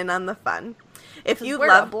join in on the fun. If you We're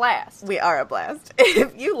love a blast. We are a blast.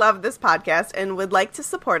 If you love this podcast and would like to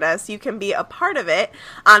support us, you can be a part of it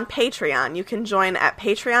on Patreon. You can join at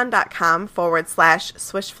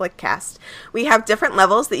patreon.com/swishflickcast. We have different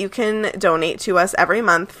levels that you can donate to us every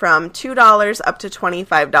month from $2 up to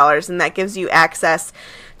 $25, and that gives you access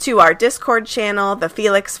to our Discord channel, the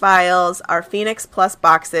Felix Files, our Phoenix Plus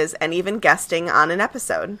boxes, and even guesting on an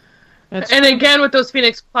episode. And again, with those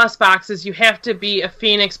Phoenix Plus boxes, you have to be a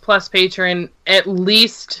Phoenix Plus patron at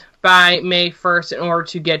least by May 1st in order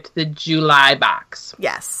to get the July box.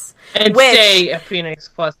 Yes. And stay a Phoenix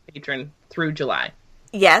Plus patron through July.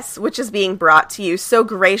 Yes, which is being brought to you so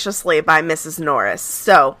graciously by Mrs. Norris.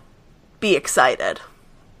 So, be excited.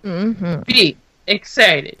 Be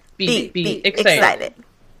excited. Be excited.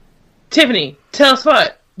 Tiffany, tell us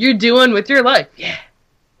what you're doing with your life. Yeah.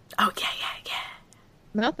 Oh, yeah.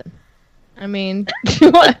 Nothing. I mean,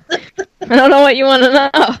 what? I don't know what you want to know.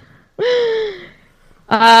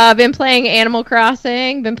 I've been playing Animal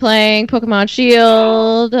Crossing, been playing Pokemon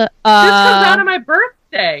Shield. This comes out on my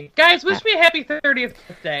birthday. Guys, wish me a happy 30th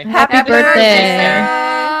birthday. Happy birthday.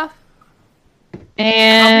 Sarah.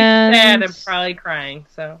 And I'll be sad and probably crying,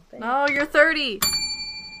 so. No, you're 30.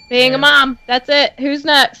 being a mom. That's it. Who's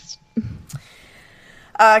next?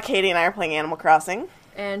 Katie and I are playing Animal Crossing.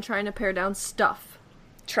 And trying to pare down stuff.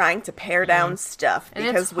 Trying to pare down stuff And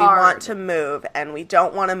because it's we hard. want to move, and we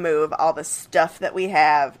don't want to move all the stuff that we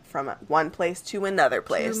have from one place to another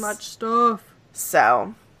place. Too much stuff.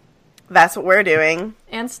 So, that's what we're doing.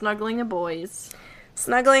 And snuggling the boys.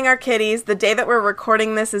 Snuggling our kitties. The day that we're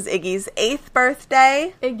recording this is Iggy's 8th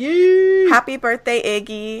birthday. Iggy! Happy birthday,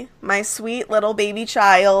 Iggy. My sweet little baby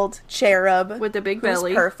child, cherub. With the big who's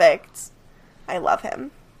belly. perfect. I love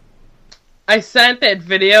him. I sent that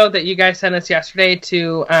video that you guys sent us yesterday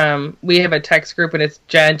to, we have a text group, and it's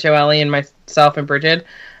Jen, Joelle, and myself and Bridget.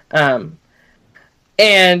 And, hold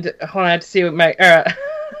on, I have to see what my,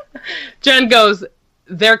 Jen goes,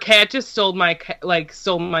 their cat just stole my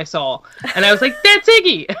soul. And I was like, that's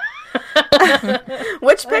Iggy!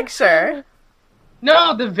 Which picture?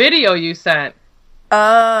 No, the video you sent.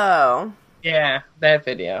 Oh. Yeah, that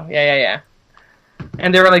video. Yeah.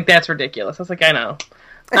 And they were like, "That's ridiculous." I was like, "I know."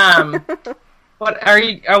 What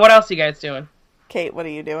else are you guys doing? Kate, what are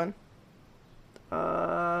you doing?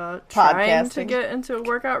 Trying to Podcasting. get into a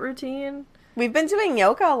workout routine. We've been doing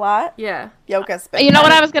yoga a lot. Yeah. Yoga's been You know what?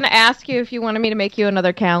 fun. I was going to ask you if you wanted me to make you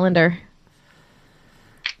another calendar.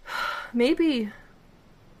 Maybe.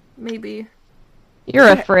 You're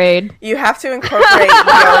afraid. You have to incorporate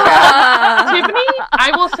yoga. Tiffany,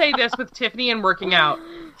 I will say this with Tiffany and working out.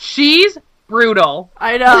 She's brutal.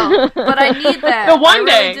 I know, but I need that. The one I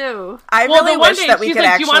day- really do. I Well, really the one wish day that we she's could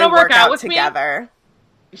like, "Do you actually wanna work out out with me?" together.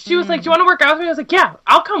 She was like, "Do you want to work out with me?" I was like, "Yeah,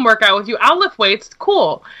 I'll come work out with you. I'll lift weights.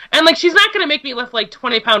 Cool." And like, she's not gonna make me lift like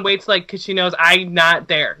 20-pound weights, like, because she knows I'm not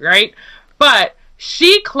there, right? But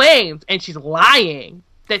she claims, and she's lying,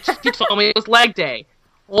 that she told me it was leg day.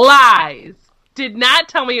 Lies. Did not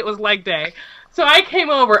tell me it was leg day. So I came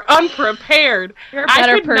over unprepared. You're a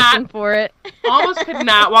better I could person not, for it. almost could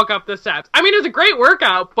not walk up the steps. I mean, it was a great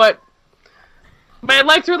workout, but my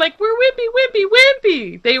legs were like, "We're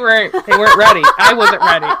wimpy. They weren't ready. I wasn't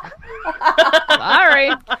ready.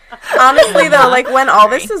 Sorry. Honestly, though, like, when all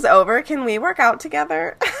this is over, can we work out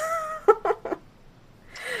together?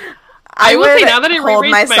 I will would say, now that I hold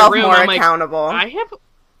rearranged my myself room, more I'm like, accountable. I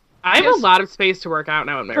have a lot of space to work out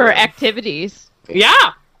now in my For room. activities.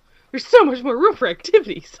 Yeah. There's so much more room for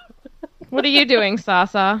activities. What are you doing,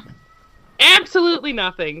 Sasa? Absolutely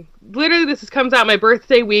nothing. Literally, this comes out my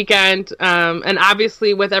birthday weekend, and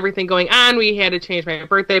obviously with everything going on, we had to change my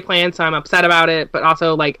birthday plan, so I'm upset about it, but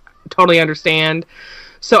also, like, totally understand.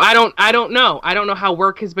 So I don't know. I don't know how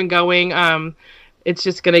work has been going. It's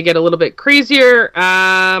just going to get a little bit crazier.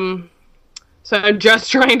 So I'm just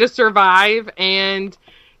trying to survive and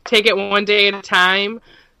take it one day at a time.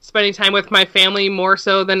 Spending time with my family more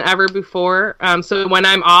so than ever before. So when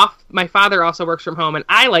I'm off, my father also works from home, and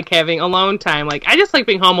I like having alone time. Like, I just like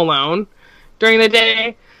being home alone during the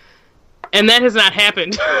day, and that has not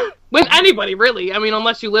happened with anybody, really. I mean,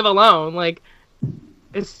 unless you live alone. Like,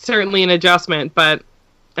 it's certainly an adjustment, but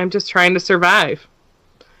I'm just trying to survive.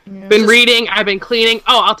 Been reading, I've been cleaning.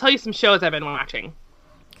 Oh, I'll tell you some shows I've been watching.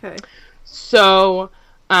 Okay. So,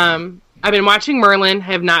 I've been watching Merlin.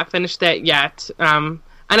 Have not finished that yet.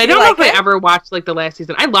 And I don't know like if it? I ever watched, like, the last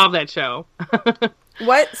season. I love that show.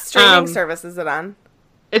 What streaming service is it on?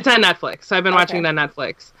 It's on Netflix, so I've been watching it on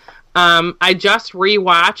Netflix. I just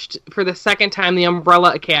rewatched, for the second time, The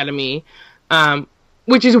Umbrella Academy,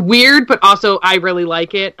 which is weird, but also I really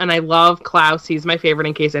like it, and I love Klaus. He's my favorite,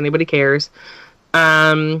 in case anybody cares.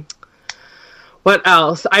 What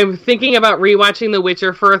else? I'm thinking about rewatching The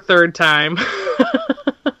Witcher for a third time.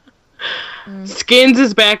 Skins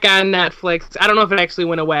is back on Netflix. I don't know if it actually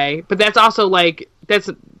went away, but that's also like it's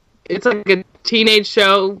like a teenage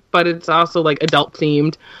show, but it's also like adult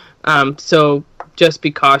themed. So just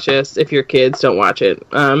be cautious if your kids don't watch it.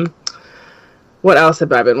 What else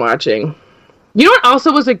have I been watching? You know what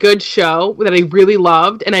also was a good show that I really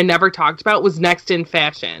loved and I never talked about was Next in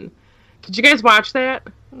Fashion. Did you guys watch that?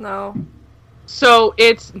 No. So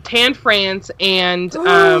it's Tan France and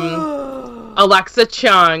Alexa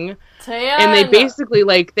Chung. And they basically,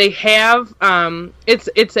 like, they have,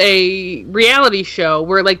 it's a reality show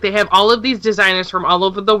where, like, they have all of these designers from all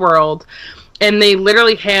over the world, and they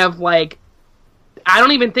literally have, like, I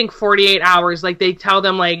don't even think 48 hours, like, they tell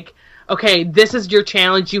them, like, okay, this is your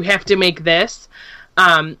challenge, you have to make this,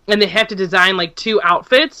 and they have to design, like, 2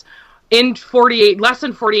 outfits in less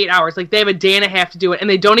than 48 hours, like, they have a day and a half to do it, and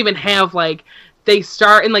they don't even have, like, they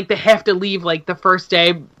start and, like, they have to leave, like, the first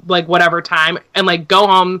day, like, whatever time, and, like, go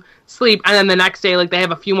home, sleep, and then the next day, like, they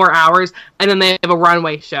have a few more hours, and then they have a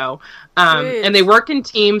runway show. And they work in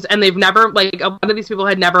teams, and they've never, like, a lot of these people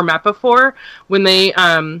had never met before when they,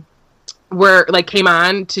 were, like, came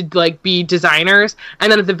on to, like, be designers,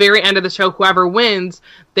 and then at the very end of the show, whoever wins,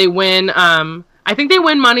 they win, I think they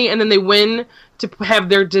win money, and then they win to have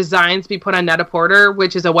their designs be put on Net-a-Porter,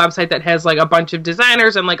 which is a website that has, like, a bunch of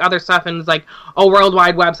designers and, like, other stuff, and it's, like, a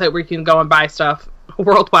worldwide website where you can go and buy stuff. A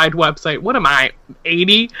worldwide website. What am I,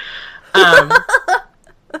 80?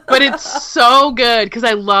 But it's so good, because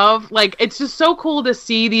I love, like, it's just so cool to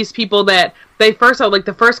see these people that they first, like,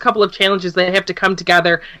 the first couple of challenges, they have to come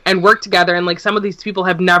together and work together, and, like, some of these people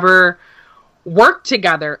have never worked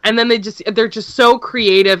together, and then they're just so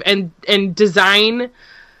creative, and design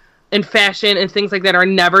and fashion and things like that are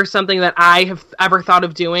never something that I have ever thought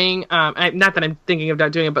of doing. Not that I'm thinking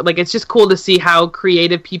about doing it, but, like, it's just cool to see how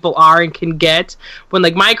creative people are and can get when,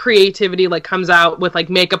 like, my creativity, like, comes out with, like,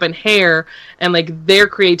 makeup and hair, and, like, their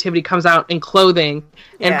creativity comes out in clothing,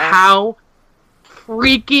 and how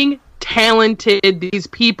freaking talented these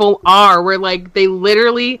people are, where, like, they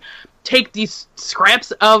literally take these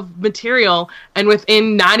scraps of material, and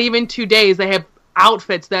within not even 2 days, they have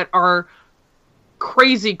outfits that are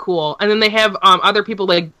crazy cool. And then they have other people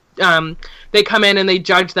like they come in and they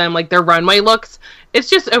judge them like their runway looks. It's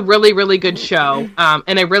just a really, really good show,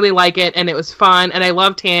 and I really like it, and it was fun, and I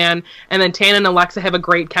love Tan, and then Tan and Alexa have a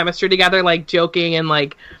great chemistry together, like joking, and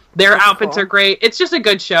like their outfits are great. It's just a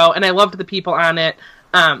good show, and I loved the people on it.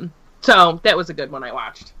 So that was a good one I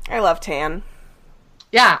watched. I love Tan.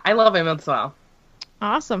 Yeah, I love him as well.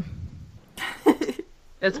 Awesome.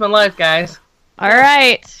 It's my life, guys. All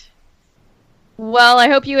right. Well, I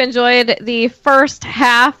hope you enjoyed the first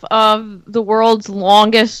half of the world's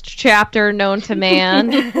longest chapter known to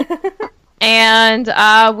man. And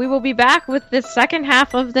we will be back with the second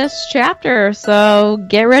half of this chapter, so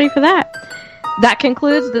get ready for that. That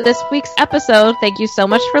concludes this week's episode. Thank you so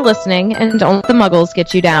much for listening, and don't let the muggles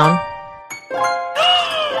get you down.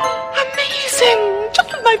 Amazing!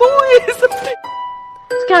 Just my voice!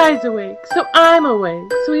 Sky's awake, so I'm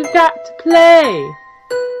awake, so we've got to play.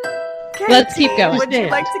 Let's keep going. Would you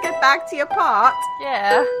like to get back to your pot?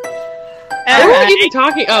 Yeah. What were we even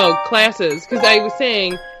talking? Oh, classes. Because I was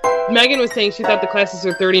saying, Megan was saying she thought the classes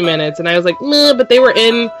were 30 minutes, and I was like, meh, but they were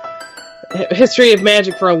in History of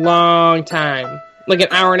Magic for a long time. Like an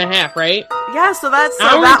hour and a half, right? Yeah, so that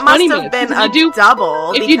must have been a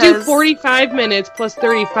double. If you do 45 minutes plus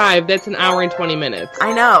 35, that's an hour and 20 minutes.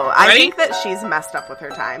 I know. Right? I think that she's messed up with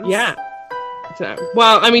her times. Yeah.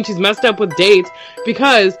 Well, I mean, she's messed up with dates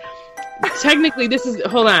because technically this is.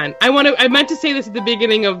 Hold on. I meant to say this at the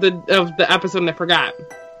beginning of the episode and I forgot.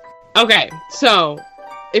 Okay, so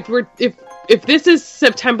if this is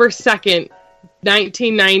September 2nd,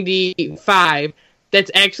 1995,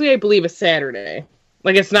 that's actually, I believe, a Saturday.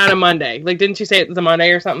 Like, it's not a Monday. Like, didn't you say it was a Monday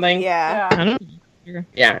or something? Yeah. I don't know.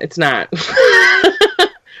 Yeah, it's not.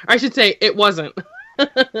 I should say it wasn't.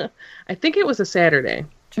 I think it was a Saturday.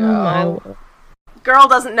 Girl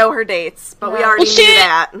doesn't know her dates, but we already knew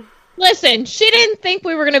that. Listen, she didn't think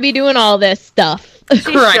we were going to be doing all this stuff.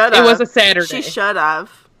 Correct. It was a Saturday. She should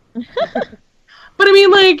have. But I mean,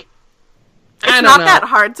 like, it's not that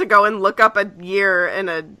hard to go and look up a year and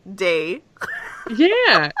a day.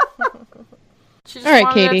 Yeah. She just all right,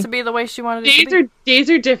 wanted Katie. it to be the way she wanted it to be. Days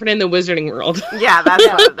are different in the wizarding world. Yeah, that's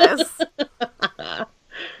what it is.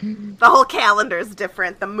 The whole calendar's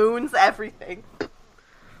different. The moon's everything.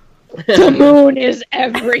 The moon is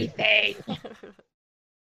everything.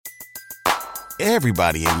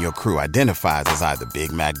 Everybody in your crew identifies as either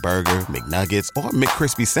Big Mac Burger, McNuggets, or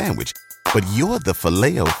McCrispy Sandwich. But you're the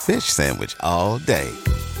Filet-O-Fish Sandwich all day.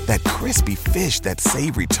 That crispy fish, that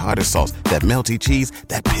savory tartar sauce, that melty cheese,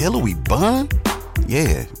 that pillowy bun.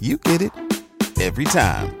 Yeah, you get it. Every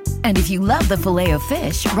time. And if you love the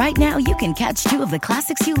Filet-O-Fish, right now you can catch two of the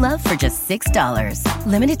classics you love for just $6.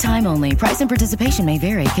 Limited time only. Price and participation may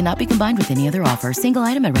vary. Cannot be combined with any other offer. Single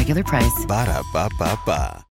item at regular price. Ba-da-ba-ba-ba.